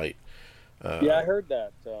on the site. I heard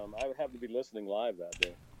that. I happened to be listening live that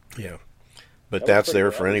day. Yeah. But that's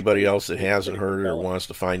there for anybody else that hasn't heard it or wants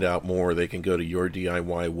to find out more. They can go to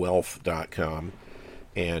yourdiywealth.com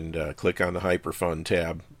and click on the Hyperfund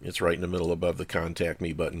tab. It's right in the middle above the Contact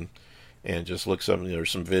Me button. And just look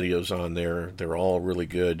there's some videos on there. They're all really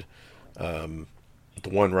good. The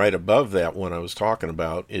one right above that one I was talking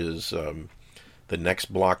about is the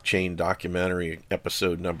Next Blockchain documentary,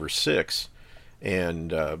 episode number 6.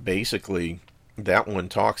 And basically, that one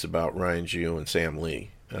talks about Ryan Zhu and Sam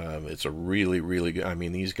Lee. It's a really, really good...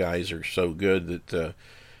 these guys are so good that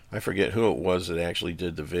I forget who it was that actually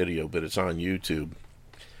did the video, but it's on YouTube.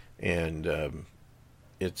 And I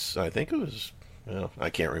think it was... Well, I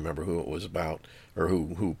can't remember who it was about or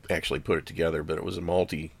who actually put it together, but it was a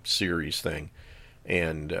multi-series thing.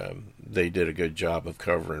 And they did a good job of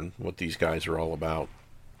covering what these guys are all about.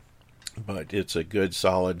 But it's a good,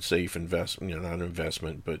 solid, safe investment, not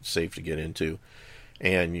investment, but safe to get into.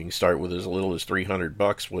 And you can start with as little as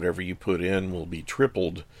 $300. Whatever you put in will be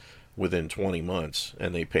tripled within 20 months.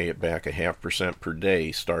 And they pay it back 0.5% per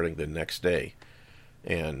day starting the next day.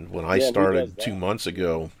 And when I started 2 months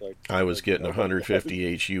ago, I was getting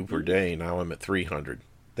 150 HU per day. Now I'm at 300.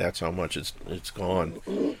 That's how much it's gone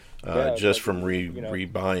just from rebuying every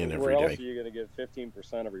day. Where else are you going to get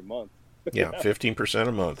 15% every month? Yeah, 15%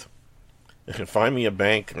 a month. Find me a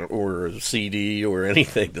bank or a CD or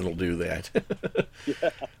anything that'll do that. Yeah.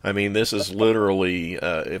 I mean, this is literally,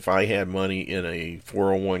 if I had money in a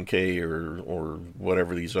 401k or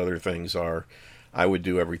whatever these other things are, I would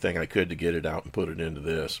do everything I could to get it out and put it into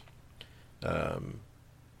this.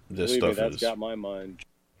 This stuff that's got my mind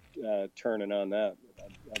turning on that.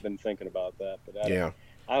 I've been thinking about that, but I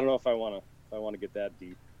don't know if I want to get that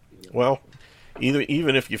deep. You know? Well,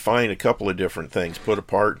 even if you find a couple of different things, put a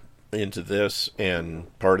part into this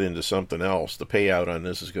and part into something else, the payout on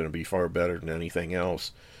this is going to be far better than anything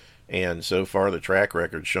else. And so far, the track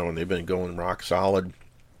record's showing they've been going rock solid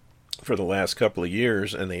for the last couple of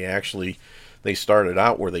years, and they started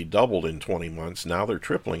out where they doubled in 20 months. Now they're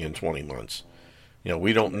tripling in 20 months. You know,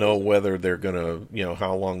 we don't know whether they're going to, you know,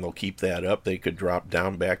 how long they'll keep that up. They could drop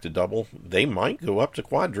down back to double. They might go up to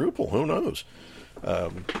quadruple. Who knows?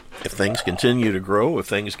 If things continue to grow, if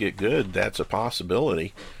things get good, that's a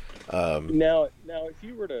possibility. Now, if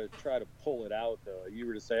you were to try to pull it out, though, you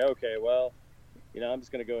were to say, okay, well, you know, I'm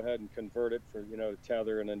just going to go ahead and convert it for, you know,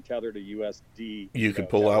 tether and then tether to USD. You can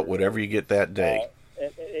pull out whatever you get that day.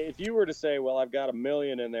 If you were to say, well, I've got $1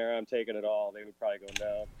 million in there, I'm taking it all, they would probably go,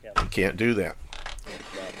 no, you can't do that.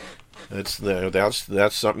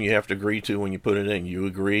 That's something you have to agree to when you put it in. You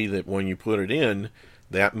agree that when you put it in,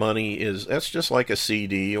 that money that's just like a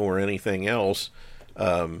CD or anything else.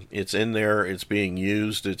 It's in there, it's being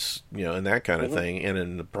used, it's, you know, and that kind of thing. And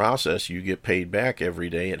in the process, you get paid back every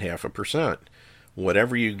day at 0.5%.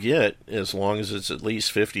 Whatever you get, as long as it's at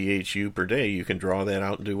least 50 HU per day, you can draw that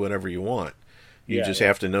out and do whatever you want. You just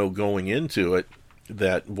have to know going into it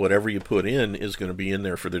that whatever you put in is going to be in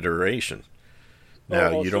there for the duration.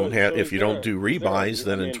 Now, if you don't do rebuys,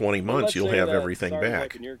 then in 20 months you'll have everything back.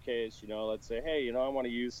 Like in your case, you know, let's say, hey, you know, I want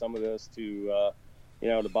to use some of this to, you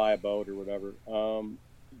know, to buy a boat or whatever.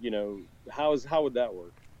 You know, how would that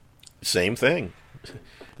work? Same thing.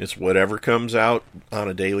 It's whatever comes out on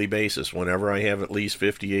a daily basis. Whenever I have at least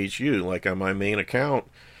 50 HU, like on my main account,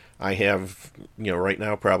 I have, you know, right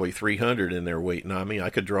now probably 300 in there waiting on me.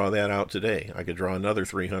 I could draw that out today. I could draw another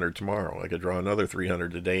 300 tomorrow. I could draw another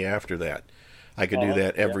 300 the day after that. I could do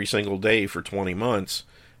that every single day for 20 months,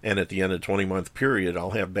 and at the end of the 20-month period,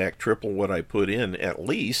 I'll have back triple what I put in at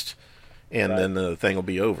least, and then the thing will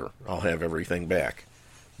be over. I'll have everything back.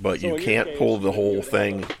 But you can't pull the whole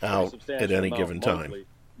thing out at any given time.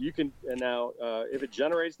 You can, and now if it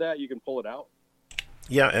generates that, you can pull it out.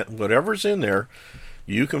 Yeah, whatever's in there,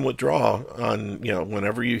 you can withdraw on, you know,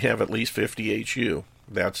 whenever you have at least 50 HU.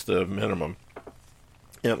 That's the minimum.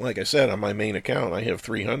 And like I said, on my main account, I have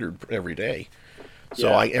 300 every day.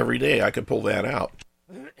 So every day I could pull that out.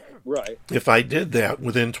 Right. If I did that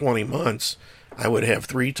within 20 months, I would have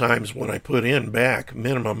 3 times what I put in back,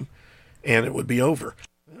 minimum, and it would be over.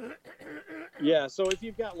 Yeah, so if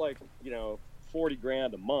you've got, like, you know, 40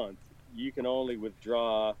 grand a month, you can only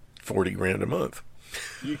withdraw 40 grand a month.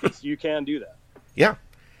 You can do that. Yeah.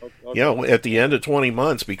 Okay. You know, at the end of 20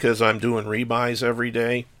 months, because I'm doing rebuys every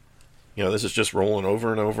day, you know, this is just rolling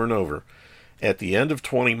over and over and over. At the end of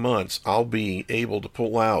 20 months, I'll be able to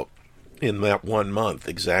pull out in that 1 month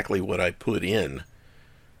exactly what I put in.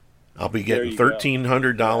 I'll be getting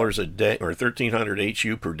 $1,300 a day, or 1,300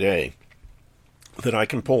 HU per day, that I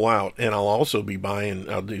can pull out, and I'll also be doing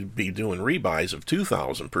rebuys of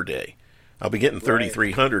 2,000 per day. I'll be getting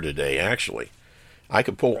 3,300 a day, actually. I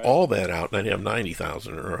could pull all that out, and I'd have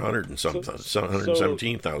 90,000 or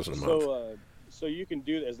 117,000 a month. So you can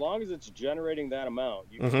do that as long as it's generating that amount.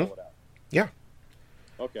 You can pull it out. Yeah.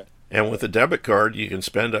 Okay. And with a debit card, you can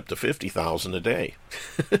spend up to 50,000 a day.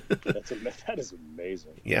 That is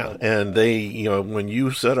amazing. Yeah, and you know, when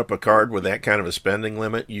you set up a card with that kind of a spending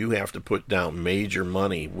limit, you have to put down major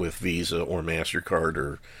money with Visa or MasterCard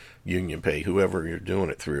or UnionPay, whoever you're doing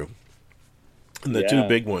it through. And the two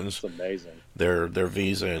big ones, amazing. They're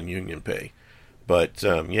Visa and UnionPay. But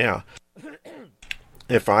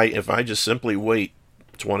if I just simply wait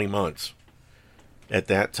 20 months. At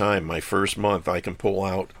that time, my first month, I can pull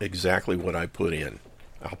out exactly what I put in.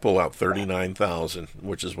 I'll pull out 39,000,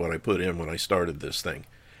 which is what I put in when I started this thing.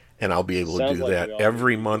 And I'll be able to do that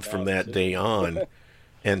every month from that day on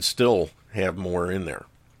and still have more in there.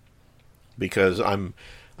 Because I'm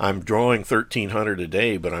drawing 1,300 a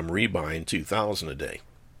day, but I'm rebuying 2,000 a day.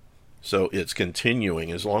 So it's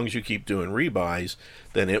continuing. As long as you keep doing rebuys,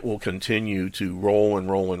 then it will continue to roll and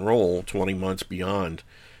roll and roll 20 months beyond.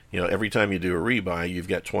 You know, every time you do a rebuy, you've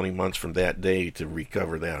got 20 months from that day to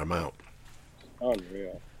recover that amount.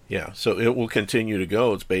 Unreal. Yeah, so it will continue to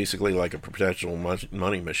go. It's basically like a perpetual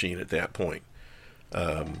money machine at that point.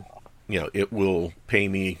 You know, it will pay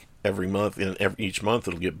me every month, and each month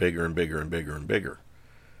it'll get bigger and bigger and bigger and bigger.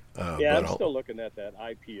 I'm still looking at that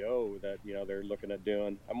IPO that they're looking at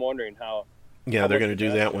doing. I'm wondering how. Yeah, they're going to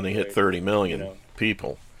do that when they hit 30 million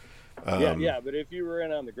people. But if you were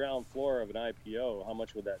in on the ground floor of an IPO, how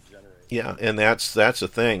much would that generate? Yeah, and that's the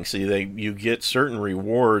thing. See, you get certain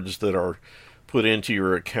rewards that are put into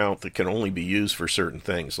your account that can only be used for certain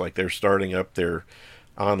things. Like they're starting up their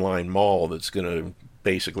online mall that's going to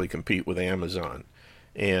basically compete with Amazon,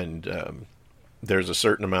 and there's a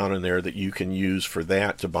certain amount in there that you can use for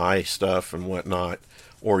that to buy stuff and whatnot,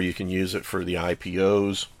 or you can use it for the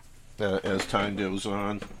IPOs as time goes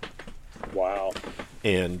on. Wow.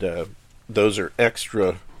 And those are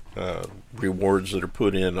extra rewards that are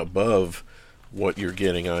put in above what you're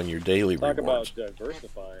getting on your daily rewards. Talk about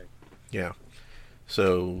diversifying. Yeah.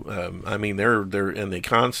 So, I mean, they're and they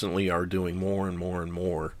constantly are doing more and more and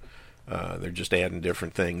more. They're just adding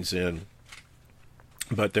different things in.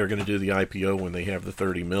 But they're going to do the IPO when they have the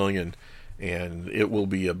 30 million, and it will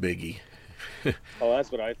be a biggie. Oh,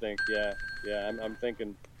 that's what I think. Yeah. I'm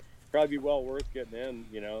thinking probably be well worth getting in,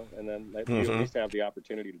 and then at least have the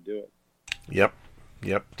opportunity to do it.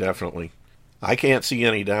 Yep, definitely. I can't see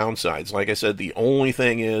any downsides. Like I said, the only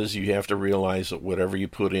thing is you have to realize that whatever you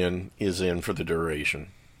put in is in for the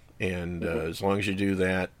duration. And as long as you do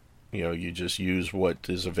that, you just use what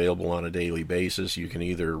is available on a daily basis. You can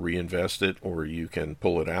either reinvest it or you can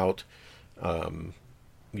pull it out.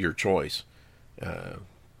 Your choice.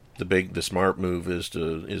 The smart move is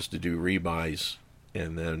to do rebuys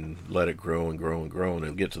and then let it grow and grow and grow, and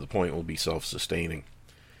it'll get to the point it will be self-sustaining.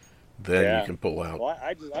 Then you can pull out. Well,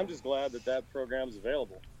 I'm just glad that program's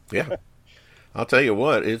available. Yeah. I'll tell you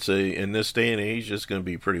what, in this day and age, it's going to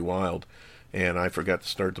be pretty wild. And I forgot to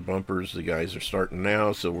start the bumpers. The guys are starting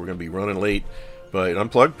now, so we're going to be running late. But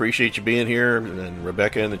Unplugged, appreciate you being here. And then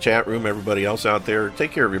Rebecca in the chat room, everybody else out there,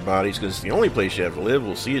 take care of your bodies because it's the only place you have to live.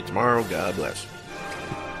 We'll see you tomorrow. God bless.